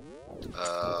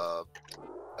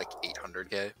 Like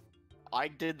 800k. I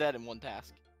did that in one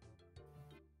task.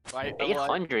 Right?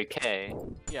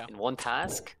 800k Yeah. in one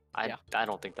task? Yeah. I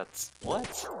don't think that's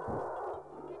what?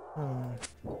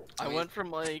 I went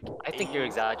from like I think you're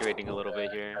exaggerating a little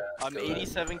bit here. I'm Go ahead.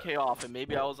 87k off, and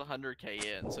maybe I was 100k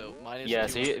in, so minus. Yeah,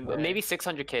 so 200K. maybe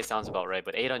 600k sounds about right,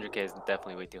 but 800k is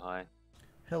definitely way too high.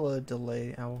 Hello,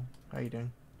 delay owl. How you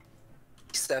doing?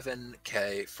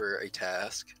 7k for a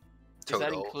task. Is that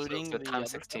Total. including So the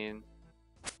times other stuff? 16.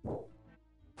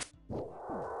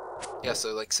 Yeah,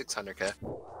 so like 600k.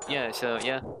 Yeah, so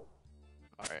yeah.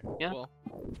 All right. Yeah. Well,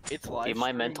 it's live. Dude, my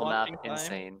stream mental map watching time,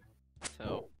 insane.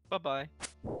 So bye bye.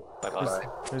 Bye Who's, bye.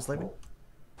 who's leaving?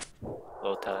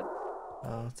 Lotad.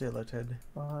 See you later.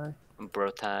 Bye.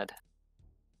 Brotad.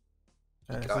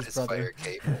 He It's got his his fire brother.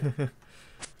 cape.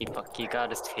 He got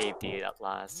his tape, dude, at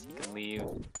last. He can leave.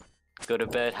 Go to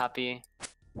bed happy.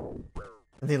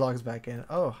 And he logs back in.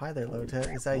 Oh, hi there, Lotet.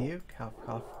 Is that you? Cough,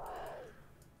 cough.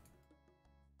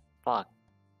 Fuck.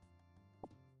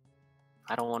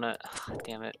 I don't wanna.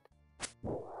 Damn it.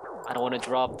 I don't wanna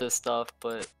drop this stuff,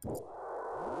 but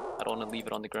I don't wanna leave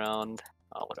it on the ground.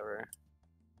 Oh, whatever.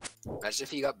 Imagine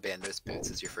if you got Bandos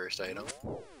boots as your first item.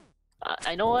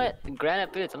 I know what?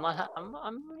 Granite boots. I'm not.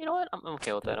 I'm. You know what? I'm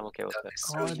okay with that. I'm okay with That that. is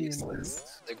so Guardian useless.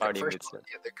 boots. They're Guardian first boots, of all,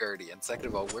 yeah, they're Guardian. Second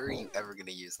of all, where are you ever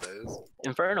gonna use those?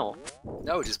 Infernal.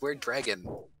 No, just wear Dragon.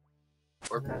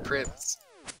 Or Nah. Prims.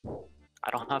 I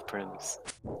don't have prims.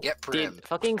 Get Prim. Dude,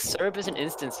 fucking Serb isn't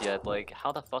instance yet. Like,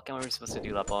 how the fuck am I supposed to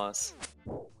do that, boss?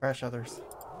 Crash others.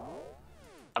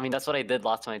 I mean, that's what I did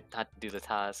last time I had to do the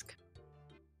task.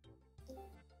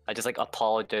 I just like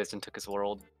apologized and took his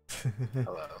world.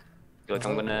 Hello. Like,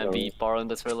 I'm gonna be borrowing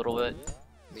this for a little bit.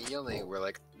 Me and only were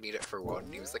like, need it for one.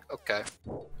 And he was like, okay.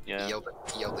 Yeah. He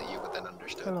yelled at you, but then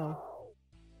understood. Hello.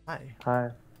 Hi. Hi.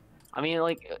 I mean,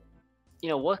 like, you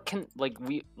know, what can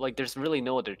there's really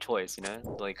no other choice, you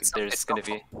know? Like, It's not- there's it's gonna not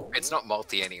be It's not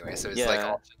multi anyway, so it's like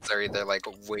Yeah. options are either like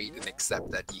wait and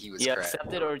accept that he was yeah, correct.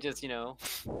 accept it or just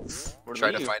or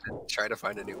Try to leave. try to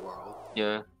find a new world.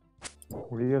 Yeah.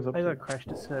 What are you guys up I to? got crashed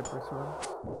to Cerberus once.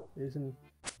 It was in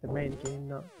the main game,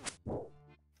 not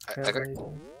I got,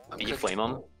 Trailblazer. I'm Did you cooking- flame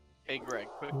him? Hey Greg,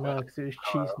 quick No, question. because it was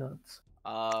cheese nuts.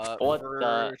 What for,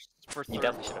 the- for You third,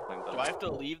 definitely should have flamed do him. I have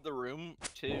to leave the room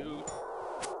to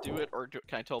do it, or can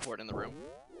I teleport in the room?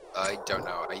 I don't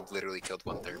know. I literally killed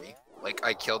one Thermi. Like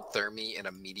I killed Thermi and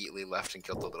immediately left and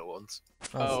killed the little ones.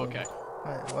 Oh, okay.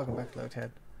 Hi, welcome back,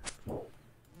 Lotet.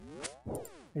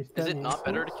 It's Is it done not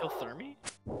better to instance. kill Thermi?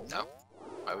 No.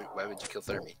 Why would you kill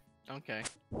Thermi? Okay.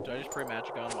 Do I just pray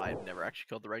magic on them? I've never actually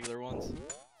killed the regular ones.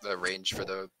 The range for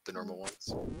the normal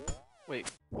ones. Wait,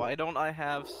 why don't I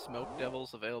have smoke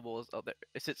devils available as oh, there?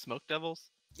 Is it smoke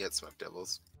devils? Yeah, it's smoke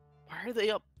devils. Why are they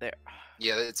up there?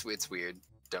 Yeah, it's weird.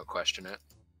 Don't question it.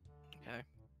 Okay.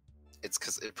 It's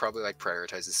because it probably like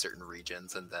prioritizes certain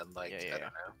regions and then like Yeah, I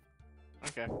don't know.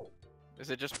 Okay. Is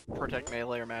it just protect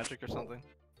melee or magic or something?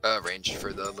 Range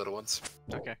for the little ones.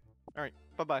 Okay. Alright,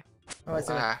 bye bye. Oh, I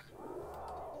see. Ah.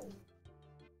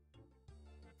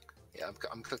 Yeah,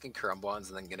 I'm cooking Karumbans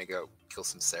and then gonna go kill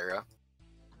some Sarah.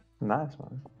 Nice,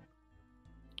 man.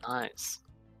 Nice.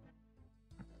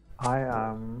 I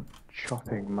am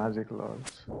chopping magic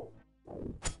logs.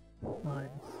 Nice.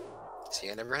 See,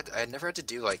 I never had to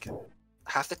do like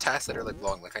half the tasks that are like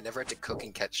long. Like I never had to cook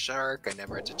and catch shark. I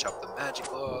never had to chop the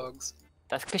magic logs.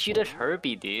 That's because you did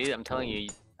Herbie, dude. I'm telling you.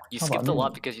 You Oh, skipped a I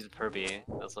lot mean- because you did Herbie.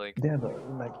 That's like. Yeah, but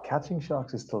like catching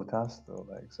sharks is still a task though.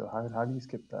 Like, so how do you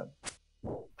skip that?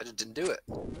 I just didn't do it.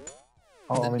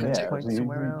 Oh, I mean, Then yeah, Point so you,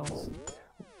 somewhere else.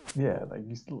 yeah, like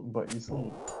you still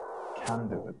can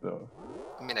do it though.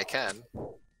 I mean, I can.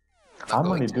 I'm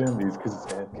going only to. doing these because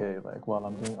it's AFK. Like while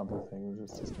I'm doing other things,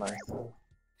 it's just nice to.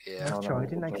 Yeah, That's know true. I that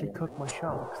didn't people actually play. cook my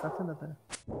sharks. That's another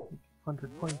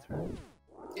 100 points, right?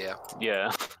 yeah.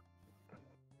 Yeah.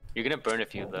 You're gonna burn a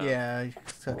few though. Yeah,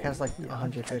 so it costs like Yeah,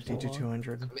 150 to catch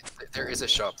 200. I mean, there is a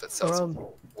shop that sells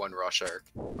Or, one raw shark.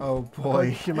 Oh I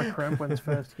boy. just do my crab ones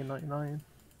first to get 99.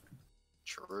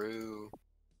 True.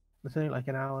 It's only like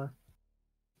an hour.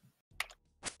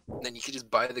 Then you could just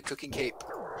buy the cooking cape.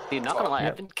 Dude, not gonna lie,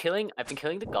 Yep. I've been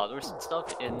killing the godlords and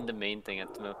stuff in the main thing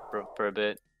at the for a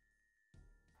bit.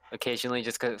 Occasionally,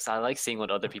 just because I like seeing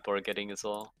what other people are getting as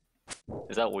well.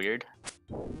 Is that weird?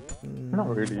 Not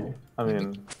really. I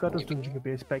mean, God does think you could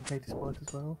be a spectator sport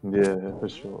as well. yeah, for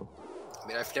sure. I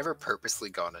mean, I've never purposely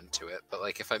gone into it, but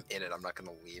like if I'm in it, I'm not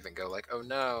gonna leave and go like, oh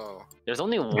no. There's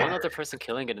only one other person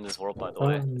killing it in this world, by the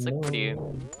way. It's like pretty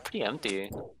no.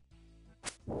 empty.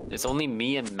 It's only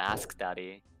me and Mask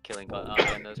Daddy killing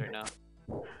bandos right now.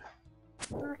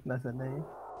 I recognize that name.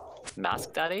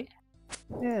 Mask Daddy?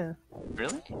 Yeah.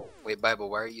 Really? Wait, Bible,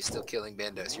 why are you still killing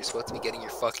bandos? You're supposed to be getting your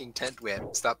fucking tent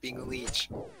wet. Stop being a leech.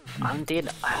 Dude,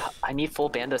 I need full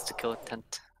bandos to kill a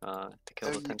tent. To kill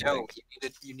No, the you tent. don't.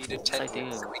 You need a tent I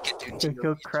wet do. so we can do You Tino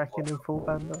kill Leech Kraken in tomorrow. full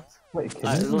bandos. Wait,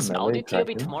 can you Listen, I'll melee do TOB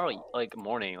Kraken? tomorrow, like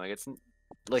morning. Like it's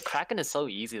like Kraken is so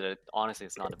easy that honestly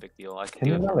it's not a big deal. I can Can do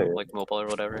you it melee from it? like mobile or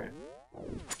whatever.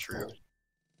 True.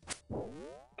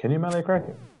 Can you melee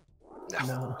Kraken? No,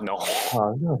 No. No, Oh, I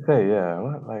was gonna say, yeah.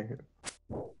 What, like,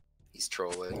 he's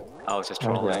trolling. I was just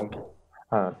okay, trolling.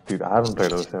 dude, I haven't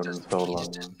played He those just sims in so he long.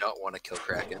 just does not want to kill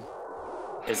Kraken.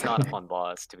 It's not a fun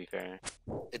boss, to be fair.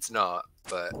 It's not,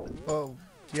 but Oh,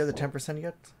 do you have the 10%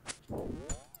 yet?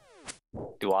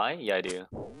 Do I? Yeah, I do.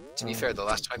 to be fair, the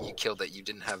last time you killed it, you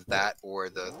didn't have that or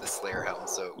the Slayer helm,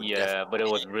 so it would Yeah, but it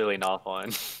was really not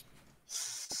fun.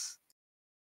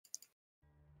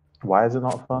 Why is it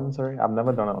not fun? Sorry, I've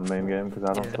never done it on main game because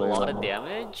I don't It's a play lot that of much.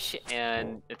 damage,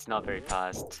 and it's not very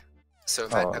fast. So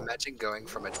Oh. imagine going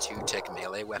from a 2-tick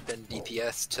melee weapon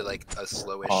DPS to like a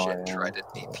slow as Oh, shit yeah. trident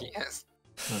DPS.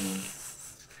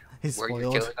 He's Where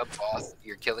spoiled.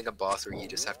 you're killing a boss where you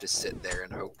just have to sit there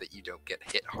and hope that you don't get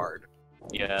hit hard.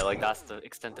 Yeah, like that's the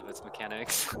extent of its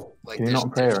mechanics. Like Can you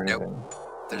not pray or anything?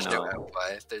 there's No. no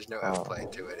outplay. There's no Oh. outplay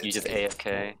to it. You It's, just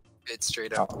AFK. it's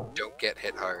straight up Oh. don't get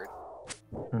hit hard.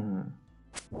 Mhm.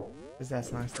 Is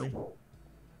that nicely?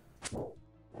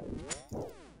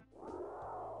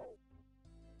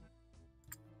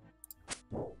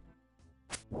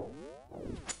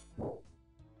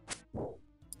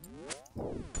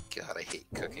 God, I hate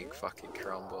cooking fucking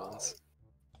crumbles.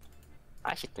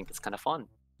 I actually think it's kind of fun.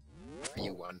 Are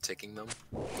you one-ticking them?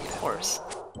 Of course.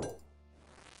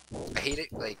 I hate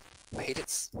it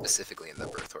specifically in the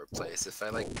birth orb place. If I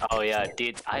like, Oh yeah,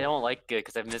 dude, I don't like it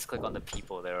because I misclick on the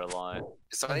people there a lot.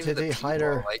 it's not And even the today, people,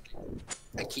 hider. like,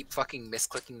 I keep fucking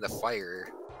misclicking the fire.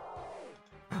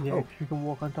 Yeah, Oh. if you can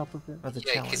walk on top of it. That's a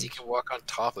Yeah, challenge. because you can walk on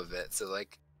top of it, so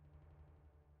like,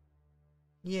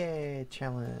 Yay,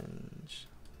 challenge.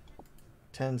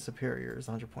 10 superiors,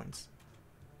 100 points.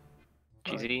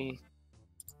 GZ.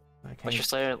 Okay. What's your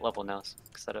Slayer level now,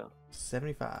 Xeto?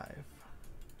 75.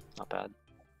 Not bad.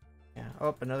 Yeah.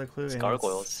 Oh, another clue. It's and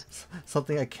gargoyles.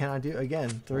 Something I cannot do. Again,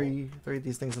 three of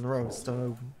these things in a row. Still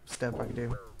no step I can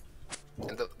do.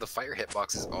 and the fire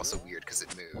hitbox is also weird because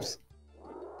it moves.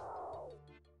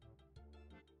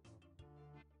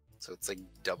 So it's like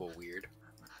double weird.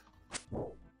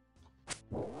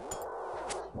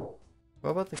 What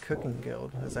about the cooking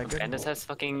guild? Is that good? Bandits has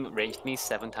fucking ranged me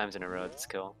 7 times in a row this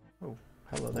kill. Oh,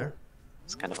 hello there.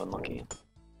 It's kind of unlucky.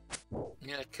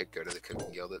 Yeah, I could go to the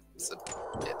cooking guild. It's a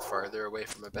bit farther away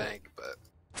from a bank,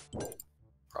 but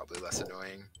probably less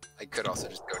annoying. I could also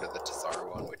just go to the Tazar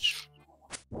one, which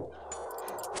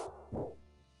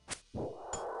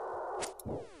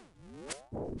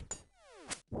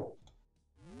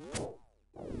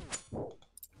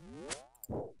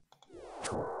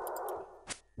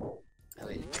I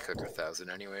only need to cook 1,000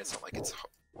 anyway. It's not like it's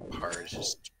hard. It's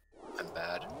just I'm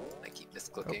bad. I keep Oh,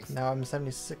 misclicking. now I'm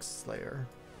 76 Slayer.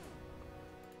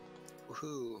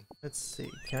 Woohoo! Let's see.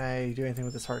 Can I do anything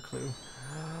with this heart clue?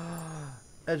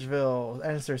 Edgeville.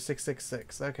 Answer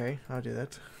 666. Okay, I'll do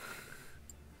that.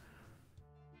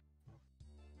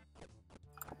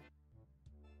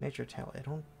 Nature tally. I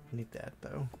don't need that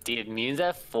though. Dude, Mune's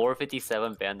at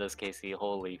 457 Bandos KC.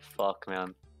 Holy fuck,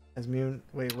 man. As Mune.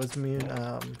 Wait, what's Mune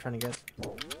trying to get?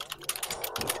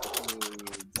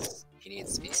 He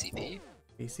needs BCP.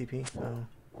 BCP? Oh.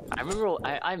 I remember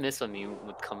I miss when Mune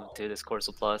would come to this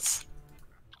Corso Plus.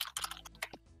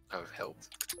 Oh helped.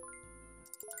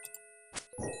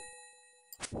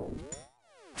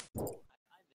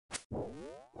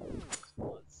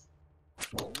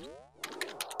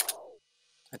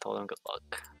 I told him good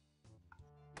luck.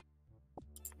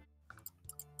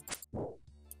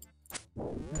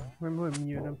 Yeah, remember when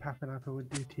you and Papinapper would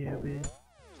do TOB?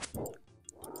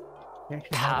 We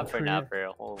actually had a trio. Tapper,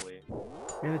 holy.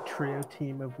 We had a trio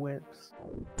team of whips.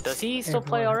 Does he still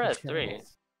play Everyone had a RS3?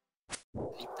 chance.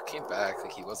 He came back,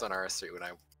 like he was on RS3 when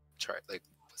I tried, like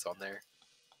was on there.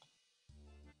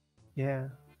 Yeah,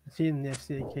 I see him in the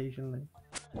FC occasionally.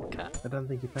 Okay. I don't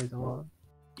think he plays a lot.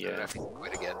 I don't know Yeah. if he's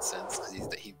quit again since, because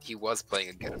he was playing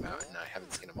a good amount, and I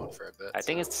haven't seen him on for a bit. I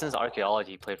think it's since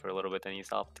archaeology he played for a little bit, then he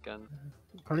stopped again.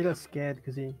 Probably got scared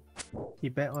because he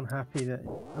bet on Happy that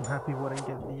Unhappy wouldn't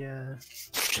get the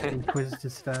Inquisitor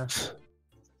staff.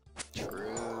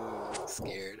 True,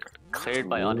 scared. Cleared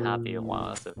by unhappy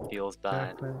once, it feels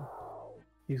bad. Exactly.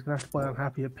 He was gonna have to buy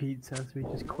Unhappy a pizza, so he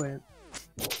just quit.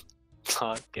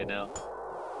 Fucking hell.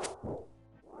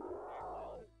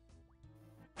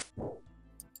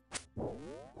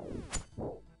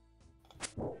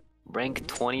 Rank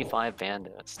 25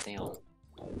 bandits, damn.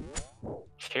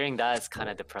 Hearing that is kind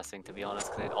of depressing to be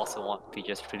honest, because I also want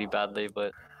BGS pretty badly,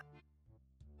 but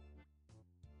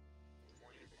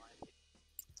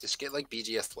Just get like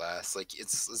BGS last. Like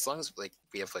it's as long as like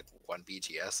we have like one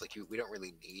BGS, like we don't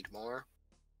really need more.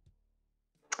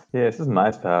 Yeah, it's just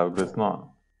nice to have, but it's not.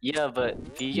 yeah, but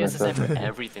BGS is for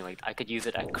everything. Like I could use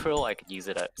it at Krill, I could use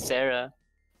it at Sarah,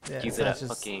 Yeah, use so it at it's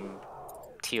just- fucking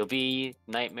TOB,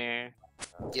 Nightmare.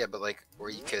 Yeah, but like,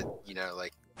 or you could, you know,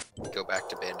 like go back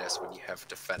to Bandos when you have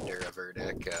Defender, a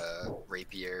Verdict,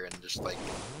 Rapier, and just like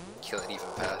kill it even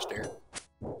faster.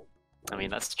 I mean,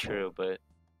 that's true, but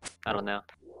I don't know.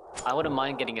 I wouldn't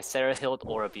mind getting a Sarah hilt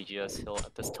or a BGS hilt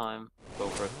at this time.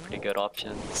 Both are pretty good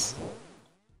options.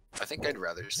 I think I'd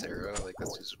rather Sarah, like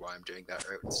that's just why I'm doing that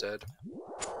route instead.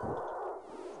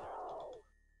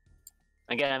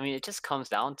 Again, I mean, it just comes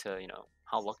down to, you know,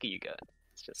 how lucky you get.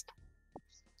 It's just...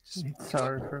 Need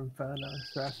Sorrow for Inferno,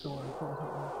 so that's the one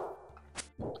important.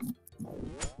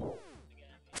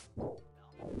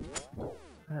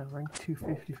 Rank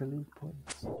 250 for league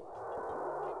points.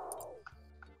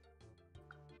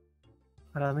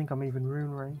 I don't think I'm even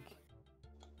rune rank.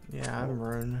 Yeah, I'm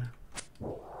rune.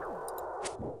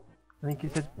 I think you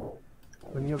said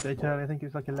when you updated earlier, I think it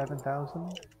was like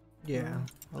 11,000. Yeah,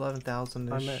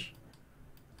 11,000 I'm ish.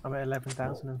 at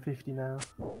 11,050 now.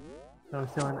 So I'm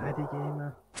still an Addy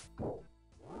gamer.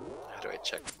 How do I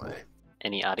check my?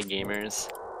 Any Addy gamers?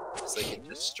 It's like it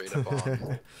just straight up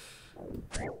on.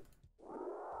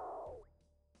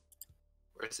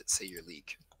 Where does it say your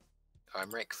league? Oh,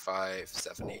 I'm rank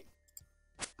 570.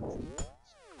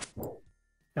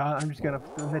 Yeah, I'm just gonna.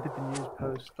 When they did the news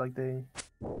post, like they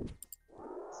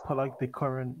put like the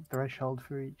current threshold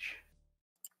for each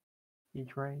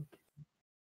rank.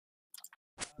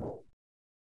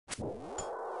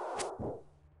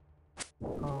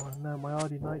 Oh no, my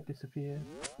RD Knight disappeared.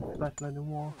 Let him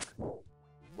walk.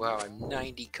 Wow, I'm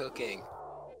 90 cooking.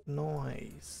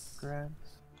 Nice. Grabs.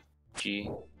 G.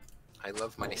 I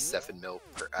love my 7 mil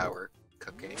per hour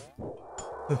cooking.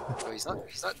 Oh, he's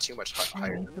not too much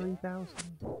higher than me. 3,000.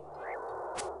 You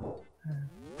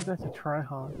guys are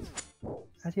tryhards.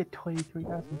 How's he at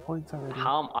 23,000 points already?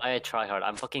 How am I a tryhard?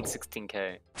 I'm fucking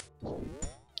 16k.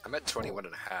 I'm at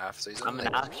 21.5, so he's I'm only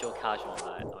an like actual casual,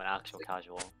 man. I'm an actual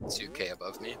casual. 2k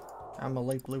above me. I'm a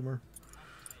late bloomer.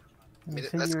 You mean,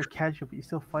 say that's you're a casual, but you're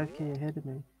still 5k ahead of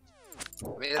me. I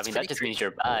mean, I that's mean, that pretty just crazy. means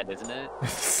you're bad, isn't it?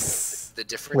 The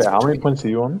difference. Wait, how many between, points are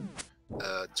you on?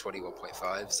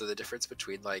 21.5. So the difference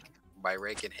between like my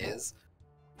rank and his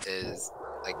is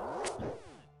like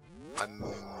I'm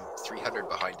 300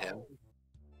 behind him.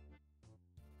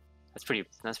 That's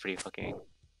pretty fucking...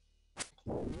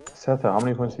 Seta, how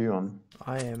many points are you on?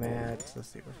 I am at, let's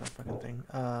see, where's my fucking thing?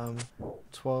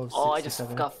 1267. Oh, I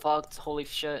just got fucked. Holy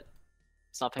shit.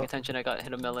 It's not paying attention. I got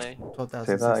hit a melee.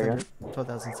 12,600.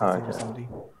 12,670.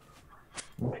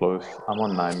 I'm close. I'm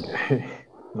on 9k.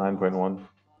 9.1.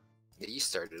 Yeah, you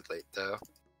started late though.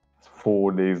 It's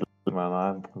 4 days late, man.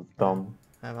 I was dumb.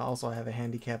 I also have a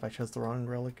handicap. I chose the wrong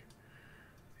relic.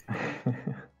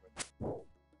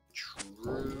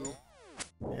 True.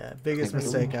 Yeah, biggest Think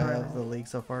mistake we out tried. of the league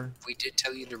so far. We did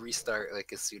tell you to restart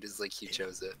like as soon as like you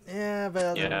chose it. Yeah,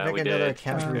 but Yeah, make we another did.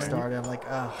 account to Alright. restart. I'm like,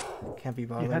 ugh, can't be You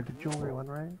bothered. had the jewelry one,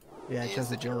 right? Yeah, I It chose is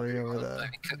the jewelry over one. the. I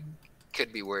mean,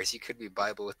 could be worse. You could be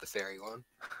Bible with the fairy one.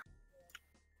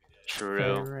 True.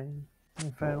 Fairy ring,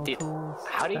 Infernal Dude, tools.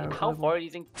 How Dark far level. do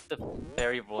you think the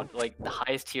fairy one, like the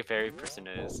highest tier fairy person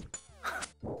is?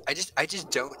 I just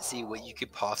don't see what you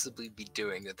could possibly be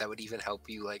doing that would even help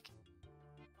you. Like,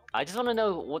 I just want to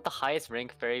know what the highest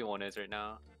rank fairy one is right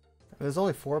now. There's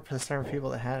only 4% of people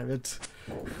that have it.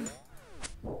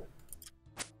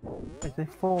 Is it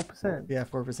 4%? Yeah,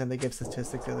 4%. They gave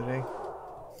statistics the other day.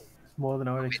 It's more than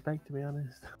I would expect, to be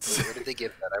honest. where did they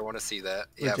give that? I want to see that.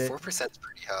 Yeah, Legit. 4% is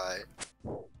pretty high.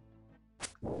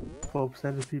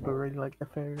 4% of people really like the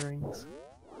fairy rings.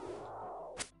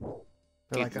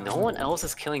 They're Dude, like, no one else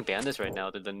is killing bandits right now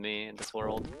other than me in this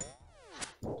world.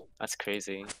 That's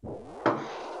crazy.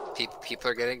 People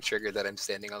are getting triggered that I'm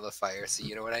standing on the fire, so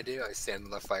you know what I do? I stand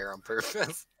on the fire on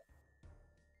purpose.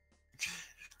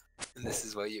 And this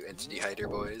is what you entity hider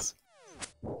boys.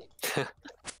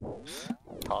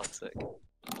 Toxic.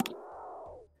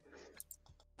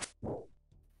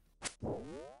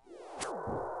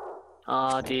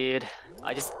 Dude.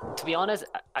 To be honest,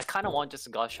 I kind of want just a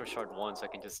Gosh Shard 1 so I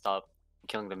can just stop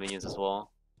killing the minions as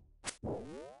well.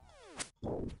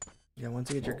 yeah, once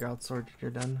you get your God Sword,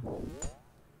 you're done.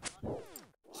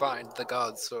 Find the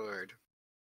God Sword.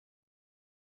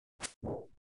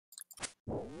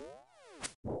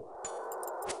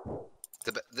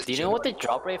 Do you know what the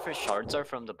drop rate for shards are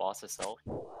from the boss itself?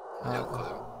 No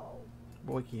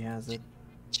clue. Wiki has it.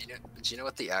 Do you know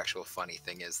what the actual funny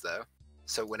thing is, though?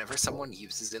 So whenever someone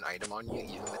uses an item on you,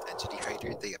 even with entity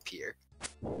hider, they appear.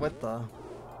 What the?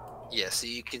 Yeah, so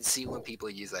you can see when people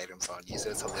use items on you,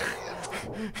 so it's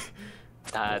hilarious.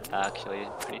 That's actually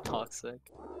pretty toxic.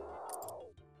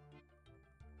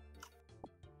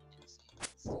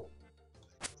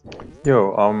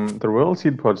 Yo, the Royal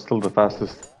Seed Pod's still the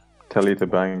fastest telly to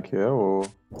bank, yeah? Or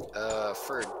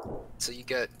So you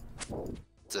get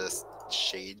the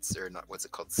shades, or not, what's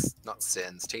it called? Not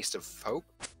sins, taste of hope?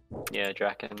 Yeah,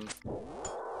 Draken.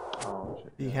 oh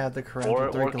shit. You had the Or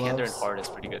Karandra 3 Kender and gloves. Heart is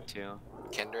pretty good too.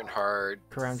 Kender and Hard.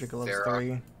 Karandra gloves Varrock.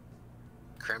 3.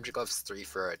 Karamja Gloves 3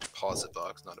 for a deposit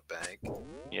box, not a bank.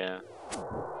 Yeah.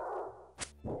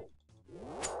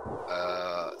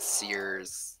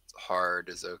 Sears Hard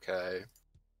is okay.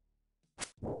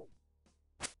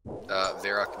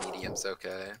 Varrock Medium's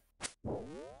okay.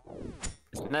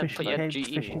 Isn't that but yeah,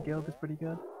 GE? Fishing Guild is pretty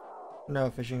good. No,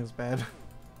 fishing is bad.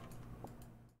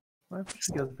 My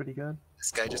Fishing Guild is pretty good.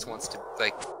 This guy just wants to,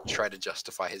 like, try to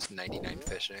justify his 99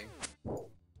 fishing.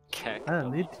 Okay. I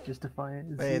don't need to justify it.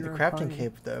 It's Hey, the zero crafting time.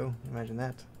 cape though. Imagine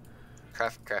that.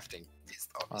 Crafting is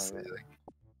obviously, yeah. like...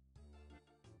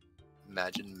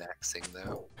 Imagine maxing,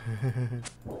 though.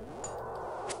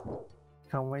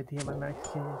 Can't wait to get my max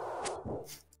cape.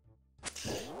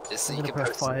 Just so I'm you gonna can put a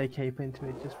post... fire cape into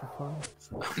it just for fun.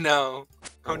 Oh no!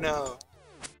 Oh no!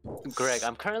 Greg,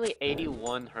 I'm currently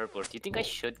 81 Herblore. Do you think I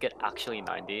should get actually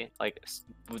 90? Like,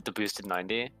 with the boosted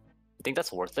 90? You think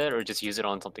that's worth it, or just use it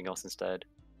on something else instead?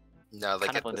 No, like,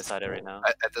 Kind of undecided right now.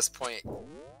 at this point...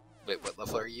 Wait, what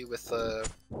level are you with,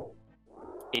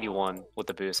 81 with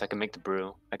the boost. I can make the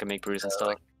brew. I can make brews and stuff.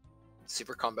 like,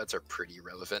 super combats are pretty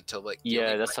relevant to, like... the Yeah,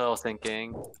 only that's what I was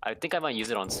thinking. I think I might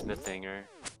use it on smithing or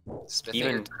smithing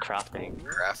even or crafting.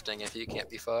 crafting if you can't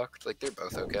be fucked. Like, they're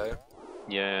both okay.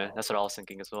 Yeah, that's what I was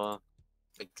thinking as well.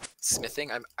 Like,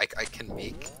 smithing, I can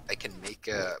make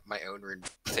my own rune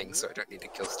thing, so I don't need to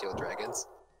kill steel dragons.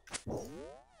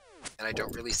 And I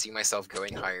don't really see myself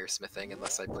going higher smithing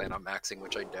unless I plan on maxing,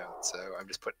 which I don't. So I've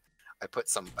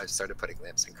started putting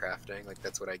lamps in crafting. Like,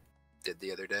 that's what I did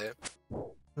the other day.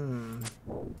 I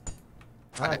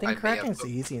think I may have crafting's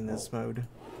easy in this mode.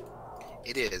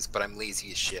 It is, but I'm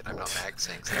lazy as shit. I'm not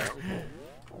maxing, so.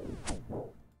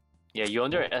 Yeah, you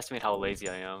underestimate how lazy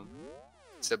I am.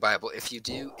 So Bible, if you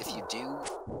do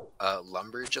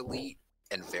Lumberge Elite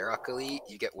and Varrock Elite,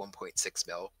 you get 1.6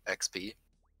 mil XP.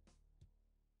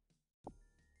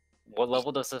 What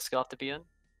level does the skill have to be in?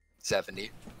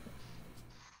 70.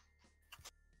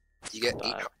 You get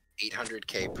That.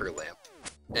 800k per lamp.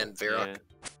 And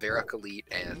Varrock Elite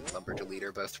and Lumberge Elite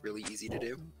are both really easy to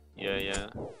do. Yeah, yeah.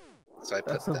 So I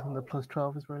put That's them. something the plus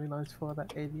 12 is really nice for,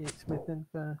 that 88 smithing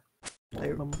for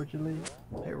Lumberge Elite.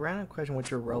 Hey, random question with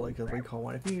your relic of recall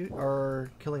one. If you are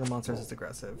killing a monster that's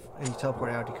aggressive and you teleport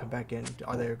out, you come back in,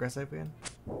 are they aggressive again?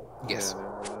 Yes.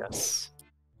 Yes.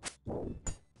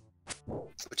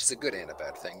 Which is a good and a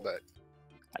bad thing, but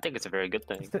I think it's a very good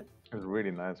thing. It was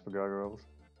really nice for gargoyles.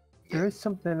 There is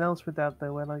something else with that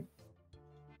though, where like,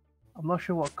 I'm not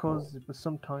sure what causes it, but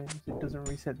sometimes it doesn't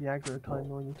reset the aggro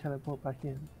timer when you teleport back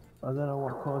in. I don't know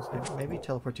what caused it. Maybe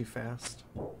teleport too fast.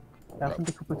 It happened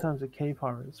a couple of times at Cave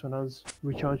Horrors when I was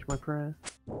recharging my prayer.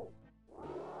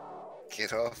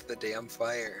 get off the damn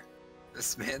fire.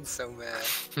 This man's so mad.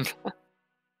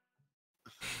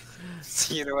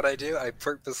 So you know what I do? I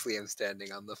purposely am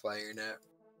standing on the fire now.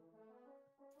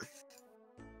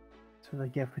 That's what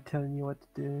they get for telling you what to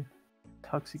do.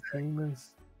 Toxic gamers.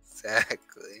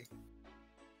 Exactly.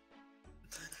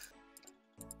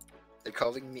 They're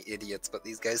calling me idiots, but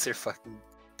these guys are fucking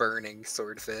burning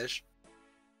swordfish.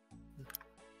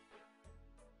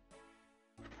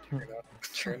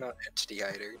 You're not entity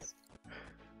hiders.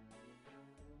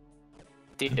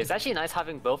 Dude, it's actually nice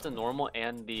having both the normal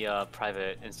and the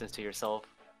private instance to yourself.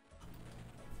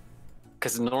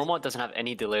 Because normal doesn't have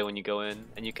any delay when you go in,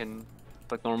 and you can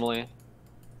click normally.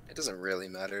 It doesn't really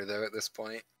matter though at this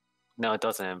point. No, it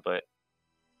doesn't, but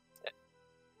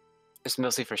it's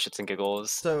mostly for shits and giggles.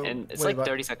 So, and it's wait, like but-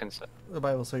 30 seconds. The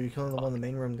Bible. So you're killing the one in the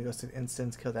main room to go to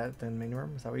instance, kill that, then main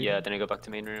room. Is that what you? Yeah, then I go back to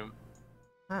main room.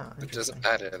 Ah, It interesting. doesn't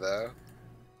matter though.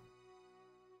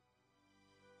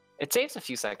 It saves a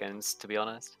few seconds, to be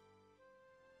honest.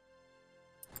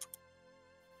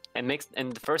 And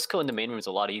the first kill in the main room is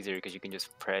a lot easier because you can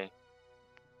just pray.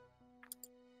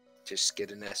 Just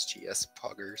get an SGS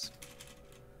poggers.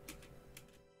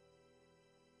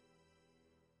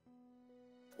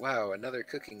 Wow, another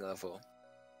cooking level.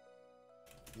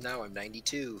 Now I'm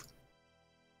 92.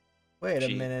 Wait a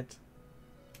Gee. minute.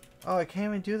 Oh, I can't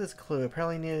even do this clue.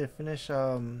 Apparently, I needed to finish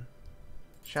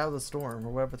Shadow of the Storm or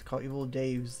whatever it's called, Evil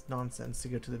Dave's nonsense to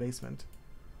go to the basement.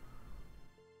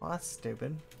 Well, that's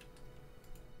stupid.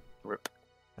 Rip.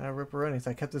 Ripperonis.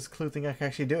 I kept this clue thing I could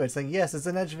actually do it. It's like, yes, it's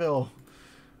in Edgeville.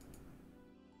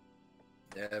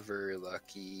 Never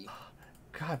lucky.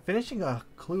 God, finishing a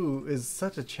clue is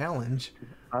such a challenge.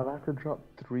 I've had to drop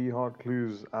 3 hard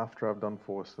clues after I've done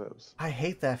 4 steps. I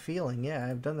hate that feeling. Yeah,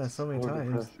 I've done that so many So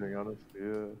times. depressing, honestly,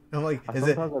 yeah. I'm like, And is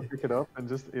it? sometimes I pick it up and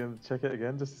just check it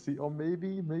again just to see, oh,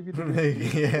 maybe the Maybe,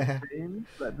 yeah. change,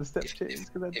 like the step change.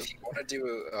 If you want to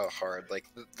do a hard, like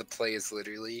the play is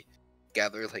literally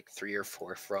gather like 3 or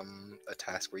 4 from a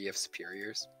task where you have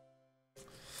superiors.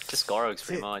 Just Garogs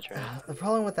pretty See, much, right? The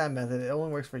problem with that method, it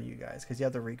only works for you guys because you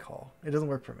have the recall. It doesn't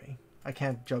work for me. I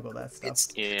can't juggle that stuff.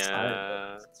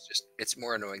 Yeah. It's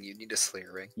more annoying. You need a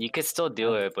Slayer ring. You could still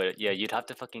do it, but yeah, you'd have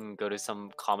to fucking go to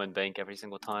some common bank every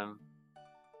single time.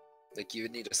 Like you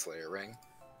would need a Slayer ring.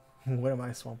 What am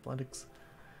I, Swamp Blendix?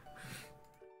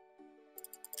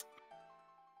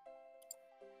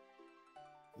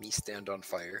 Me stand on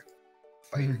fire.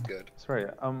 Fire good. Sorry,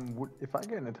 if I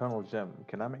get an Eternal Gem,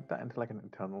 can I make that into like an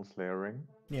Eternal Slayer ring?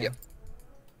 Yeah. Yep.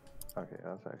 Okay,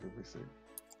 that's actually pretty sick.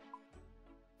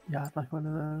 Yeah, I'd like one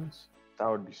of those. That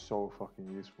would be so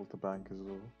fucking useful to bank as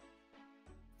well.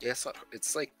 Yeah,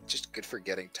 it's like just good for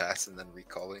getting tasks and then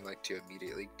recalling like to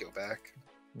immediately go back.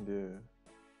 Yeah.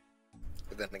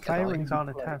 But then again, Fire like, rings aren't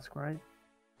a task, right?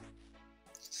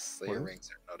 Slayer What is? rings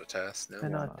are not a task. No. They're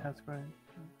Yeah, not no. a task, right?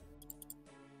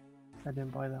 I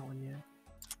didn't buy that one yet.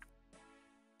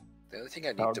 The only thing I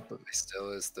need That to would- buy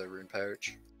still is the rune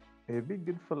pouch. It'd be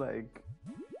good for like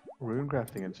rune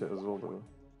crafting and shit as well, though.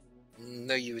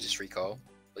 No, you would just recall.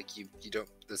 Like you don't.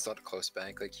 That's not a close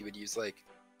bank. Like you would use like.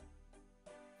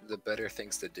 The better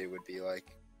things to do would be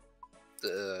like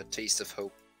the Taste of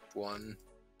Hope one,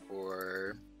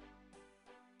 or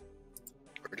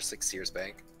just like Sears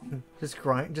Bank. Just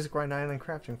grind iron and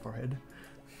crafting forehead.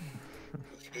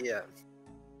 Yeah.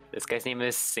 This guy's name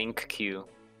is Sink Q.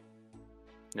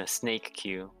 No, Snake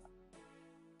Q.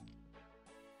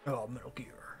 Oh, Metal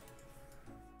Gear.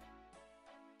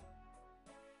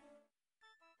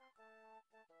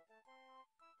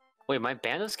 Wait, my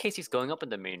Bandos Casey's going up in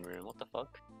the main room. What the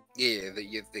fuck? Yeah,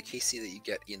 the KC that you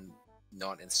get in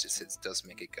non-instance hits does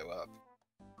make it go up.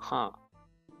 Huh.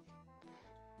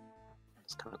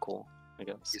 It's kind of cool, I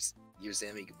guess. Your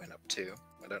Zami went up too.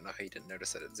 I don't know how you didn't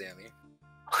notice that at Zami.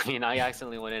 I mean, I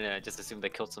accidentally went in and I just assumed I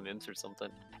killed some imps or something.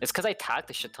 It's because I tagged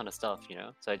a shit ton of stuff, you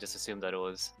know? So I just assumed that it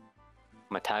was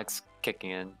my tags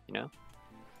kicking in, you know?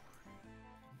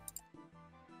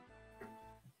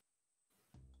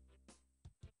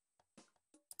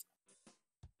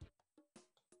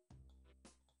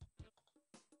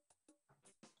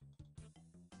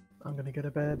 I'm gonna go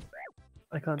to bed.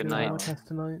 I can't Good do any more night. tests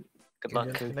tonight. Good Yeah,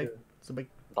 luck. good night. It's a big.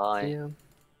 Bye. See ya.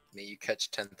 May you catch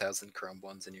 10,000 Chrome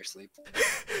ones in your sleep.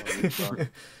 It's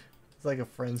like a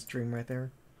friend's dream right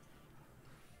there.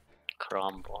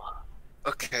 Crumble.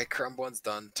 Okay, Chrome one's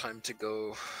done. Time to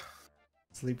go.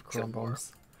 Sleep Kill chrome more.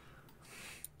 bombs.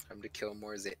 Time to kill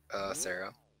more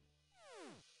Sarah.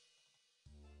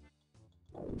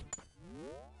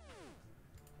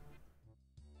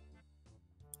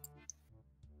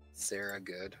 Sarah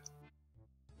good.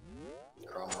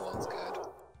 Chrome one's good.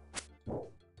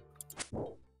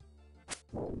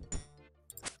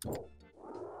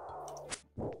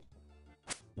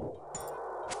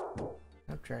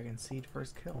 Snapdragon seed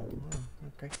first kill.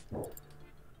 Oh, okay.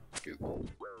 Dude.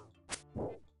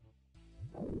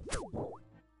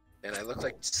 look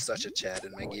like such a Chad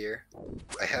in my gear.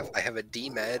 I have a D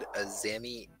med, a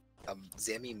Zammy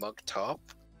monk top,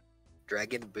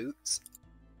 dragon boots,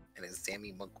 and a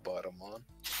Zammy monk bottom on.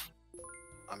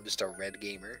 I'm just a red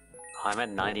gamer. I'm at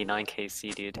 99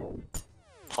 KC, dude.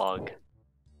 Pog.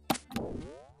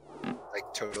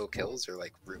 Like total kills or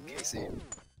like room KC?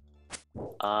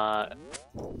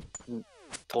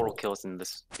 Total kills in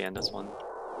this one.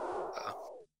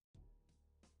 Uh,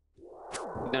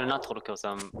 No, not total kills.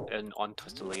 On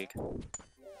Twisted League.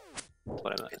 That's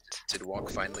what I meant. did Walk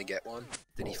finally get one?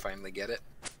 Did he finally get it?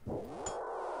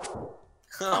 Oh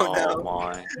no!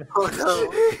 my.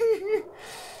 Oh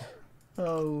no!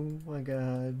 Oh my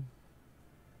god.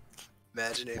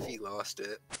 Imagine if he lost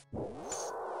it.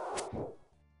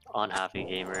 Unhappy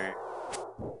gamer.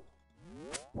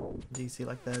 Do you see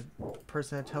like that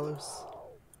person at Telos?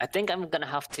 I think I'm gonna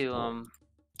have to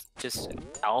just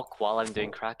alk while I'm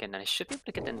doing Kraken, and I should be able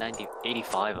to get the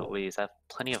 85 at least. I have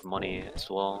plenty of money as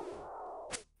well.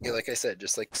 Yeah, like I said,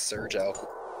 just like Surge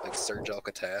Alk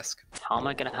a task. How am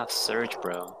I gonna have Surge,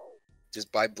 bro?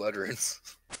 Just buy blood runes.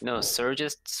 No, Surge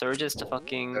is to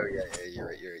fucking. Oh yeah, you're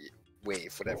right.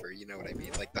 Wave, whatever. You know what I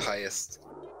mean? Like the highest.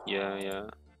 Yeah.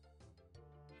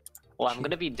 Well, I'm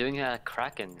gonna be doing a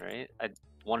Kraken, right? I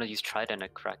want to use Trident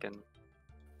at Kraken,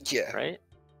 Yeah. right?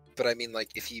 But I mean, like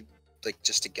if you like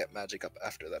just to get magic up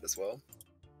after that as well.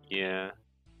 Yeah.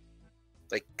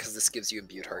 Like, because this gives you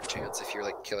imbued heart chance if you're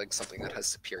like killing something that has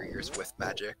superiors with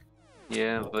magic.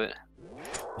 Yeah, but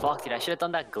fuck, dude, I should have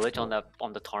done that glitch on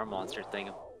the tar monster thing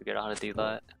and figured out how to do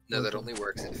that. No, that only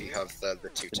works if you have the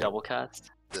two The double cast.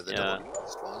 the yeah. double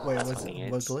cast one. Wait, That's what's fucking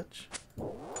what AIDS. glitch?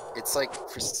 It's like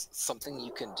for something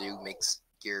you can do makes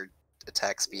your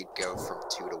attack speed go from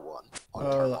 2 to 1 on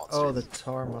tar Oh, the monsters.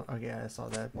 tar mon. Oh yeah, I saw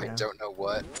that. I Yeah. don't know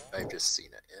what. I've just seen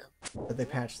it. Yeah, But they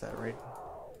patched that, right?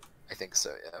 I think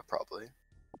so. Yeah, probably.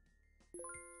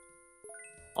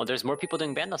 Oh, there's more people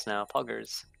doing bandos now.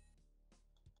 Puggers.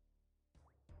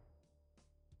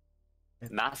 Yeah.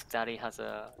 Mask Daddy has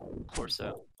a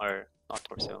torso, or not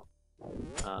torso.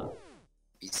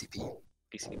 BCP.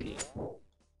 BCP.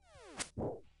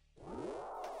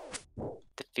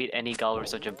 Defeat any Galwar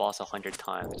Surgeon boss 100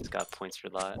 times. Just got points for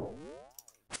that.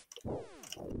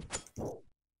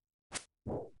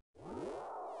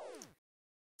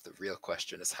 The real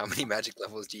question is how many magic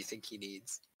levels do you think he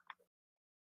needs?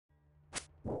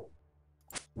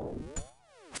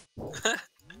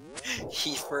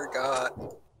 He forgot.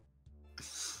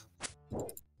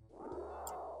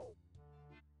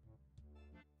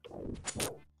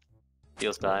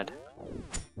 Feels bad.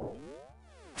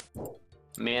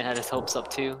 Man had his hopes up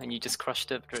too, and you just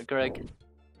crushed it, Greg.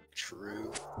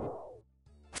 True.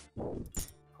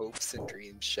 Hopes and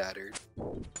dreams shattered.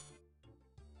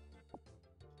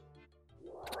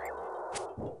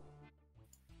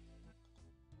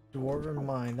 Dwarven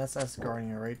Mine, that's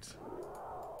Asgardia, right?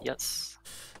 Yes.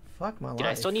 Fuck my Dude, life.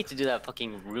 I still need to do that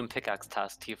fucking room pickaxe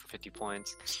task too for 50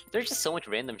 points. There's just so much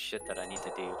random shit that I need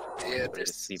to do Yeah, for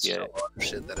there's this a CBA. lot of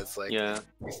shit that it's like, Yeah.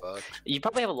 fuck. You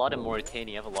probably have a lot in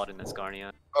Mauritania, you have a lot in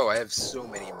Asgardia. Oh, I have so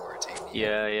many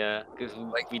Mauritania. Yeah. Because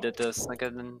Like- we did this, like,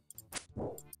 and then...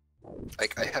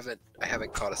 Like I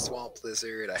haven't caught a swamp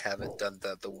lizard. I haven't done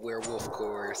the werewolf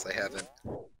course. I haven't.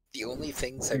 The only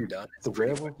things I've Dude, done is The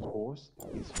pretty werewolf course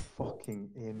is fucking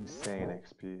insane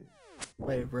XP.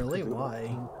 Wait, really? The Why?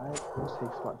 entire course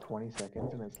takes about 20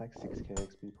 seconds and it's like 6k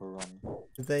XP per run.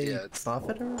 Did they Yeah, it's- buff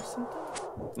it or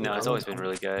something? No, it's always been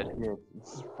really good. Yeah,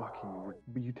 it's just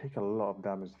but you take a lot of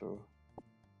damage though.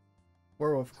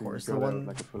 Werewolf So course, you the gotta, one,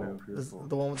 like a full increase is for-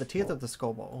 the one with the teeth of the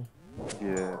skull ball.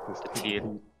 Yeah, this The teeth,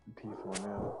 teeth. teeth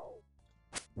one,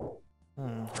 yeah. I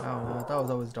don't know. That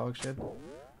was always dog shit.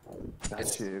 That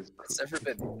It's- shit is It's never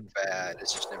been bad.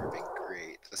 It's just never been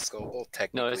great. The skull bowl No,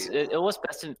 technically. it was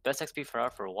best XP for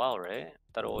a while, right?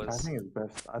 That it I was. think it's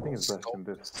best. I think it's best in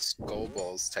this. Skull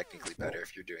ball's technically better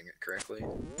if you're doing it correctly.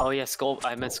 Oh yeah,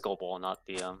 I meant Skull Ball, not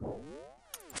the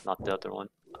other one.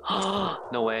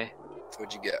 No way.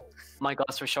 What'd you get? My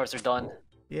Gosper shards are done.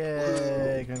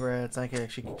 Yay! Congrats! I can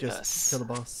actually just Yes. kill the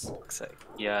boss. Looks like.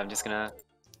 Yeah, I'm just gonna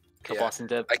kill Yeah, boss and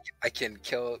dip. I can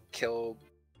kill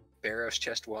Barrow's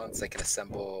chest once. I can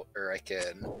assemble, or I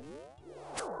can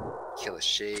kill a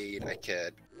shade. I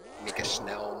could make a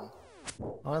Schnelm.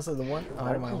 Honestly, the one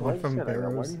item I Why want you from say that? Why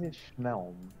Barrows. do you hit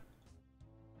Schnelm?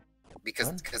 Because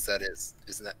What? that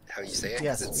isn't that how you say it? 'Cause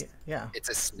Yes, it's, yeah, it's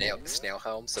a snail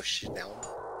helm, so Schnelm.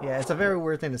 yeah. It's a very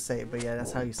weird thing to say, but yeah,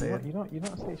 that's how you say it. You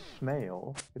don't say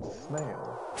snail. It's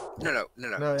snail. No.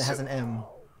 No, it has so, an M.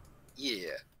 Yeah,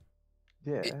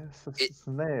 Yeah, it-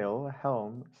 snail,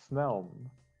 helm, snelm.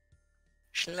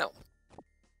 Schnelm.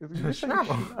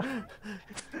 Schnabel.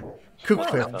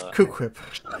 Cook whip. Cook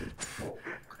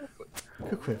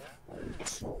whip.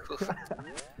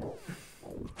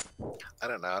 I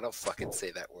don't know. I don't fucking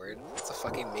say that word. It's a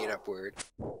fucking made-up word.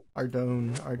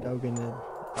 Ardoganid,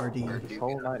 RD. This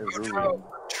whole night is Oh, ruined. no,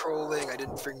 I'm trolling. I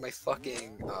didn't bring my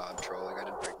fucking. I'm trolling. I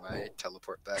didn't bring my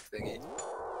teleport back thingy.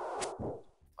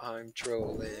 I'm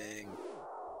trolling.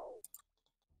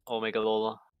 Omega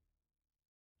Lola.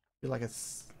 You're like a.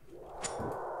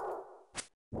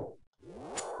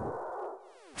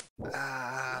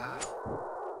 Ah.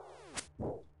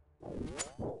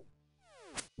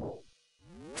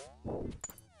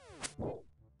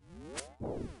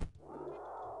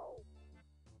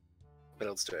 What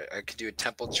else do I could do a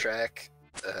temple track.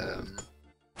 Oh,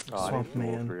 I Swamp need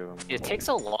all Man. three of them. It takes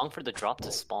so long for the drop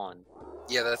to spawn.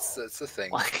 Yeah, that's the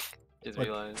thing. Like, just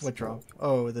realized. What drop?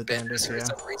 Oh, the Banders, Banders, for yeah.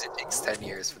 some reason, it takes 10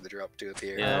 years for the drop to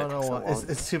appear. Yeah. I don't know so what.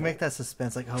 It's to make that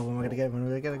suspense, like, oh, when am I gonna get it? When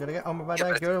am I gonna get it? Oh, I'm about to Yeah,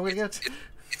 die. but Go, we get.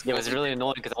 Yeah, it was really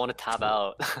annoying because I want to tab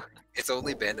out. It's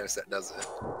only Bandos that does it.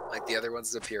 Like, the other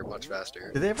ones appear much faster.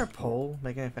 Did they ever poll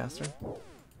making it faster?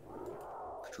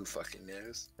 Who fucking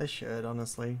knows? They should,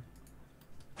 honestly.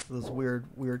 Those weird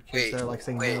kids Wait, that are like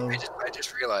saying wait, no. I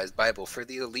just realized, Bible, for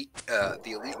the Elite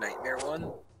Nightmare one...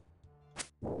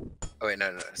 Oh wait,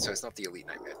 no, so it's not the Elite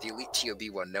Nightmare. The Elite TOB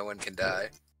one, no one can die.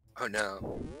 Oh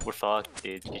no. We're fucked,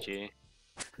 dude. GG.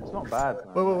 It's not bad.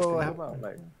 Man. Whoa, whoa, Like, whoa, think what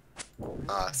about,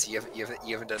 like, So you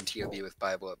haven't done TOB with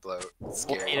Bible at Bloat. It's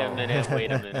scary. Wait a minute.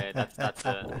 Wait a minute. That's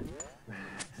it.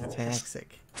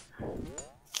 Toxic.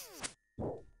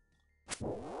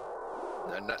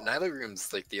 No, Nyla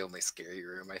room's like the only scary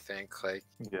room, I think. Like,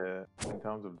 yeah, in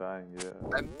terms of dying,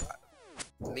 yeah.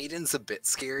 Maiden's a bit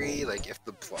scary. Like, if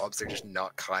the blobs are just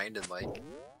not kind and like,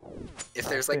 if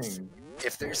there's like,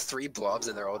 if there's 3 blobs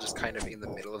and they're all just kind of in the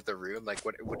middle of the room, like,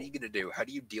 what are you gonna do? How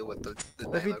do you deal with the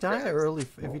If you Nyla die crabs?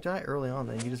 if you die early on,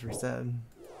 then you just reset.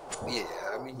 Yeah,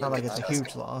 I mean, Not like you'll it's a get the huge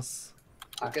task- loss.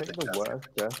 I you'll get think the the task.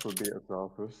 worst death would be at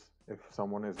Zarkus. If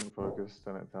someone isn't focused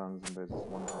and it turns and they just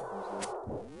one hit themselves.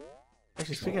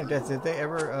 Actually, speaking of deaths, did they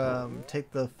ever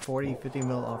take the 40-50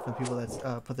 mil off from people that's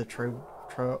put the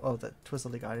the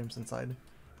Twisted League items inside?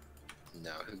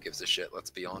 No, who gives a shit? Let's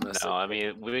be honest. No, I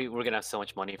mean we're gonna have so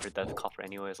much money for Death Copper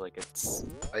anyways. Like it's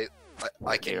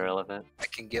I can irrelevant. I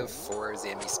can give 4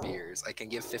 Zami spears. I can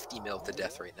give 50 mil to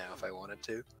death right now if I wanted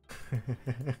to.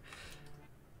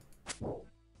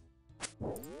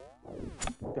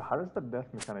 Yeah, how does the death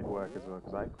mechanic work as well?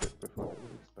 Because I quit before it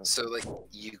was expected. So like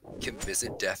you can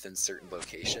visit death in certain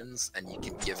locations and you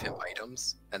can give him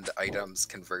items and the items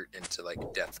convert into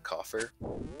like death coffer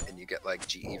and you get like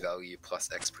GE value plus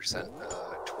X%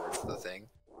 towards the thing.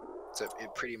 So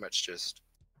it pretty much just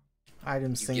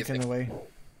Items You sink give in it- the way.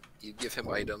 you give him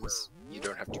items, you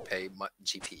don't have to pay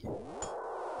GP.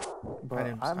 But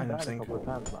items- I've items died a sync. couple of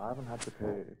times, but I haven't had to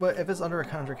pay. But if it's under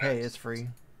 100k, it's free.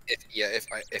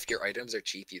 If your items are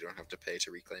cheap, you don't have to pay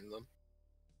to reclaim them.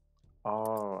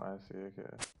 Oh, I see.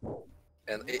 Okay.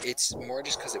 And it's more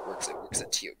just because it works. It works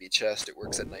at TOB chest. It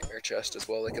works at nightmare chest as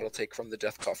well. Like it'll take from the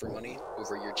death coffer money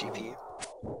over your GP.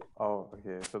 Oh,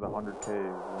 okay. So the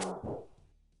 100k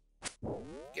won't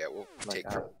Yeah, we'll like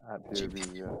take from. at POB,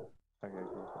 GP. yeah. Okay,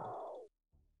 cool.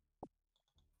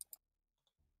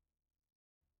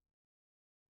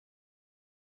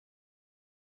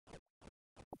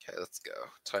 Okay, let's go.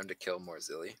 Time to kill more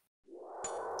Zilly.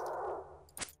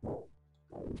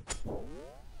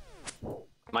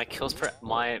 My kills per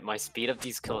my speed of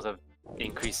these kills have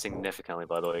increased significantly.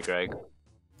 By the way, Greg.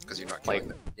 Because you're not Like, killing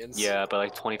the minions. Yeah, by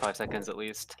like 25 seconds at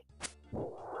least.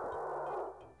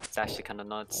 It's actually kind of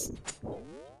nuts.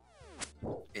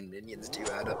 And minions do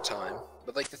add up time.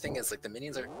 But like the thing is, like the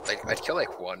minions are like I'd kill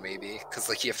like 1 maybe, because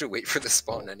like you have to wait for the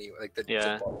spawn anyway. Like the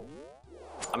Yeah. the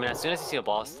I mean, as soon as you see a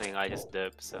boss thing, I just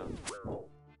dip. So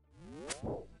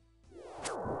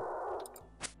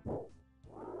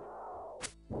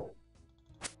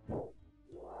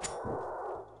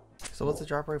So what's the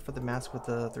drop rate for the mask with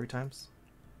the 3 times?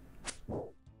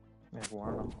 Yeah,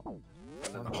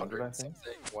 100 I and think.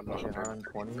 something. 1 Yeah, 120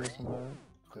 120 or something.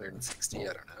 160. I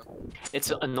don't know.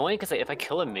 it's annoying because like, if I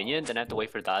kill a minion, then I have to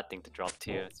wait for that thing to drop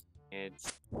too.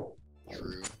 It's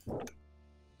True.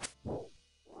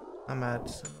 I'm at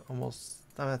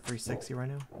 360 right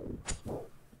now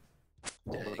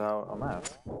Dang. Without a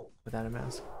mask. without a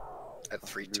mask. At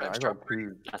 3 Dude, times I drop got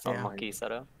 2. that's Yeah. unlucky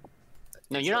setup.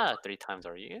 No, Is you're that- not at 3 times,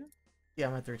 are you? Yeah,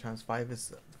 I'm at 3 times. 5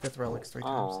 is 5th relic's 3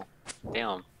 Oh, times.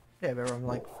 damn, Yeah, but I'm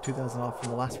like 2,000 off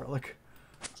from the last relic.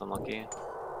 that's unlucky.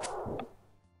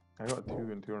 I got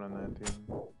 2 in 219.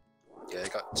 Yeah, I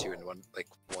got 2 in one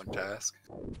task.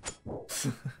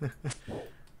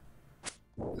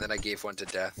 And then I gave one to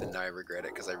Death, and now I regret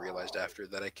it because I realized after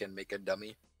that I can make a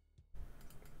dummy.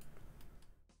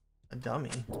 A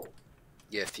dummy?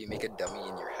 Yeah, if you make a dummy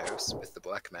in your house with the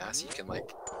black mass, you can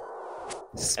like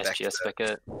spec SGS spec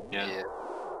it. Yeah. Yeah,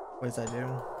 What does that do?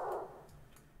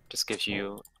 Just gives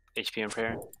you HP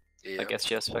repair. yeah. Like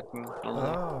SGS specking normally.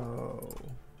 Oh.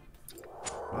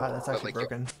 Wow, that's actually like,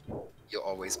 broken. You'll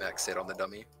always max it on the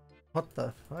dummy. What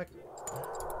the fuck?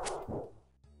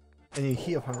 And you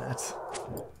heal from that.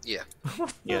 Yeah.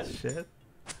 Yeah. Shit.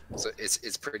 So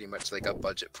it's pretty much like a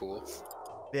budget pool.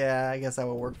 Yeah, I guess that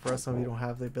will work for us when we don't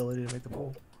have the ability to make the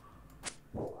pool.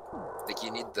 Like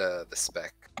you need the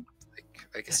spec. Like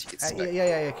I guess you could spec.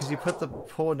 Yeah, because you put the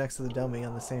pool next to the dummy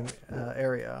on the same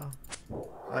area.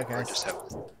 Okay.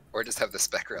 Or just have the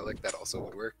spec relic. That also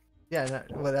would work. Yeah,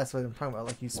 well, that's what I'm talking about.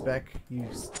 Like you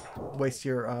waste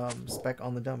your spec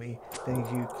on the dummy, then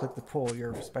if you click the pool,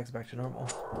 your spec's back to normal.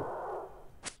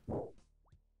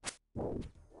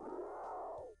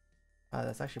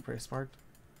 That's actually pretty smart.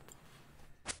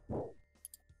 It's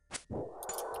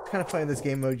kind of funny in this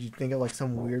game mode. You'd think of like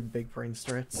some weird big brain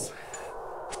strats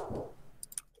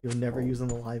you'll never use in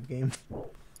the live game.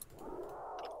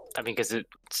 I mean, because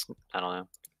it's, I don't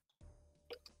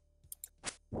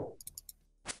know.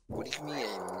 What do you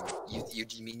mean? You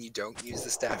mean you don't use the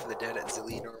Staff of the Dead at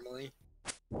Zilly normally?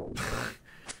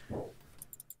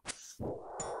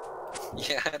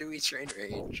 Yeah, how do we train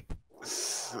range?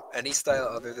 Any style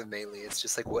other than melee, it's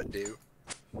just like what do?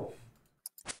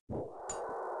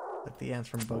 Like the ants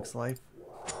from Bug's Life.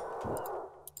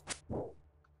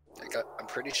 I'm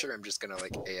pretty sure I'm just gonna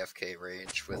like AFK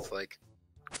range with like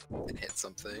and hit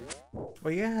something.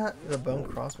 Well, yeah, the bone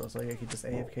crossbow, so you could just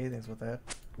AFK things with that.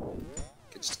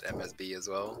 Could just MSB as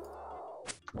well.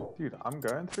 Dude, I'm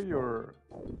going through your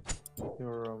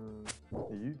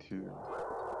YouTube.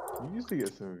 You usually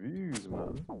get some views,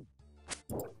 man.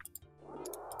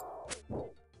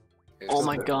 Oh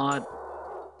my god.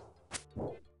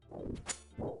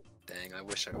 Dang, I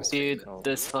wish I was. Dude, famous.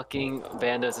 this fucking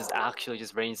Bandos is actually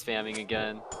just range spamming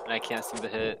again, and I can't seem to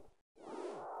hit.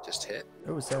 Just hit.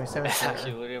 Oh, 77. It's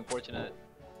actually really unfortunate.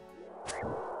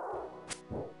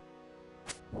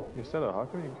 You said it, how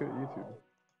come you quit YouTube?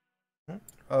 Hmm?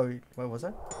 Oh, what was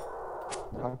that?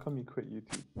 How come you quit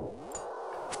YouTube?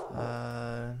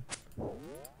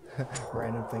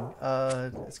 Random thing.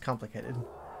 It's complicated.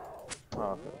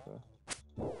 Oh, okay.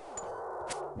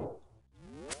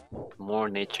 More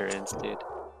nature ins, dude.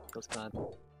 Feels bad.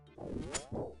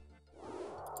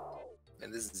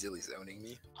 And this Zilly's owning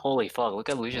me. Holy fuck, look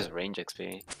at Lucia's range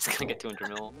XP. He's gonna get 200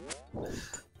 mil.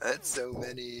 That's so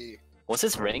many. What's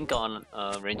his rank on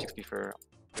range XP for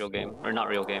real game? Or not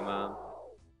real game, what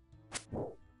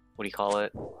do you call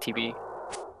it? TB?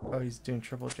 Oh, he's doing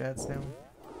triple jets now.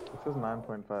 It says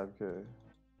 9.5k.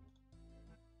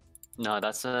 No,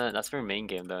 that's for main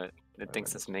game though. It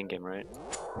thinks it's main game, right?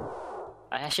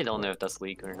 I actually don't know if that's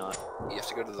league or not. You have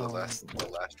to go to the last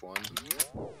one.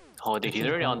 Oh dude, he's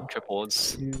already on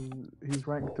triples. He's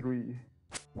rank 3.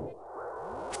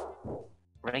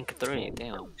 Rank 3,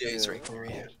 damn. Yeah, he's rank 3.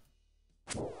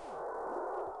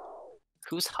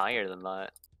 Who's higher than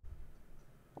that?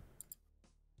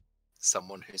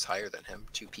 Someone who's higher than him.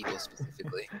 2 people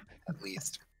specifically, at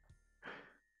least.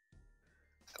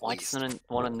 Why does someone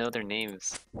want to know their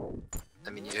names? I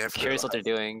mean, you'd have to Curious what they're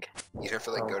doing. You'd have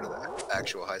to like go to the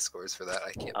actual high scores for that.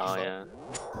 I can't. Oh be yeah.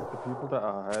 The people that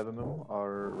are higher than them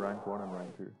are rank 1 and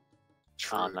rank 2.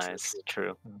 True, Oh true, nice,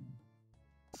 true. true.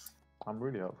 I'm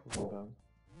really helpful sometimes.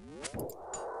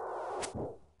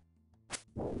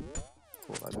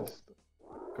 Cool, I just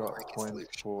got Rank is points Luke.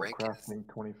 for Rank is- crafting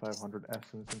 2500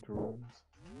 essence into runes.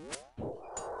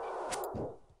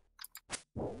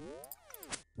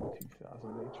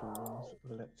 2000 nature runes.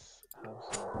 Let's have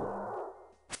some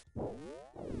fun.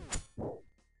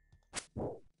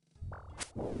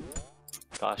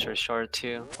 Gosh, we're short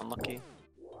too. Unlucky.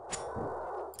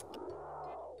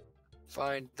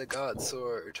 Find the God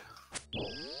Sword.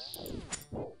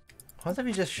 What if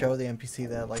you just show the NPC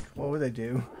that, like, what would they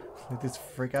do? Like, just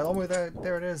freak out. Oh,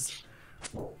 there it is.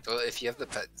 Well, if you have the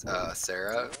pet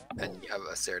Sarah and you have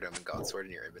a Ceradome and God Sword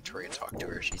in your inventory and talk to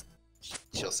her,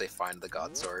 she'll say find the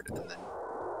God Sword, and then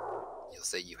you'll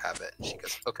say you have it, and she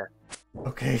goes okay,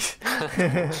 Okay.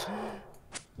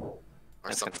 or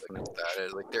That's something kinda like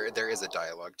that. Like there is a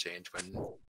dialogue change when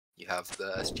you have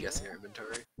the SGS in your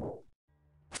inventory.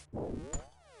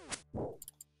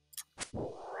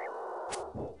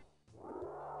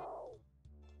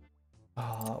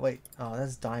 Oh, wait. Oh,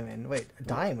 that's diamond. Wait,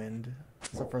 diamond?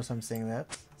 That's the first time seeing that.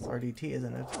 It's RDT,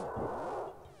 isn't it?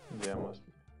 Yeah, must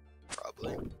be.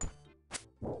 Probably.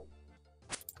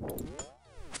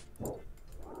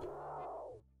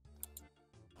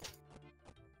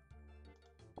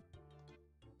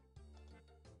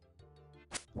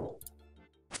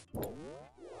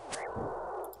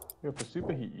 Yeah, for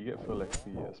superheat, you get full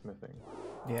XP at smithing.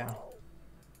 Yeah.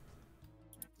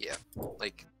 Yeah,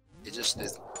 like it just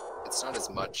is. It's not as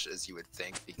much as you would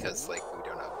think because like we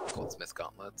don't have goldsmith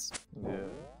gauntlets. Yeah.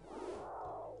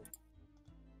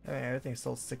 I mean, everything's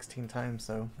sold 16 times,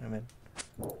 so I mean.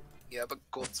 Yeah, but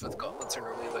goldsmith gauntlets are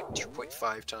normally like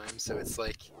 2.5 times, so it's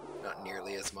like not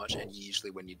nearly as much. And usually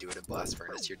when you do it in blast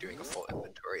furnace, you're doing a full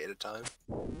inventory at a time.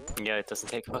 Yeah, it doesn't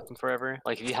take fucking forever.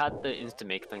 Like if you had the instant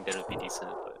make thing, then it'd be decent,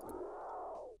 but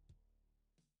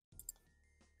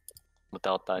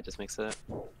without that, it just makes it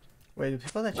Wait, the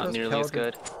people that not chose nearly as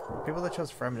good. people that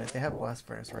chose Freminate, they have blast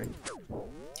furnace, right?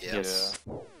 Yes.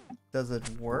 Does it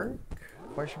work?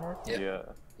 Question mark. Yeah. Yeah.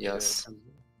 Yes.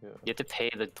 Yeah. You have to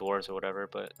pay the dwarves or whatever,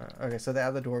 but Okay, so they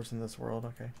have the dwarves in this world.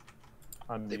 Okay.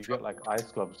 And They you get like ice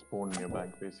gloves spawn in your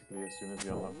bank basically as soon as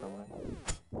you unlock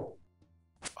them.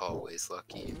 Always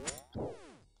lucky.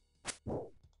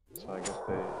 So I guess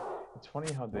it's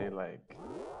funny how they like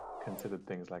considered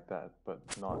things like that, but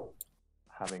not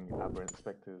having aberrant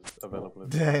specters available.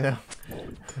 As I know.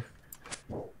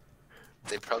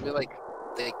 They probably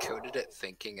they coded it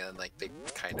thinking and like they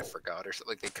kind of forgot or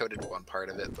something. Like they coded one part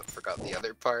of it but forgot the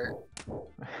other part.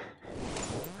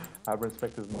 Aberrant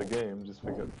specters in the game, just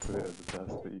forget to put it as a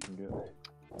test that you can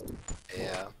get.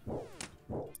 Yeah.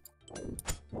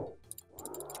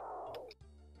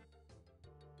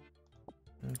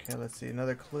 Okay, let's see.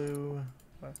 Another clue.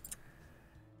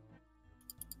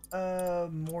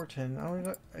 Mort'ton. I'm gonna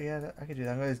go, yeah, I could do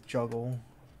that. I'm gonna juggle.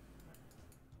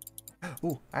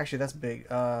 Ooh, actually, that's big.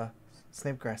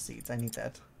 Snapegrass seeds. I need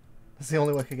that. That's the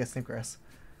only way I could get snapegrass.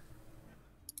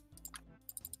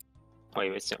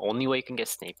 wait, it's the only way you can get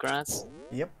snapegrass?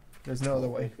 Yep. There's no other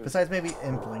way. Besides maybe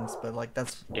implings, but like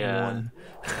that's Yeah. one.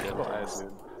 That's what I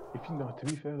did. If you know, to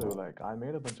be fair though, like I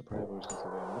made a bunch of prayer potions today,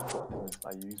 and with botanist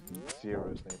I used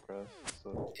 0 snake grass.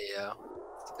 So Yeah.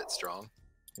 It's a bit strong.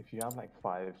 if you have like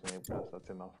 5 snake grass, that's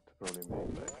enough to probably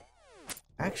make like.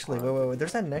 Actually, wait.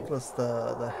 There's that necklace,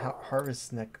 the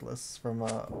harvest necklace from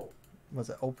was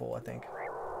it Opal? I think.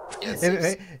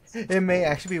 Yeah, It may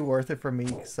actually be worth it for me,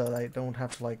 so that I don't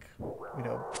have to like,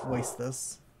 waste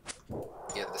this.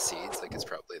 yeah, the seeds, like it's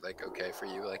probably like okay for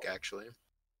you, like actually.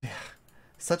 Yeah,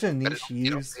 such a But niche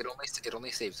use. it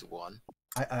only saves one.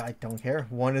 I don't care.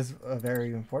 One is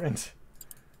very important.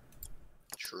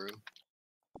 True.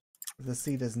 The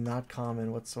seed is not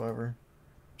common whatsoever.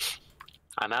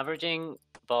 I'm averaging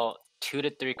about 2 to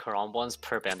 3 Karambons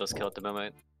per Bandos kill at the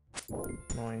moment.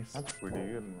 Nice. That's pretty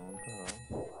good, man. What the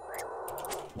hell?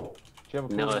 Do you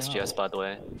have a No cool SGS, by the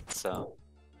way. So,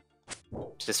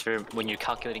 just for when you're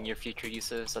calculating your future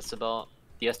uses, that's about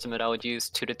the estimate I would use: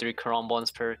 2 to 3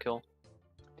 Karambons per kill.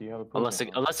 Do you have a Unless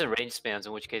potion it range spams,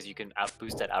 in which case you can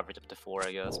boost that average up to 4,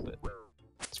 I guess. But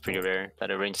it's pretty rare that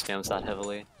it range spams that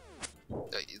heavily.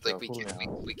 Like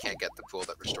we can't get the pool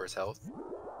that restores health.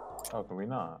 Oh, can we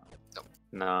not?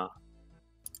 No.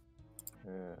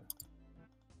 Yeah.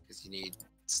 Because you need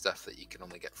stuff that you can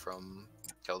only get from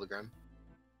Telegram.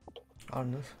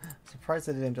 I'm surprised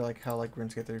I didn't like how like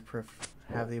RuneScape 3 Proof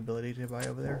have the ability to buy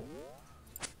over there.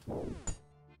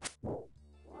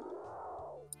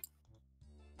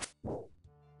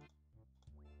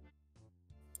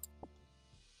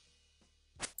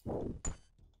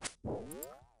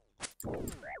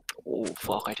 Oh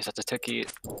fuck! I just had to take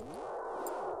it.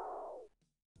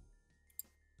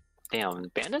 Damn,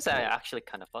 bandits are actually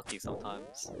kind of fucky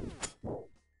sometimes.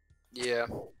 Yeah.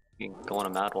 You can go on a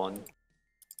mad one.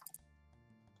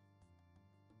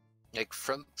 Like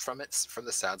from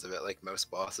the sounds of it, like most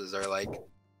bosses are like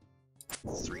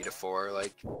 3 to 4.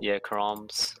 Like Yeah,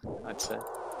 Karam's, I'd say.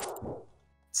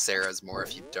 Sarah's more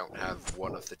if you don't have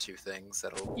one of the two things.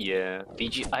 That'll Yeah,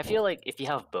 BG. I feel like if you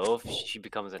have both, she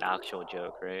becomes an actual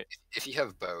joke, right? if you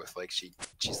have both, like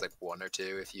she's like 1 or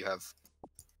 2. If you have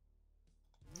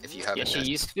Yeah, an she S-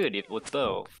 used good with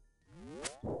both.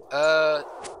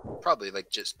 probably like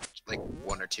just like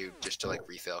 1 or 2 just to like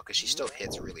refill because she still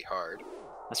hits really hard.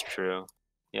 That's true.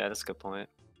 Yeah, that's a good point.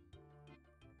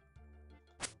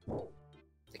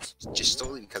 Like, just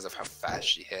solely because of how fast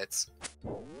she hits.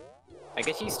 I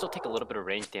guess you still take a little bit of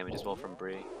range damage as well from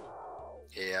Bree.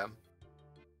 Yeah.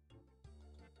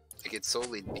 Like it's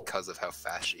solely because of how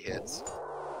fast she hits.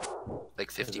 Like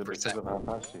Is it because 50%. of how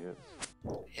fast she hits?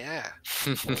 Yeah.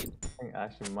 I think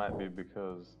actually might be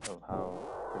because of how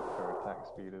quick her attack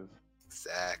speed is.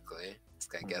 Exactly. This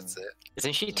guy gets it.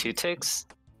 Isn't she 2 ticks?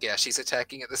 Yeah, she's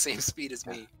attacking at the same speed as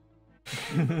me.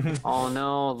 Oh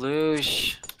no,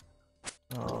 Luge.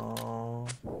 Oh.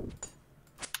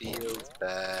 Feels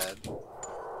bad.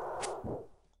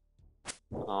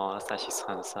 Oh, that's actually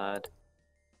kind of sad.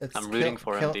 It's I'm rooting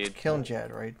for him, dude. Kiln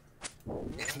Jet, right?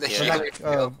 The Yeah. healer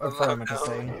killed them. Inferno, I Oh, meant to no.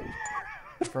 say.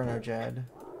 Inferno Jad.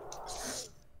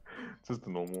 Just the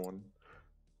normal one.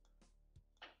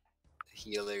 The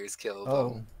healers killed Oh.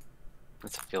 them.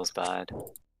 This feels bad.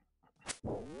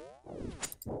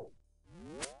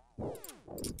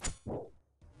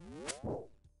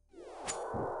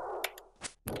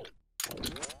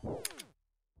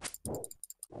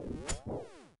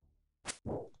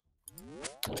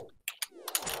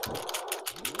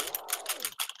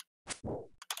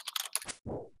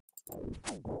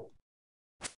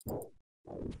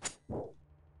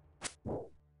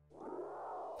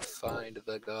 Find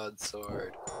the god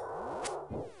sword.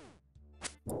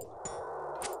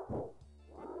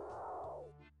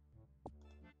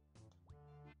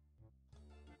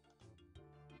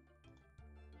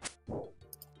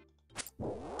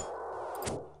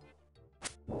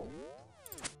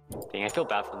 Dang, I feel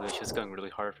bad for Lucius. She's going really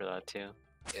hard for that too.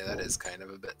 Yeah, that is kind of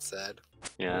a bit sad.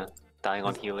 Yeah, dying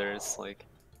on healers, like.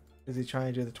 Is he trying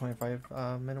to do the 25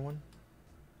 minute one?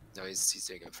 No, he's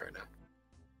doing Inferno.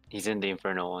 He's in the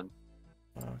Inferno one.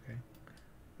 Oh, okay.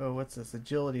 Oh, what's this?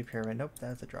 Agility pyramid. Nope,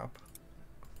 that's a drop.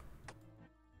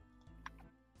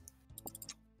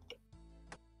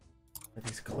 Are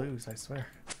these clues, I swear.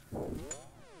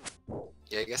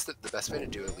 Yeah, I guess the best way to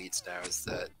do elites now is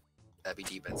that Abby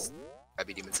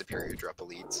Demon Superior drop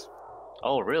elites.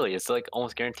 Oh, really? It's like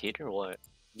almost guaranteed, or what?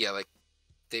 Yeah, like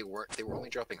they were only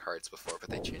dropping hearts before, but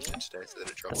they changed it today so that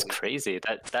it drops That's elite. crazy.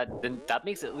 That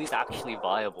makes it at least actually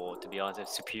viable, to be honest. If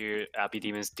superior Abbey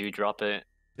Demons do drop it.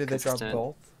 Did they drop Consistent.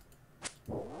 both?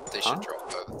 They should drop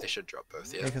both. They should drop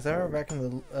both. Yeah, Yeah. because I remember back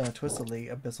in the Twisted League,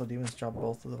 Abyssal Demons dropped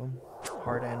both of them.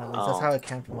 Hard and Elite. That's Oh. how it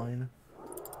camped mine.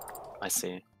 I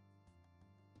see.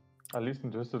 At least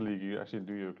in Twisted League, you actually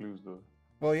do your clues though.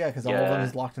 Well, yeah, because all of them Yeah.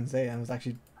 is locked in Zaya and it was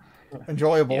actually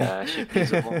enjoyable. Yeah, actually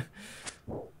feasible.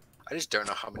 I just don't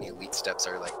know how many elite steps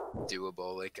are like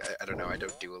doable. Like I don't know. I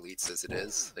don't do elites as it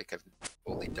is. Like I've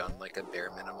only done like a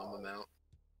bare minimum amount.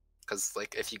 Because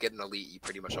like if you get an elite, you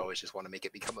pretty much always just want to make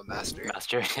it become a master.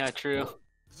 Master, yeah, true.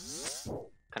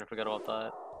 Kind of forgot about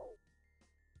that.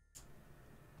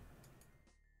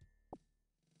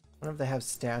 I wonder if they have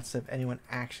stats if anyone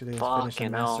actually has finished a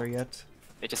Fucking master hell. yet.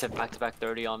 It just hit back-to-back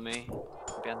 30 on me.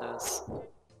 Bandas.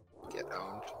 Get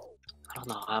owned. I don't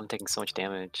know. I'm taking so much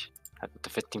damage at the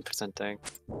 15% thing.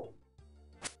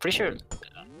 Pretty sure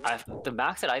the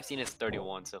max that I've seen is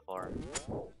 31 so far.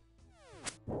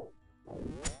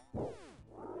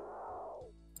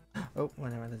 Oh,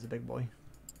 whatever, there's a big boy.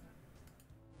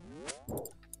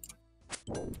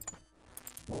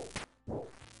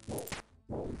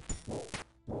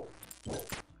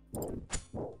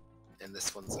 And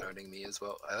this one's owning me as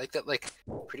well. I like that. Like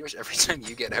pretty much every time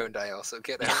you get owned, I also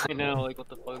get owned. I know, like what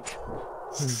the fuck.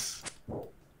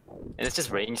 And it's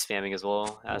just range spamming as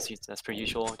well, as per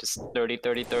usual. Just 30,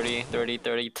 30, 30, 30,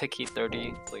 30, ticky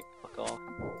 30, like fuck off.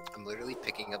 I'm literally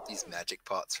picking up these magic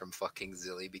pots from fucking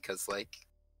Zilly because like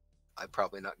I'm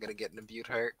probably not gonna get an imbue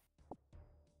heart.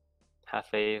 Have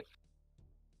faith.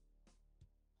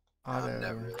 Auto. I'm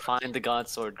never Find the god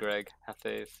sword, Greg. Have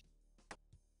faith.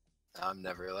 I'm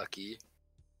never lucky.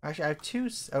 Actually, I have two.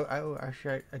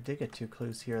 Actually, I did get two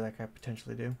clues here that I could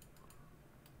potentially do.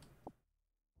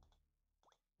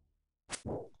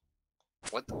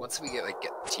 Once we get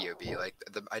TOB, like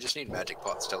I just need magic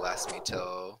pots to last me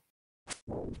till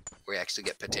we actually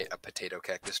get a potato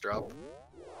cactus drop.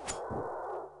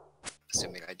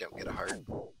 Assuming I don't get a heart.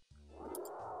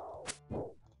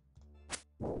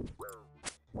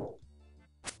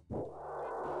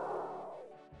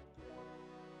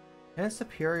 Can a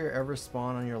superior ever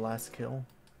spawn on your last kill?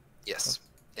 Yes.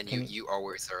 And Can you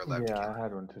always are allowed to Yeah, kill I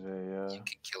had one today. Yeah. it. You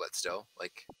can kill it still.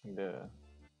 Like Yeah.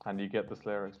 And you get the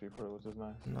Slayer XP for it, which is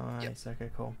nice. Nice. Okay,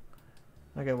 cool.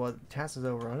 Okay, well, task is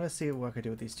over. I'm gonna see what I could do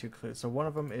with these two clues. So one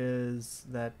of them is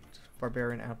that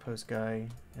barbarian outpost guy,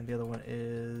 and the other one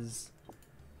is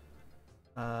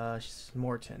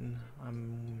Mort'ton.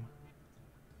 I'm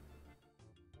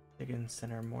digging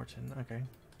center Mort'ton. Okay.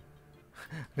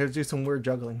 I'm gonna do some weird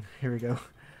juggling. Here we go.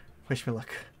 Wish me luck.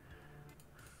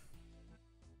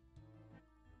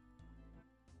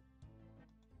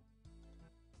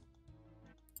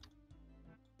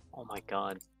 Oh my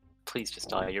god. Please just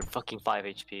die. You're fucking 5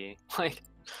 HP. Like,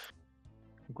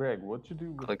 Greg, what'd you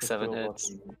do with Like the 7 steel hits.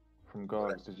 bars from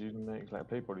guards? Did you make like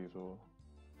plate bodies or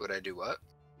would I do what?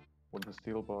 with the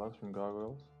steel bars from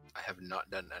gargoyles? I have not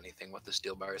done anything with the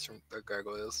steel bars from the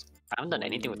gargoyles. I haven't done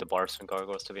anything with the barbs from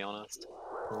gargoyles, to be honest.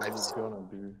 What I've are s- you gonna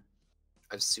do?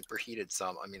 I've superheated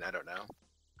some. I mean, I don't know.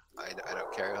 I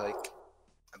don't care. Like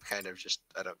I'm kind of just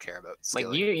I don't care about Like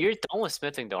skilling. you're done with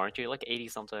smithing though, aren't you? Like 80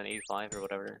 something, 85 or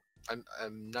whatever. I'm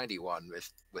 91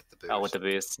 with the boost. Oh, with the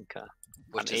boost. Okay.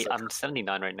 Which is like, I'm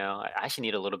 79 right now. I actually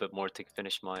need a little bit more to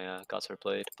finish my Gods for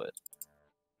Blade, but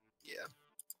yeah.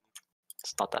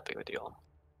 it's not that big of a deal.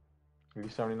 Are you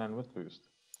 79 with boost?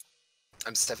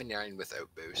 I'm 79 without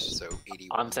boost, so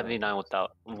 81. I'm 79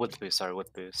 with boost. Sorry,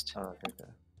 with boost. Oh,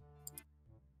 okay.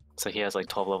 So he has like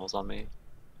 12 levels on me.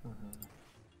 Mm-hmm.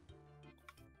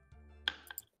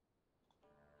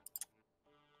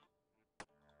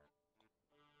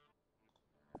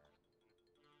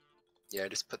 Yeah, I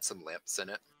just put some lamps in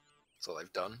it. That's all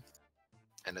I've done.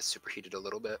 And I superheated a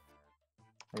little bit.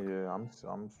 Yeah, I'm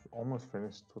almost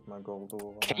finished with my gold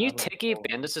ore. Can I you have, like, Tiki all-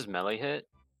 Bandus's melee hit?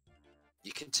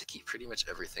 You can keep pretty much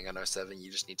everything on R7,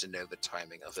 you just need to know the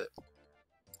timing of it.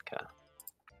 Okay.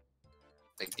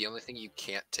 Like, the only thing you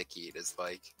can't tick-eat is,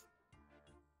 like,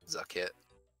 Zuck hit.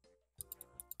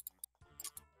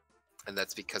 And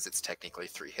that's because it's technically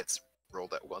 3 hits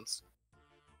rolled at once.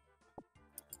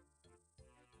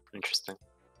 Interesting.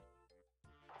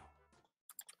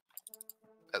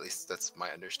 At least that's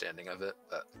my understanding of it,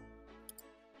 but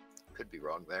could be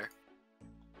wrong there.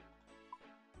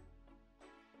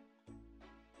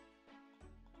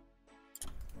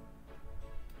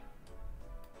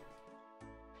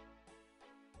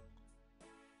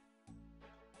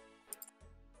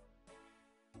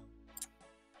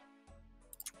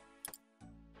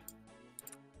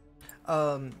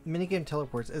 Minigame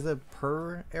teleports, is it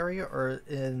per area or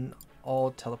in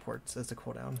all teleports is the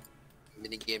cooldown?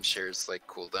 Minigame shares, like,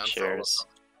 cooldown for all of Shares.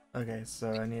 them. Okay,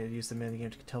 so I need to use the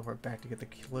minigame to teleport back to get the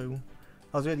clue.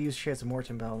 I was going to use Shares of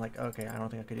Mort'ton, but I'm like, okay, I don't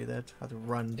think I could do that. I have to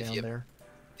run down there.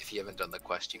 If you haven't done the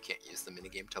quest, you can't use the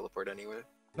minigame teleport anywhere.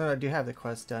 No, I do have the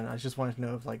quest done. I just wanted to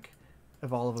know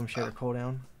if all of them share a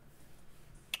cooldown.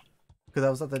 Because I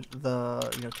was at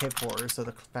the cave floor, so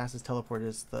the fastest teleport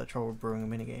is the Trouble Brewing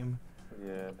minigame.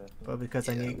 Yeah, definitely. But because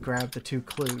I need to grab the 2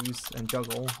 clues and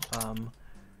juggle,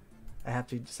 I have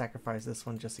to sacrifice this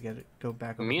one just to get it go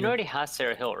back over Mean here. already has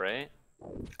Sarah Hill, right?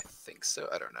 I think so,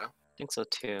 I don't know. I think so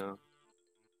too.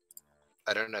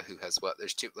 I don't know who has what.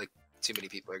 There's too many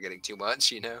people are getting too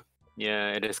much, you know?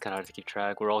 Yeah, it is kind of hard to keep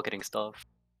track. We're all getting stuff.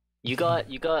 You got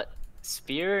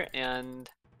spear and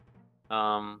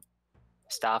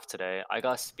staff today. I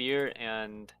got spear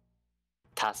and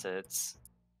tassets.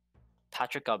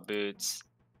 Patrick got boots.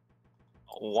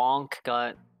 Wonk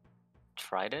got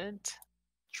trident.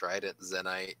 Trident,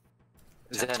 Zenite,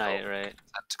 Zenite, right?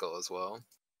 Tentacle as well.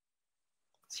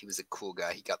 He was a cool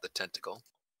guy, he got the tentacle.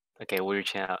 Okay, weird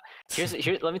chant.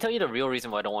 Here. Let me tell you the real reason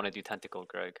why I don't want to do tentacle,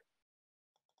 Greg.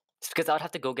 It's because I would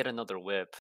have to go get another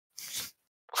whip.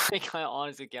 Like I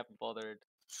honestly can't be bothered.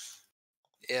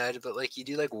 Yeah, but like you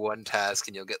do like one task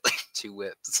and you'll get like 2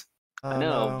 whips. I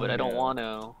know, but I don't yeah. want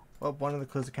to. Well, one of the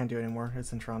clues I can't do anymore.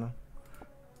 It's in Toronto.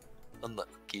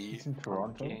 Unlucky. It's in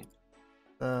Toronto. Okay.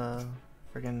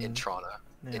 Friggin' In Toronto.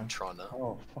 yeah. In Toronto.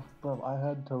 Oh fuck, bro! I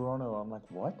heard Toronto. I'm like,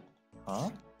 what? Huh?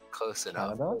 Close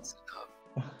enough. Canada? Close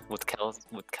enough. With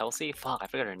Kelsey? Fuck, I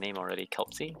forgot her name already.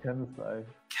 Kelsey? Kansai.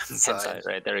 Kensai,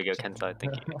 right? There we go, Kensai.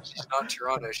 Thank you. She's not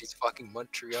Toronto, she's fucking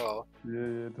Montreal. Yeah,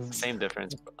 it doesn't. Same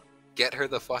difference. Get her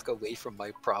the fuck away from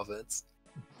my province.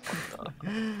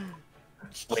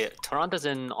 Wait, Toronto's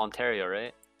in Ontario,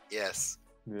 right? Yes.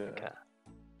 Yeah. Okay.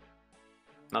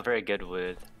 Not very good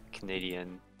with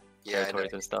Canadian Yeah, I know.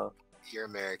 territories and stuff. You're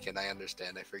American, I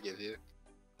understand, I forgive you.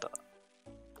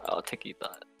 I'll take you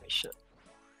that. Shit.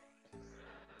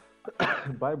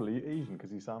 Bible, are you Asian?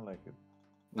 Because you sound like it.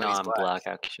 No, No, he's I'm black. black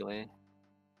actually.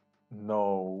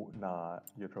 No, nah,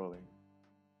 you're trolling.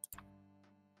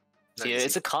 No, See, he's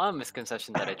it's a common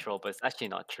misconception that I troll, but it's actually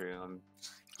not true. I'm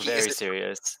He very is a-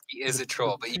 serious. he is a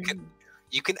troll, but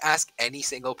you can ask any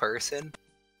single person,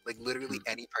 like literally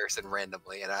any person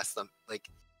randomly, and ask them like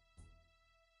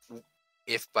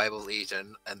if Bible's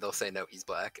Asian, and they'll say no, he's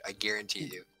black. I guarantee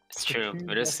you. It's true.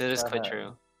 It is quite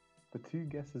true. The 2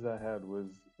 guesses I had was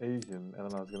Asian, and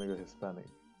then I was gonna go Hispanic.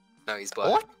 No, he's black.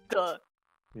 What the?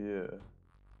 Yeah.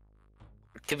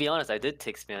 To be honest, I did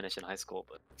take Spanish in high school,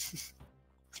 but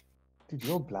Dude,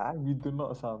 you're black. You do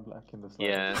not sound black in the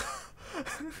slightest. yeah.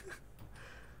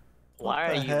 Why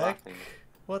are the you heck? laughing?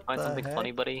 What Find the something heck?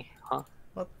 funny, buddy? Huh?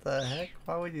 What the heck?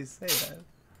 Why would you say that?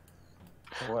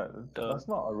 What? Duh. That's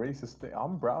not a racist thing.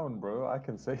 I'm brown, bro. I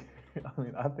can say. I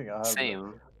mean, I think I have.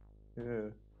 Same. Yeah.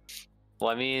 Well,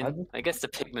 I mean, I just- I guess the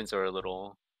pigments are a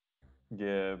little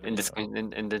Yeah. But,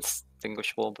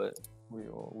 indistinguishable, but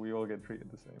we all get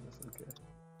treated the same. It's okay.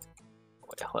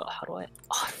 wait, how do I?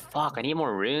 Oh, fuck! I need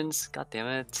more runes. God damn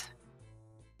it!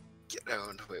 Get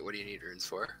owned. Wait, what do you need runes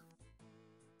for?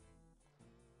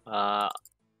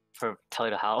 For Tele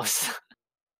the House.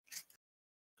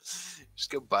 Just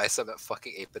go buy some at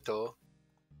fucking Apatol.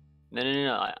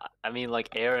 No. I mean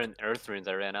like air and earth runes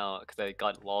I ran out because I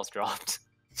got walls dropped.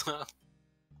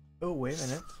 Oh, wait a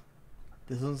minute.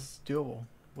 This one's doable.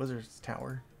 Wizard's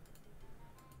Tower.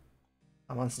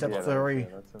 I'm on step 3.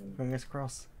 Fingers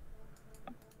crossed.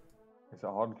 It's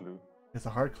a hard clue. It's a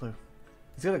hard clue.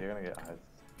 It's gonna, You're gonna get eyes.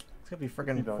 it's gonna be If you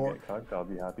freaking don't 4. get cucked, I'll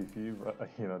be happy for you, but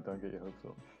don't get your hopes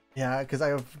up. Yeah, because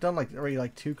I've done like already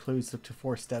like 2 clues up to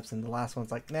 4 steps, and the last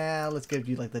one's like, nah, let's give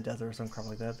you like the desert or some crap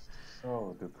like that.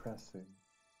 So depressing.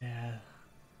 Yeah.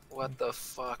 What the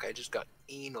fuck? I just got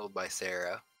analed by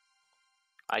Sarah.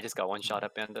 I just got one shot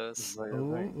at bandos.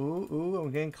 Ooh,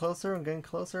 I'm getting closer.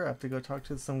 I have to go talk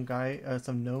to some guy,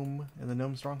 some gnome in the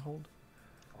gnome stronghold.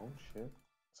 Oh shit.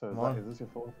 So is this your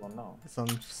 4th one now? It's on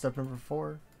step number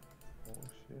 4. Oh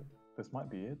shit. This might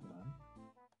be it, man.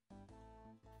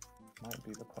 Might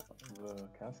be the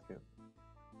casket.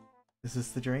 Is this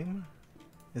the dream?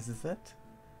 Is this it?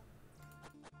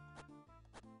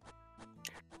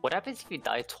 What happens if you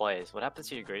die twice? What happens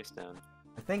to your gravestone?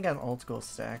 I think on old school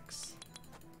stacks.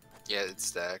 Yeah, it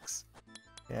stacks.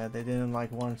 Yeah, they didn't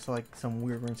like want to like some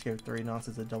weird RuneScape 3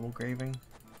 nonsense of double graving.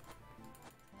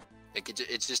 It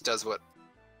just does what.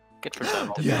 Good for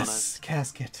them, to be honest. Yes,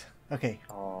 casket. Okay.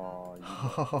 Oh, you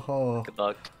Oh, Good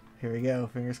luck. here we go.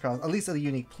 Fingers crossed. At least a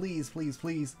unique, please, please,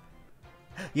 please.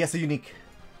 Yes, a unique.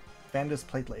 Bandos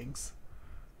plate legs.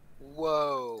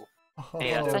 Whoa. Oh.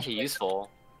 Hey, that's actually useful.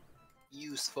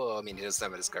 Useful. I mean, he doesn't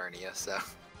have a Discarnia, so.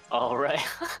 Oh, right.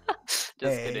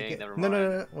 Just Hey, kidding, never no, mind.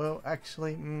 no. Well,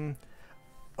 actually,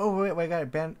 oh wait, I got a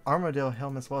band Armadillo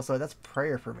helm as well, so that's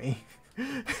prayer for me.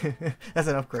 That's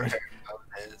an upgrade.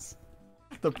 Bonus.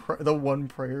 The 1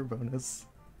 prayer bonus.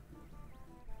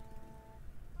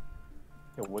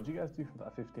 Yo, what'd you guys do for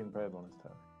that 15 prayer bonus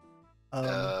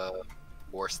tab?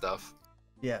 War stuff.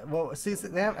 Yeah, well, see,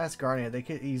 they have Asgardia. They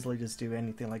could easily just do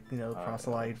anything, like,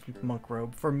 proselyte, monk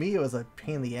robe. For me, it was a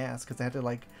pain in the ass, because I had to,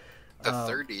 like... The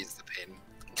 30 is the pain.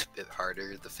 A bit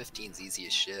harder. The 15's easy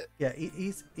as shit.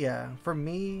 Yeah, for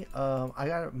me, I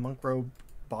got a monk robe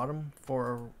bottom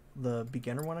for the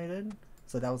beginner one I did,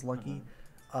 so that was lucky.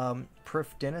 Prif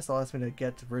Dennis allows me to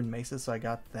get rune maces, so I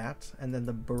got that. And then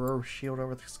the Burrow shield,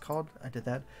 whatever it's called, I did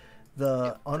that.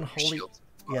 The unholy...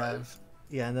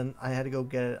 Yeah, and then I had to go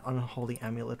get an unholy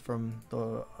amulet from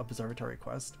the observatory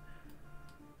quest.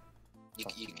 You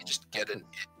can just get an.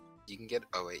 You can get.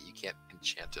 Oh wait, you can't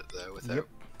enchant it though without. Yep.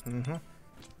 Mm-hmm.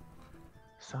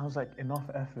 Sounds like enough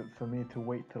effort for me to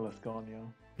wait till it's gone,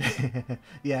 yo.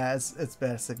 Yeah, it's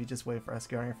best if you just wait for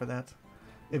Asgardia for that.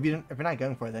 If you're not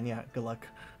going for it, then yeah, good luck.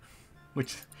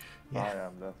 Which, yeah. I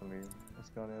am definitely.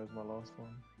 Asgardia is my last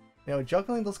one.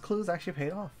 Juggling those clues actually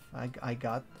paid off. I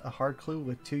got a hard clue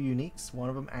with 2 uniques, one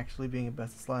of them actually being a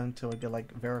best slot until I get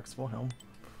like Varroc's full helm.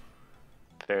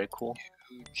 Very cool.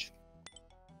 Huge.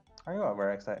 I got a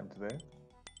very exciting today.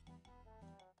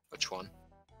 Which one?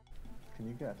 Can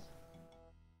you guess?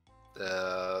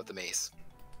 The mace.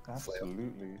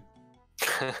 Absolutely.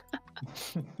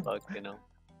 Fuck,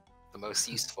 The most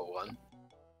useful one.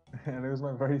 And it was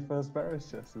my very first Barris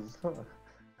chest as well.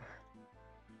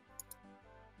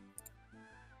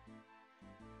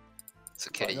 It's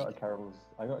okay. I got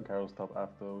a Carol's top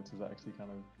after, which is actually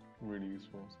kind of really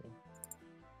useful. So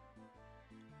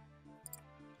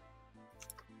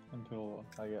until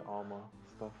I get armor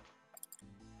stuff.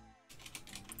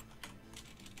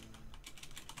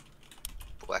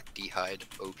 Black D'hide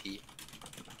OP.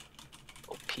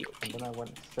 And then I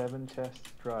went 7 chests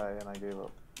dry and I gave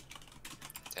up.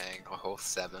 Dang, a whole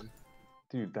 7.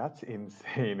 Dude, that's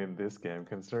insane in this game,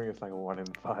 considering it's like a 1 in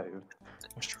 5.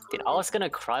 Dude, I was gonna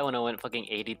cry when I went fucking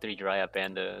 83 dry at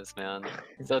bandos, man.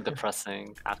 It's so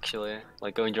depressing, actually.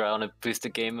 Like going dry on a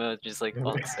boosted game mode, just like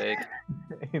fuck's sake.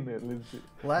 Ain't it legit?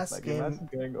 Last Like, game, imagine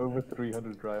going over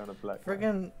 300 dry on a black.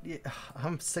 friggin', yeah,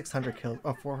 I'm 600 kills,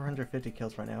 450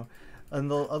 kills right now. In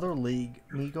the other league,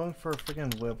 me going for a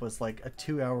friggin' whip was like a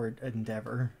 2-hour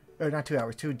endeavor. Or not 2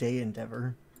 hours, 2-day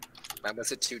endeavor. Mine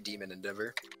was a 2 demon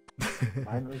endeavor.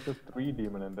 Mine was a 3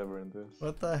 demon endeavor in this.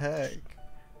 What the heck?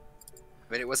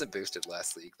 I mean, it wasn't boosted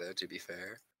last league though, to be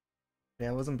fair.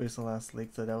 Yeah, I wasn't boosted last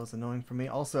league, so that was annoying for me.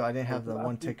 Also, I didn't have the Was it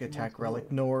one last tick league attack as well? relic,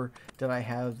 nor did I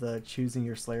have the choosing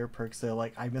your Slayer perk, so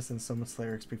like I'm missing so much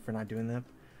Slayer XP for not doing that.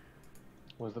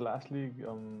 Was the last league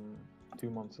 2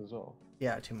 months as well?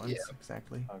 Yeah, 2 months, Yeah.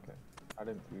 exactly. Okay. I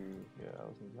didn't do. Yeah, I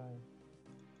wasn't playing.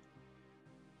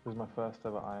 It was my first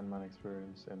ever Iron Man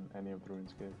experience in any of the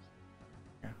RuneScapes.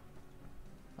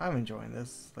 I'm enjoying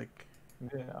this, like...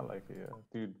 Yeah, I like it. Yeah,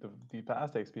 dude, the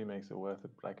past XP makes it worth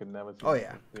it. But I could never see Oh,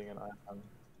 yeah. being an Iron Man.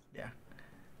 Yeah.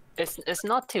 It's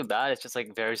not too bad. It's just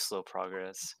like very slow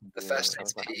progress. The Yeah, fast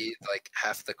that's XP, like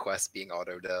half the quest being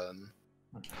auto done.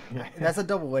 Yeah. That's a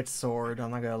double-edged sword.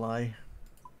 I'm not gonna lie.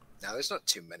 Now there's not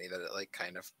too many that it like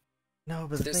kind of. No,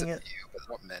 but the There's a thing is, few, but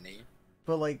not many.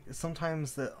 but like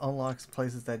sometimes it unlocks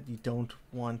places that you don't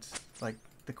want like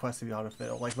the quest to be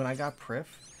autofill. Like when I got Prif,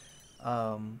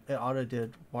 it auto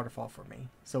did waterfall for me.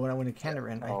 So when I went to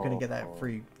Kandarin, I couldn't get that Oh.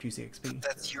 free juicy XP.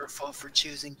 That's your fault for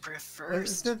choosing Prif It's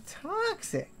first. the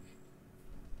toxic.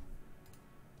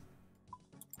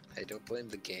 Hey, don't blame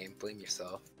the game. Blame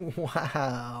yourself.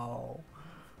 Wow.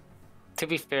 To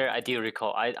be fair, I do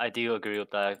recall. I do agree with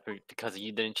that because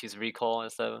you didn't choose recall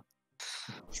instead.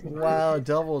 Wow,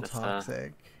 double That's,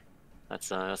 toxic. It's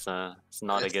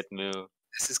not a good move.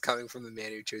 This is coming from the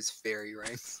man who chose fairy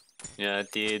ranks. Yeah,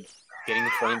 dude, getting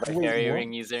flamed by Wait, fairy what?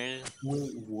 ring user.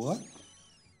 Wait, what?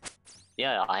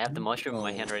 Yeah, I have the mushroom in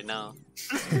my hand right now.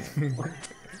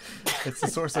 It's the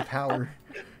source of power.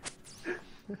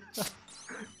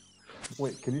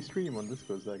 Wait, can you stream on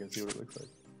Discord so I can see what it looks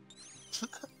like?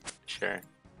 Sure.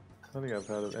 I don't think I've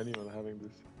heard of anyone having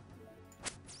this.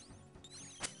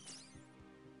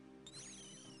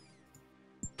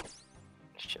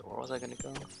 Shit, where was I gonna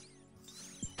go?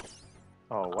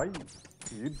 Oh, why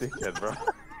you dickhead, bro?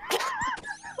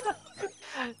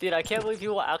 Dude, I can't believe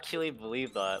people actually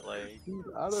believe that. Like, Dude,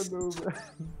 I don't know, man.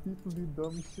 People do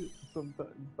dumb shit sometimes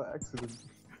by accident.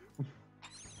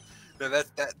 No,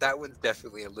 that one's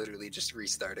definitely a literally just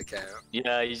restart account.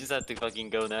 yeah, you just have to fucking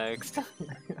go next.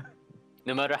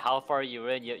 No matter how far you're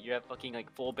in, you have fucking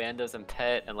like full bandos and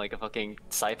pet and like a fucking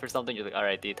scythe or something. You're like, all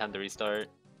right, dude, time to restart.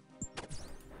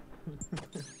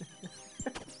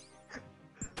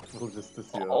 Well, just to see.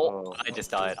 Oh, I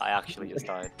just died. I actually just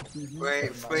died.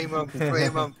 Wait, flame him,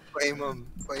 flame him, flame him,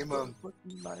 flame him,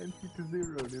 90 to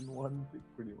 0 in one tick,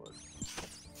 pretty much.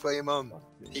 flame him.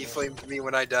 He flamed me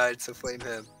when I died, so flame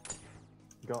him.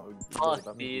 Fuck,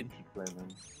 that means dude. you should blame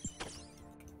him.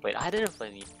 Wait, I didn't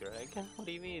flame you, Greg. What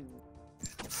do you mean?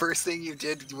 First thing you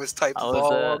did was type I was,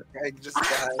 lol. Greg just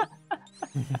died.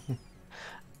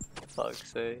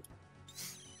 Fuck's sake.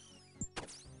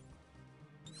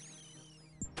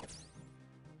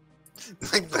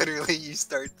 Like literally, you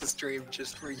start the stream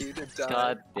just for you to die.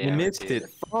 God I damn missed dude. it.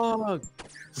 Fuck.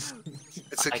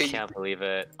 It's I okay. can't believe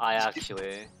it. I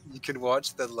actually. You can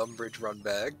watch the Lumbridge run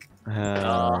back.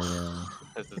 Oh.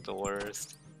 This is the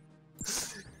worst.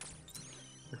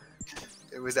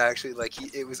 It was actually like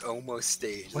it was almost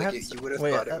staged. What Like happens- you would have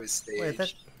wait, thought it was staged.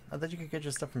 Wait, I thought you could get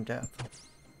your stuff from death.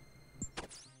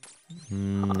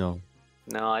 No,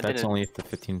 No, I that's didn't. only if the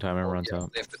 15 timer runs yeah,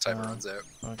 out. if the timer Oh. runs out.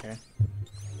 Okay.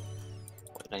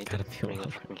 I need Gotta to feel bring a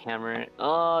it. fucking camera.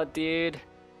 Oh, dude.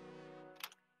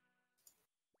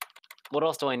 What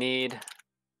else do I need?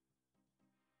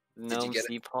 Gnome get it?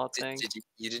 sea pot thing? Did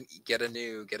you didn't get a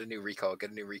new recall?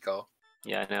 Get a new recall.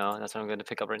 Yeah, I know. That's what I'm going to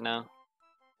pick up right now.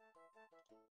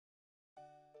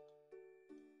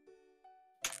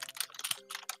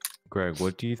 Greg,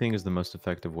 what do you think is the most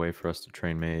effective way for us to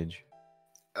train mage?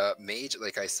 Mage,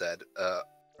 like I said,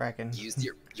 Kraken. use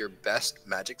your best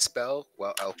magic spell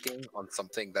while elking on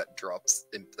something that drops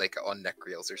like on neck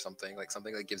reels or something, like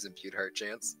something that gives imbued heart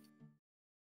chance.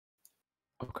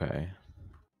 Okay.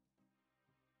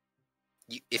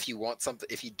 If you want something,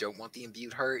 if you don't want the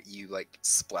imbued heart, you like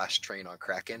splash train on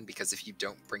Kraken, because if you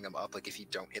don't bring them up, like if you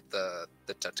don't hit the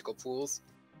tentacle pools,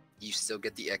 you still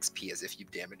get the XP as if you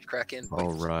damage Kraken. But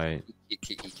Oh, right. he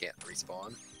can't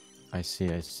respawn. I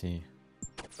see.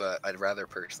 But I'd rather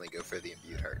personally go for the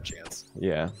imbued heart chance.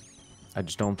 Yeah. I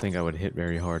just don't think I would hit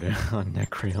very hard on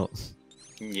neck reels.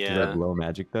 Does Yeah. that blow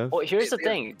magic def? Well, here's the They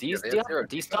have- thing. Do you, yeah, they do you, have zero have,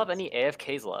 do you still have defense.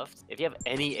 any AFKs left? If you have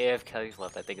any AFKs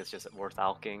left, I think it's just worth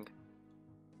alking.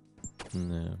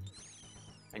 No.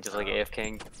 And just like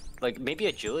AFKing. Like maybe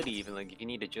agility even. Like if you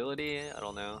need agility, I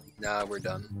don't know. Nah, we're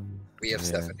done. We have Yeah.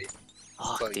 Stephanie.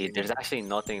 Oh, all you dude, there's need. actually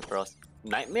nothing for us.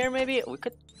 Nightmare maybe? We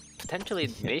could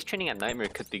potentially mage training at Nightmare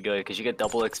could be good because you get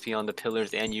double XP on the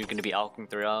pillars and you're gonna be alking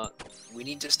throughout. We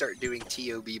need to start doing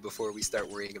TOB before we start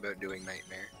worrying about doing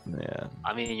Nightmare. Yeah.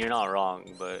 I mean, you're not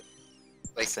wrong, but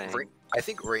Like, Same. I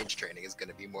think range training is going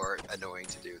to be more annoying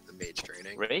to do than mage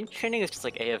training. range training is just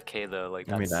like AFK though. Like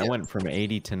I mean, that's I went from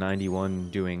 80 to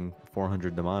 91 doing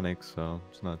 400 demonics, so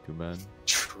it's not too bad.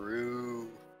 True.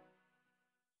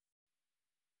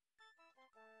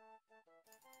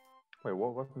 Wait,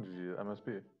 what weapon did you use?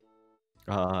 MSB?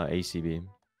 ACB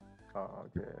Oh,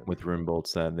 okay. with rune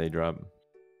bolts that they drop.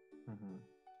 Mhm.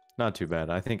 Not too bad.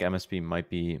 I think MSB might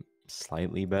be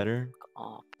slightly better,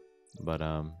 oh, but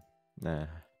nah.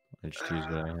 I just used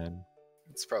what I had.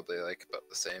 It's probably like about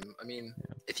the same. I mean,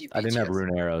 if you I didn't have BGS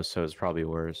rune arrows, so it's probably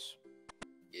worse.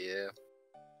 Yeah.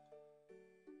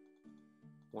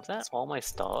 Was that all my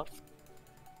stuff?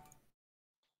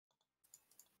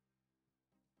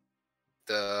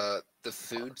 The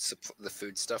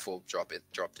food stuff will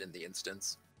dropped in the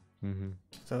instance. Mm-hmm.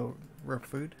 So, rip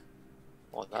food?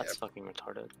 Well, that's Yeah. fucking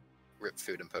retarded. Rip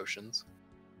food and potions.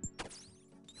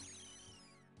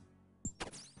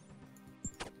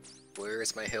 Where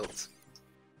is my hilt?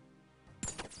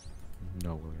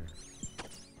 Nowhere.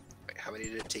 Wait, how many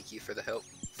did it take you for the hilt?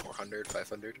 400,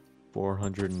 500?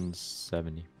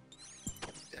 470.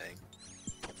 Dang.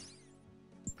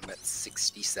 I'm at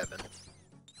 67.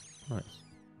 Nice.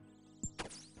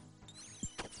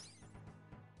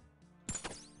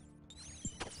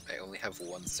 I only have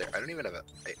one I don't even have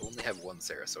I only have one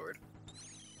Sarah sword.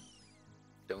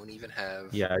 Don't even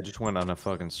have. Yeah, I just went on a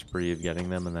fucking spree of getting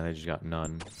them, and then I just got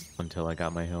none until I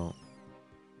got my hilt.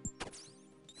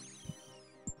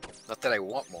 Not that I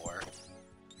want more,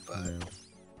 but Yeah.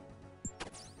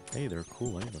 Hey, they're a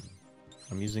cool item.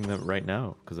 I'm using them right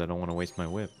now because I don't want to waste my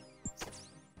whip.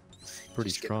 Pretty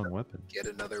Just get strong another- weapon. get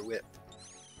another whip.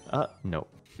 No.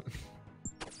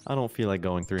 I don't feel like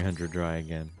going 300 dry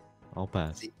again. I'll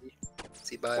pass.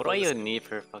 See, Bible, What do I this- even need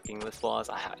for fucking this boss?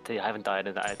 I haven't died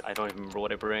in that. I don't even remember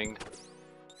what I bring.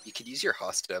 You could use your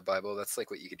Hosta Bible. That's like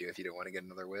what you could do if you don't want to get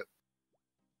another whip.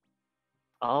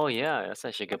 Oh yeah, that's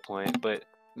actually a good point, but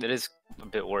it is a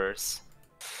bit worse.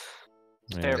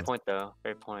 Fair Yeah, point though.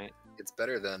 Fair point. It's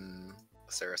better than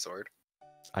a Sarah sword.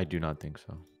 I do not think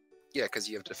so. Yeah, because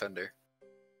you have Defender.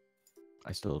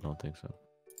 I still don't think so.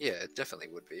 Yeah, it definitely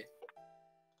would be.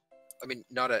 I mean,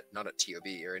 not at TOB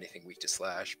or anything weak to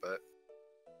slash, but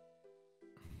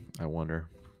I wonder.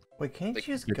 Wait, can't you Like,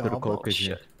 choose You're critical goblins? 'cause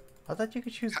you- shit. I thought you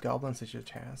could choose goblins as your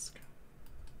task.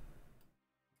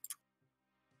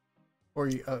 Or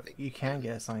you can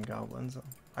get assigned goblins.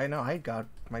 I know I got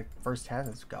my first task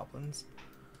as goblins.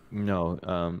 No,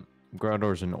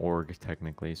 Groudor's an org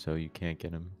technically, so you can't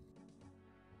get him.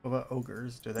 What about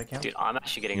ogres? Do they count? Dude, I'm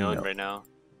actually getting owned right now.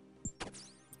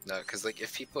 no, because like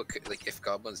if people could, like if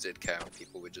goblins did count,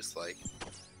 people would just like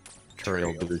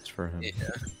Trail boots for him. yeah.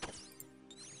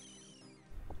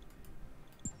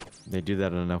 They do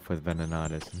that enough with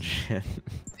Venenatis and shit.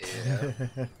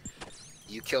 Yeah.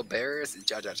 You kill bears,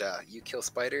 ja ja ja. You kill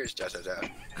spiders, ja ja ja.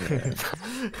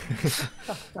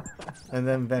 And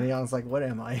then Venion's like, what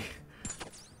am I?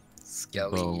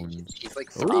 Skelly, Bones. he's like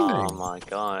Ooh. three Oh things. my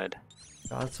god.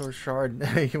 God Sword Shard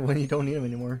when you don't need him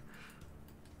anymore.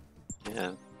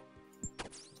 Yeah.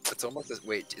 It's almost as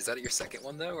wait. Is that your second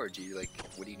one though, or do you like?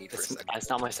 What do you need for a second? It's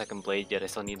not my second blade yet. I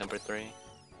still need number 3.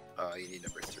 Oh, you need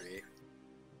number 3.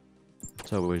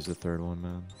 It's always the third one,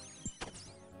 man.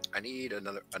 I need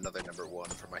another number 1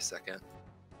 for my second.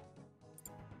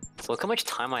 So look how much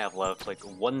time I have left. Like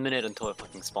 1 minute until it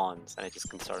fucking spawns, and I just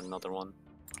can start another one.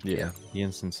 Yeah, Yeah. the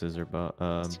instances are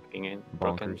It's being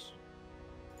broken. bonkers.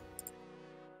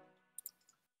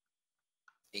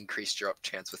 Increased drop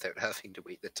chance without having to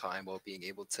wait the time while being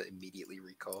able to immediately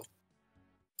recall.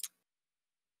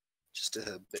 Just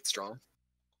a bit strong.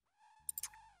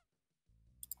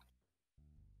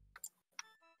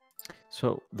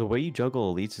 So the way you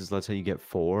juggle elites is, let's say you get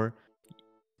 4,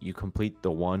 you complete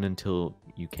the one until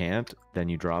you can't, then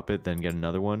you drop it, then get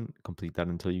another one, complete that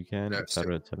until you can, No,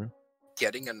 etc., etc.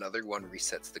 Getting another one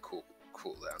resets the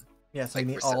cooldown. Yeah, so Like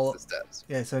you need resets all. the steps.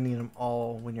 Yeah, so you need them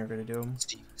all when you're gonna do them.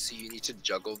 So you need to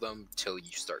juggle them till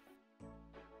you start.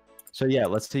 So yeah,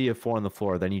 let's say you have 4 on the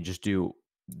floor, then you just do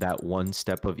that one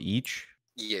step of each,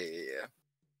 Yeah.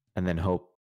 and then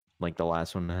hope like the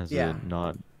last one has Yeah. a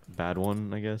not bad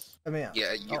one, I guess. I mean,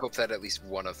 Yeah, you oh, hope that at least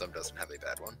one of them doesn't have a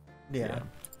bad one. yeah. Yeah.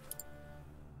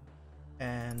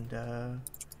 And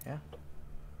yeah,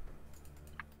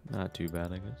 Not too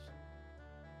bad, I guess.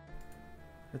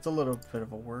 it's a little bit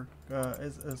of a work.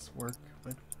 It's work,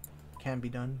 but can be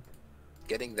done.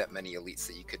 Getting that many elites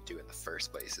that you could do in the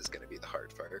first place is going to be the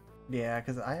hard part. Yeah,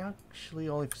 because I actually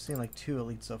only seen like 2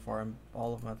 elites so far, and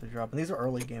all of them at the drop. And these are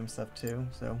early game stuff too,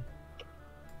 so.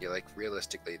 Yeah, like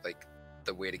realistically, like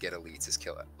the way to get elites is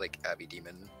kill like Abbey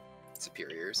Demon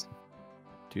superiors.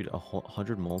 Dude,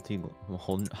 100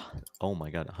 oh my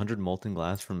god, 100 molten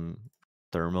glass from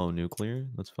thermonuclear?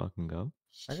 Let's fucking go.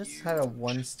 I just had a Huge.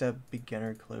 1-step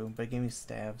beginner clue, but it gave me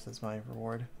stabs as my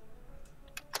reward.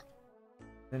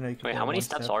 Didn't know you could Wait, get how a many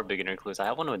 1-step. steps are beginner clues? I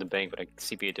have one with the bank, but I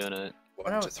see you doing it.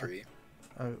 1 Oh, to 3.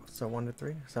 Oh, so 1 to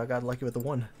 3. So I got lucky with the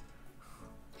 1.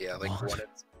 Yeah, like What? one.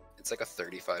 It's like a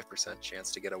 35%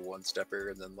 chance to get a 1-stepper,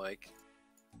 and then like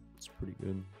It's pretty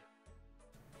good.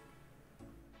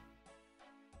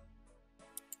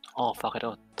 Oh fuck! I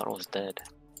thought it was dead.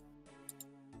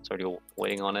 It's already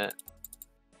waiting on it.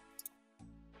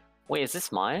 Wait, is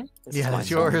this mine? This is Yeah, my it's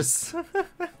stuff? yours.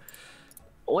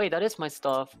 Wait, that is my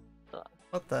stuff.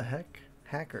 What the heck?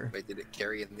 Hacker. Wait, did it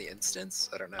carry in the instance?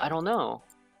 I don't know. I don't know.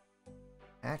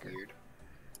 Hacker. Weird.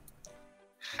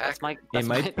 That's Hacker. my. It That's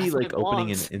might my, be that's my like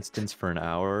opening an bombs. instance for an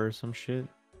hour or some shit.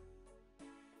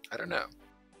 I don't know.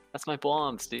 That's my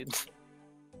bombs, dude.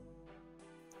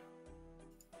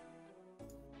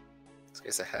 This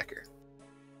guy's a hacker.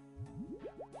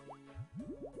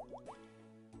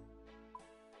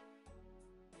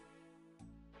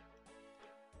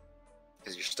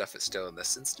 Is your stuff still in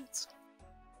this instance?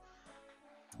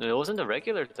 No, it wasn't the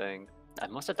regular thing. I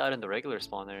must have died in the regular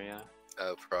spawn area.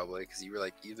 Oh, probably, because you were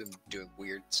like, you've been doing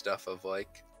weird stuff of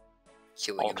like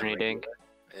killing in the Alternating. regular-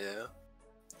 Yeah.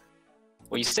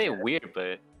 Well, you say weird,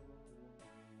 but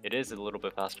it is a little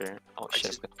bit faster. Oh I shit,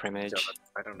 just with Primage.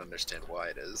 I don't understand why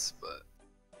it is, but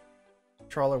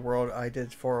Trawler World, I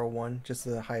did 401, just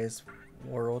the highest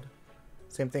world.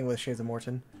 Same thing with Shades of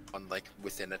Mort'ton. on like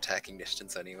within attacking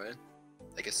distance anyway.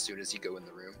 Like as soon as you go in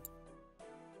the room.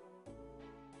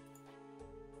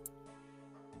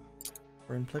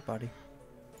 We're in play body.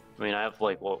 I mean, I have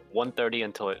like, what, 130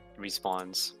 until it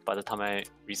respawns. By the time I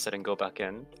reset and go back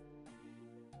in.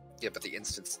 Yeah, but the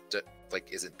instance like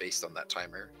isn't based on that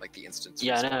timer. Like the instance.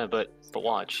 Yeah, I respawn- know, but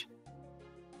watch.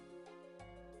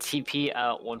 TP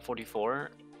at 144.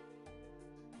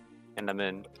 And I'm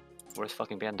in. Where's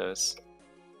fucking Bandos?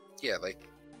 Yeah, like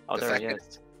Oh, The there he fact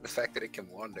is. the fact that it can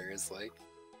wander is like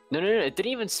No, it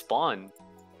didn't even spawn.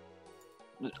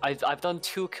 I've done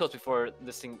 2 kills before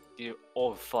this thing.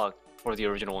 Oh fuck! Before the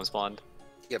original one spawned.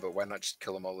 yeah, but why not just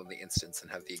kill them all in the instance and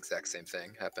have the exact same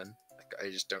thing happen? Like I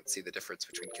just don't see the difference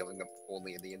between killing them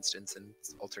only in the instance and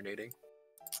alternating.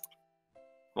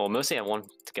 Well, mostly I want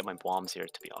to get my bombs here,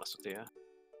 to be honest with you.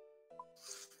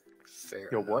 Fair.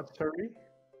 Yo, enough. what, sorry?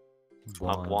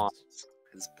 My Wands. bombs,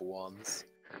 His bombs.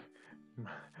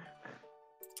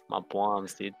 my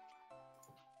bombs, dude.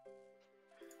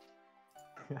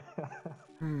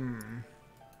 Hmm.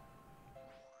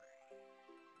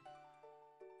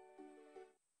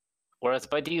 Whereas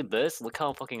if I do this, look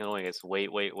how fucking annoying it is.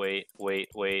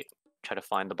 Wait. Try to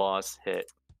find the boss.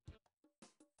 Hit.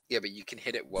 Yeah, but you can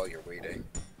hit it while you're waiting.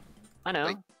 I know,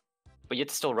 Like- but you have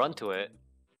to still run to it.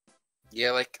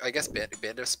 Yeah, like I guess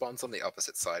Bando spawns on the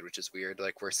opposite side, which is weird.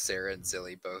 Like where Sarah and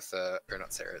Zilly both, or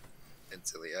not Sarah and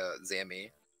Zilly, Zammy.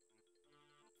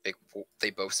 They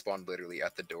both spawn literally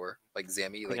at the door. Like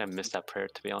Zammy, I think like I missed that prayer,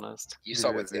 to be honest. you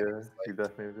saw what Yeah, Zammy was he like.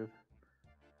 definitely did.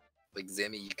 Like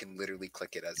Zammy, you can literally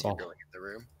click it as you're Oh. going in the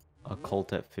room. A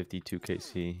cult at 52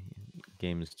 KC.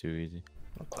 Game is too easy.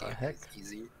 What the Yeah, heck? it's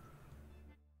easy.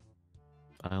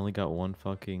 I only got one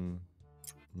fucking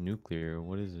nuclear.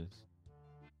 What is this?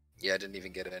 Yeah, I didn't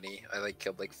even get any. I like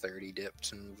killed like 30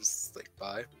 dipped and was like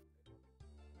bye.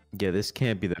 Yeah, this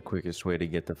can't be the quickest way to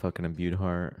get the fucking imbued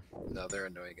heart. No, they're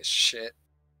annoying as shit.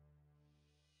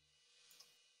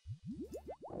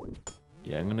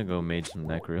 Yeah, I'm gonna go mage some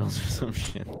neck reels or some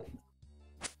shit.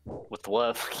 With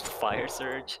what? Fire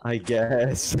surge? I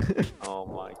guess. Oh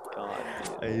my god,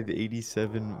 I dude. have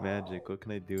 87 magic. What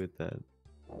can I do with that?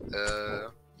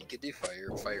 You could do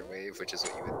fire wave, which is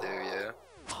what you would do, yeah.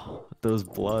 Those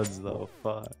bloods though,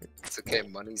 fuck. It's okay,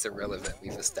 money's irrelevant.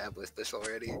 We've established this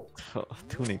already. Oh,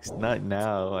 Tunics, not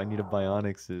now. I need a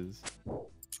Bionyx's.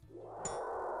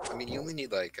 I mean, you only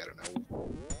need like, I don't know,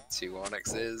 2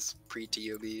 onyxes,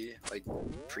 pre-TOB, like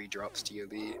pre-drops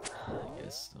TOB. I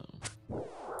guess so.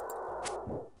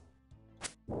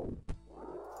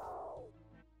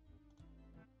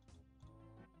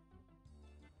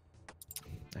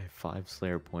 I have 5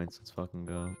 Slayer points. Let's fucking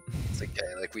go. It's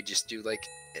okay, like we just do like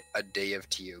a day of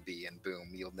TOB and boom,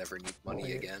 you'll never need money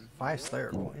Wait, again. 5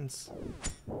 Slayer points.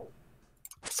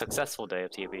 Successful day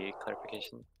of TB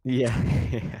clarification. Yeah,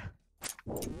 yeah.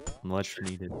 Much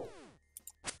needed.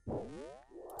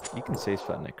 You can save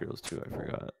spot neck girls too. I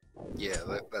forgot. Yeah,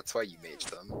 that's why you mage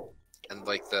them. And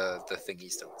like the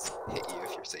thingies don't hit you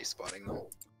if you're safe spotting them.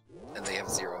 And they have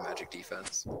 0 magic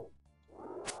defense.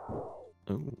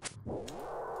 Ooh.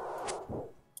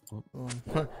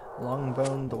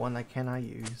 Longbone, the one I cannot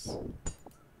use.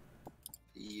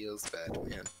 Feels bad,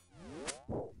 man.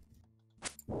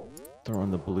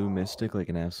 Throwing the blue mystic like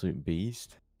an absolute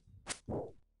beast.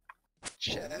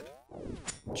 Chad.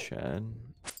 Chad.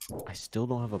 I still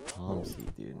don't have a palm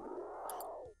seed, dude.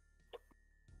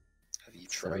 Have you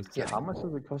tried Yeah, getting how much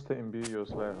does it cost to imbue your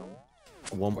Slayer home?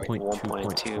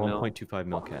 1.25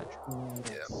 mil catch.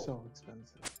 Yeah. It's so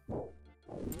expensive.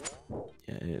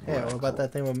 Yeah, it Yeah, what rocks. about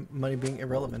that thing with money being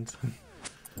irrelevant?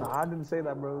 Nah, I didn't say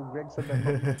that, bro. Greg said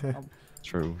that. Bro.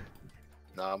 True.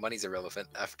 Nah, money's irrelevant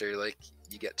after like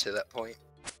you get to that point.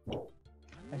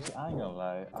 Actually, I ain't gonna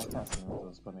lie. I can't see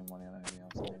myself spending money on anything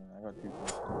else anyway. I got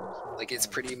 2 Like it's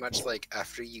pretty much like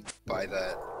after you buy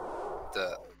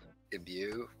the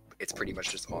imbue, it's pretty much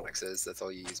just onyxes. That's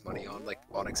all you use money on, like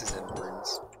onyxes and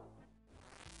runes.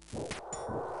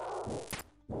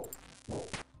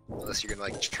 Unless you're gonna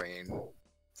like train.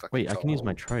 Wait, I can use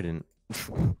my trident.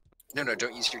 No,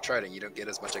 don't use your trident. You don't get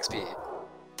as much XP.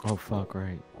 Oh fuck,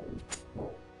 right.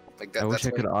 Like that. I wish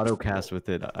that's I could why- auto cast with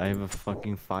it. I have a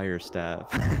fucking fire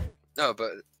staff. No,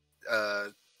 but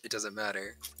it doesn't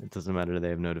matter. It doesn't matter. They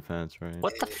have no defense, right?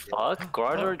 What the fuck?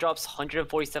 Guardor drops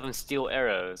 147 steel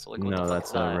arrows. Like, what No, the fuck that's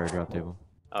is not a that? rare drop table.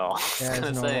 Oh, I was Yeah, gonna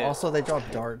it's say, normal. Also, they drop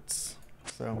darts.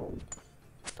 So,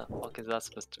 what the fuck is that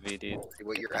supposed to be, dude?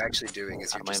 What you're actually doing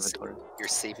is Out you're of my just inventory. you're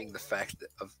saving the fact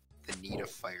of the need of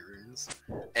fire runes,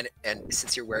 and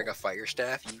since you're wearing a fire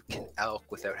staff, you can alch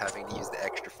without having to use the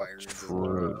extra fire runes. as well.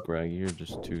 True, Greg. You're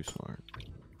just too smart.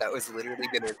 That was literally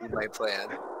gonna be my plan.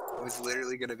 It was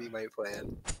literally gonna be my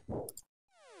plan.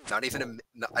 Not even a.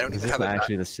 No, I don't This even is have a.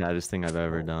 actually the saddest thing I've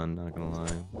ever done. Not gonna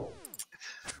lie.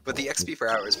 But the XP per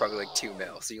hour is probably like 2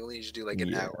 mil, so you only need to do like an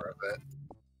Yeah. hour of it.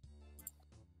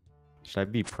 Should I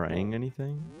be praying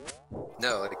anything?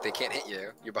 No, like they can't hit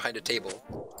you. You're behind a table.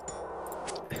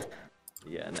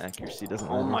 Yeah, and accuracy doesn't.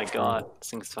 Oh matter. my god, this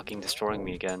thing's fucking destroying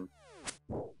me again.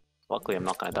 Luckily, I'm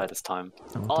not gonna die this time.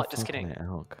 What Oh, the just fuck kidding. am I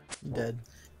alch? dead.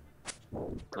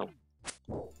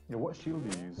 Yeah, what shield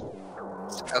do you use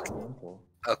for Okay. elemental?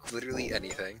 Literally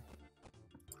anything.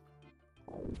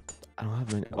 I don't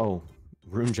have many. Oh,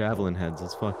 rune javelin heads.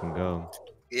 Let's fucking go.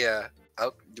 Yeah.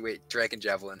 Oh, wait, dragon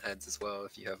javelin heads as well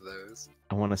if you have those.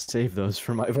 I want to save those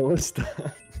for my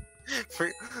ballista.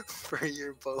 for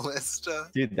your ballista.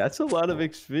 Dude, that's a lot of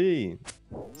XP.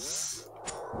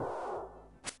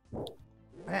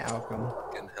 I alchem.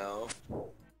 Fucking hell.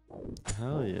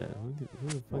 Hell yeah. Who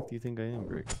the fuck do you think I am,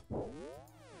 Brick?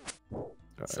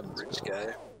 Some Alright, rich let's go.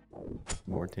 guy.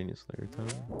 Mort'ton Slayer time.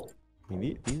 I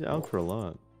mean, these alch for a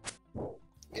lot.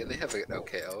 Yeah, they have an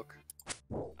okay elk.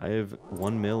 I have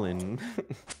 1 mil in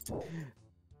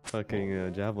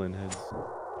fucking javelin heads.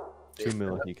 2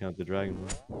 mil if you count the dragon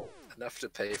one. Enough to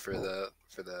pay for the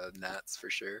gnats for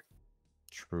sure.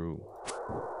 True.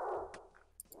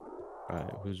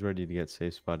 Alright, who's ready to get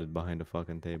safe spotted behind a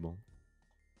fucking table?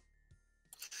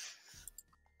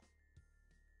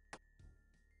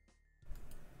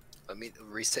 Let me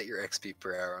reset your XP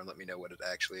per hour and let me know what it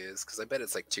actually is, because I bet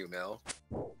it's like 2 mil.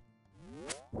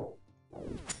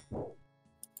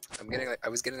 I'm getting like I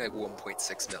was getting like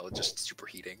 1.6 mil just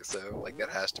superheating, so like that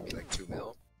has to be like 2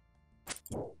 mil.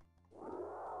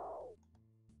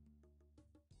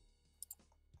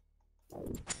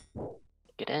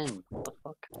 Get in. What the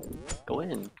fuck? Go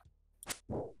in.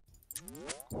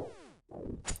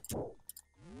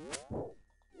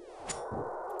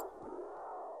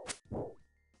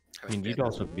 How I mean, many you'd mana-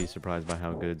 also be surprised by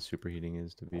how good superheating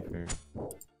is, to be fair.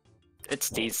 It's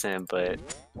decent, but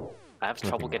I have It's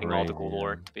trouble nothing getting all the great, gold yeah.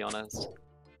 ore, to be honest.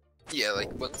 Yeah,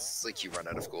 like once like you run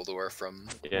out of gold ore from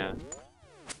Yeah.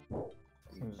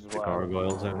 Which is The why-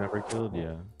 gargoyles I've never killed,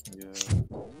 yeah.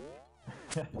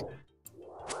 Yeah.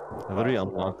 I literally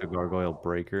unlocked the gargoyle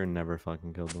breaker and never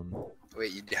fucking killed them.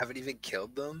 Wait, you haven't even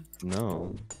killed them?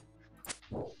 No.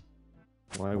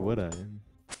 Why would I?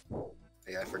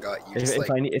 Yeah, I forgot. You If, just like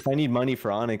if I need money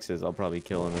for onyxes, I'll probably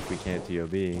kill him if we can't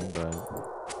TOB,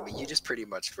 but I mean, you just pretty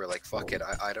much were like, fuck it,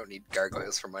 I don't need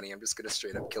gargoyles for money. I'm just gonna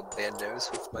straight up kill bandos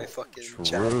with my fucking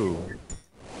true.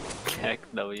 Heck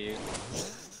W.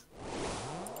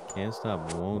 Can't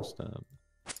stop, won't stop.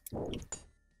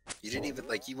 You didn't even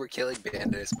like you were killing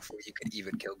bandos before you could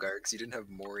even kill gargs. You didn't have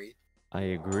Mori. I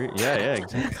agree. Yeah,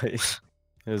 exactly.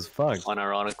 It was fucked.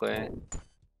 Unironically.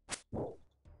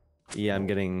 Yeah, I'm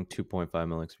getting 2.5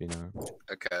 mil XP now.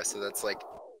 Okay, so that's like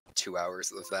 2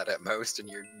 hours of that at most, and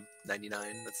you're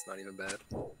 99. That's not even bad.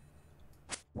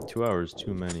 2 hours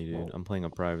too many, dude. I'm playing a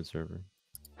private server.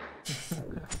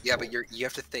 Yeah, but you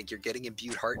have to think you're getting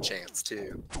imbued heart chance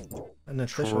too. An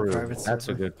official True. private server. That's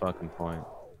a good fucking point.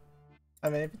 I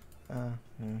mean,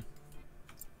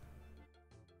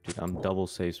 Dude, I'm double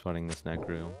safe spotting this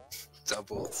necro.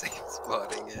 Double safe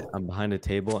spotting it. I'm behind a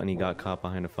table and he got caught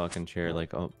behind a fucking chair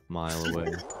like a mile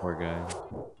away. Poor guy.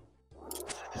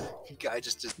 Guy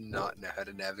just does not know how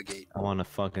to navigate. I'm on a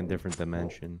fucking different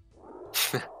dimension.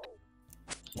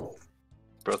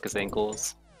 Broke his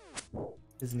ankles.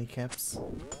 his kneecaps.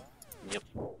 Yep.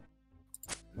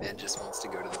 Man just wants to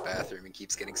go to the bathroom and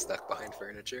keeps getting stuck behind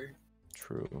furniture.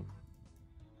 True.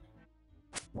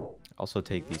 Also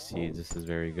take these seeds. This is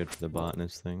very good for the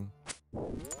botanist thing.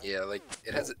 Yeah, like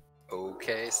it has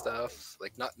okay stuff.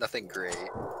 Like nothing great.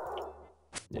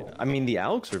 Yeah, I mean the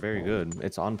Alks are very good.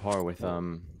 It's on par with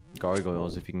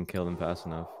gargoyles if you can kill them fast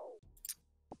enough.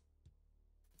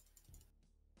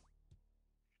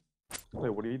 Wait,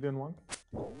 what are you doing, Wong?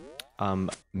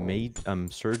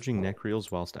 Surging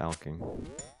Necreals whilst alking.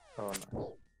 Oh, nice.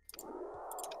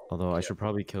 Although I should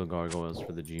probably kill gargoyles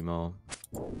for the Gmo,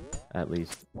 at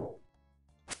least.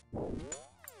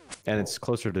 And it's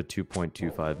closer to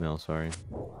 2.25 mil. Sorry.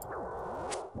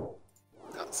 Oh,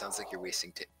 it sounds like you're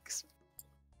wasting ticks.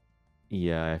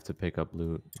 Yeah, I have to pick up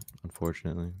loot,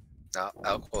 unfortunately.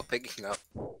 Well, picking up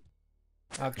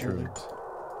After your True. loot.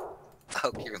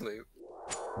 out your loot.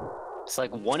 It's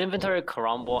like one inventory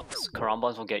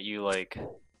karambas will get you like,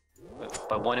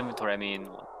 by one inventory I mean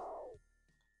 4,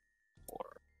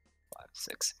 5,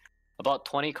 6. About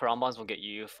 20 karambas will get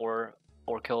you four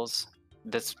kills.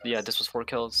 This was 4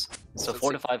 kills. So So it's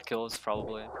 4 to like- 5 kills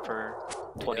probably for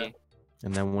 20.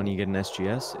 And then when you get an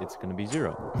SGS, it's gonna be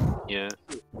 0. Yeah.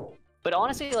 But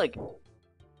honestly, like,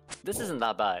 this isn't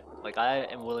that bad. Like, I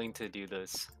am willing to do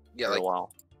this Yeah, for a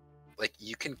while. like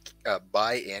you can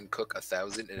buy and cook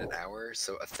 1,000 in an hour,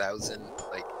 so 1,000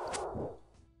 like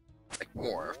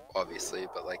more obviously,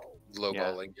 but like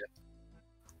lowballing it.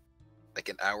 Like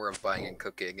an hour of buying and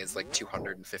cooking is like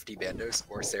 250 bandos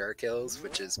or Sarah kills,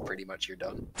 which is pretty much you're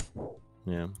done.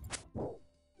 Yeah.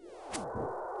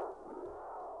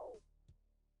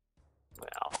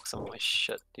 Wow, some of my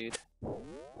shit, dude.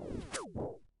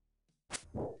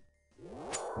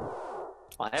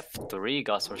 I have 3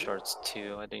 gospel shards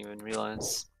too. I didn't even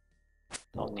realize.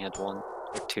 I only had 1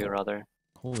 or 2 rather.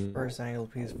 Holy. First annual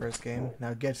piece, first game.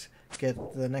 Now get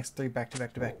the next 3 back to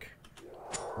back to back.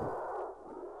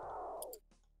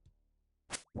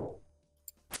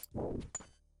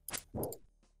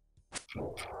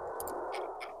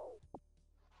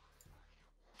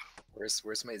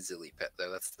 Where's my Zilly pet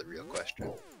though? That's the real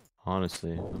question.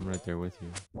 Honestly, I'm right there with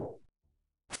you.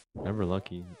 Never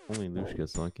lucky. Only Lush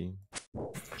gets lucky.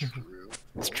 True.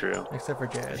 It's true. Except for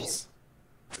Jazz.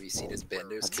 Have you seen his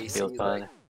bandos, That's Casey? feels bad.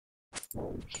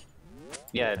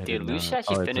 Yeah, I dude, did Lucia not.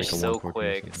 actually Oh, it's finished like a so 114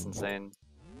 quick. or It's something. insane.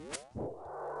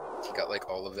 He got like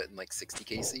all of it in like 60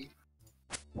 KC.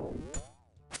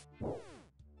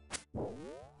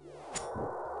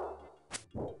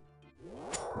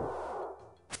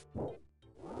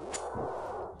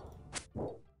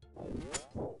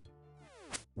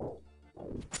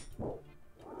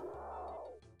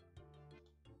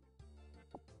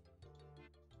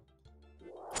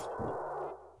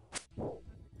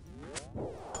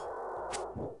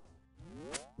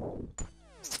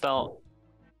 It's about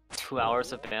 2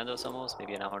 hours of bandos almost,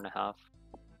 maybe an hour and a half.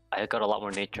 I got a lot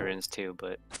more nature ins too,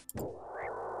 but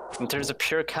in terms of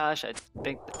pure cash, I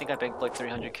think I banked like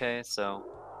 300k, so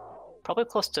probably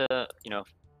close to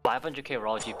 500k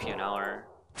raw GP an hour.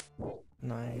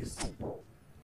 Nice.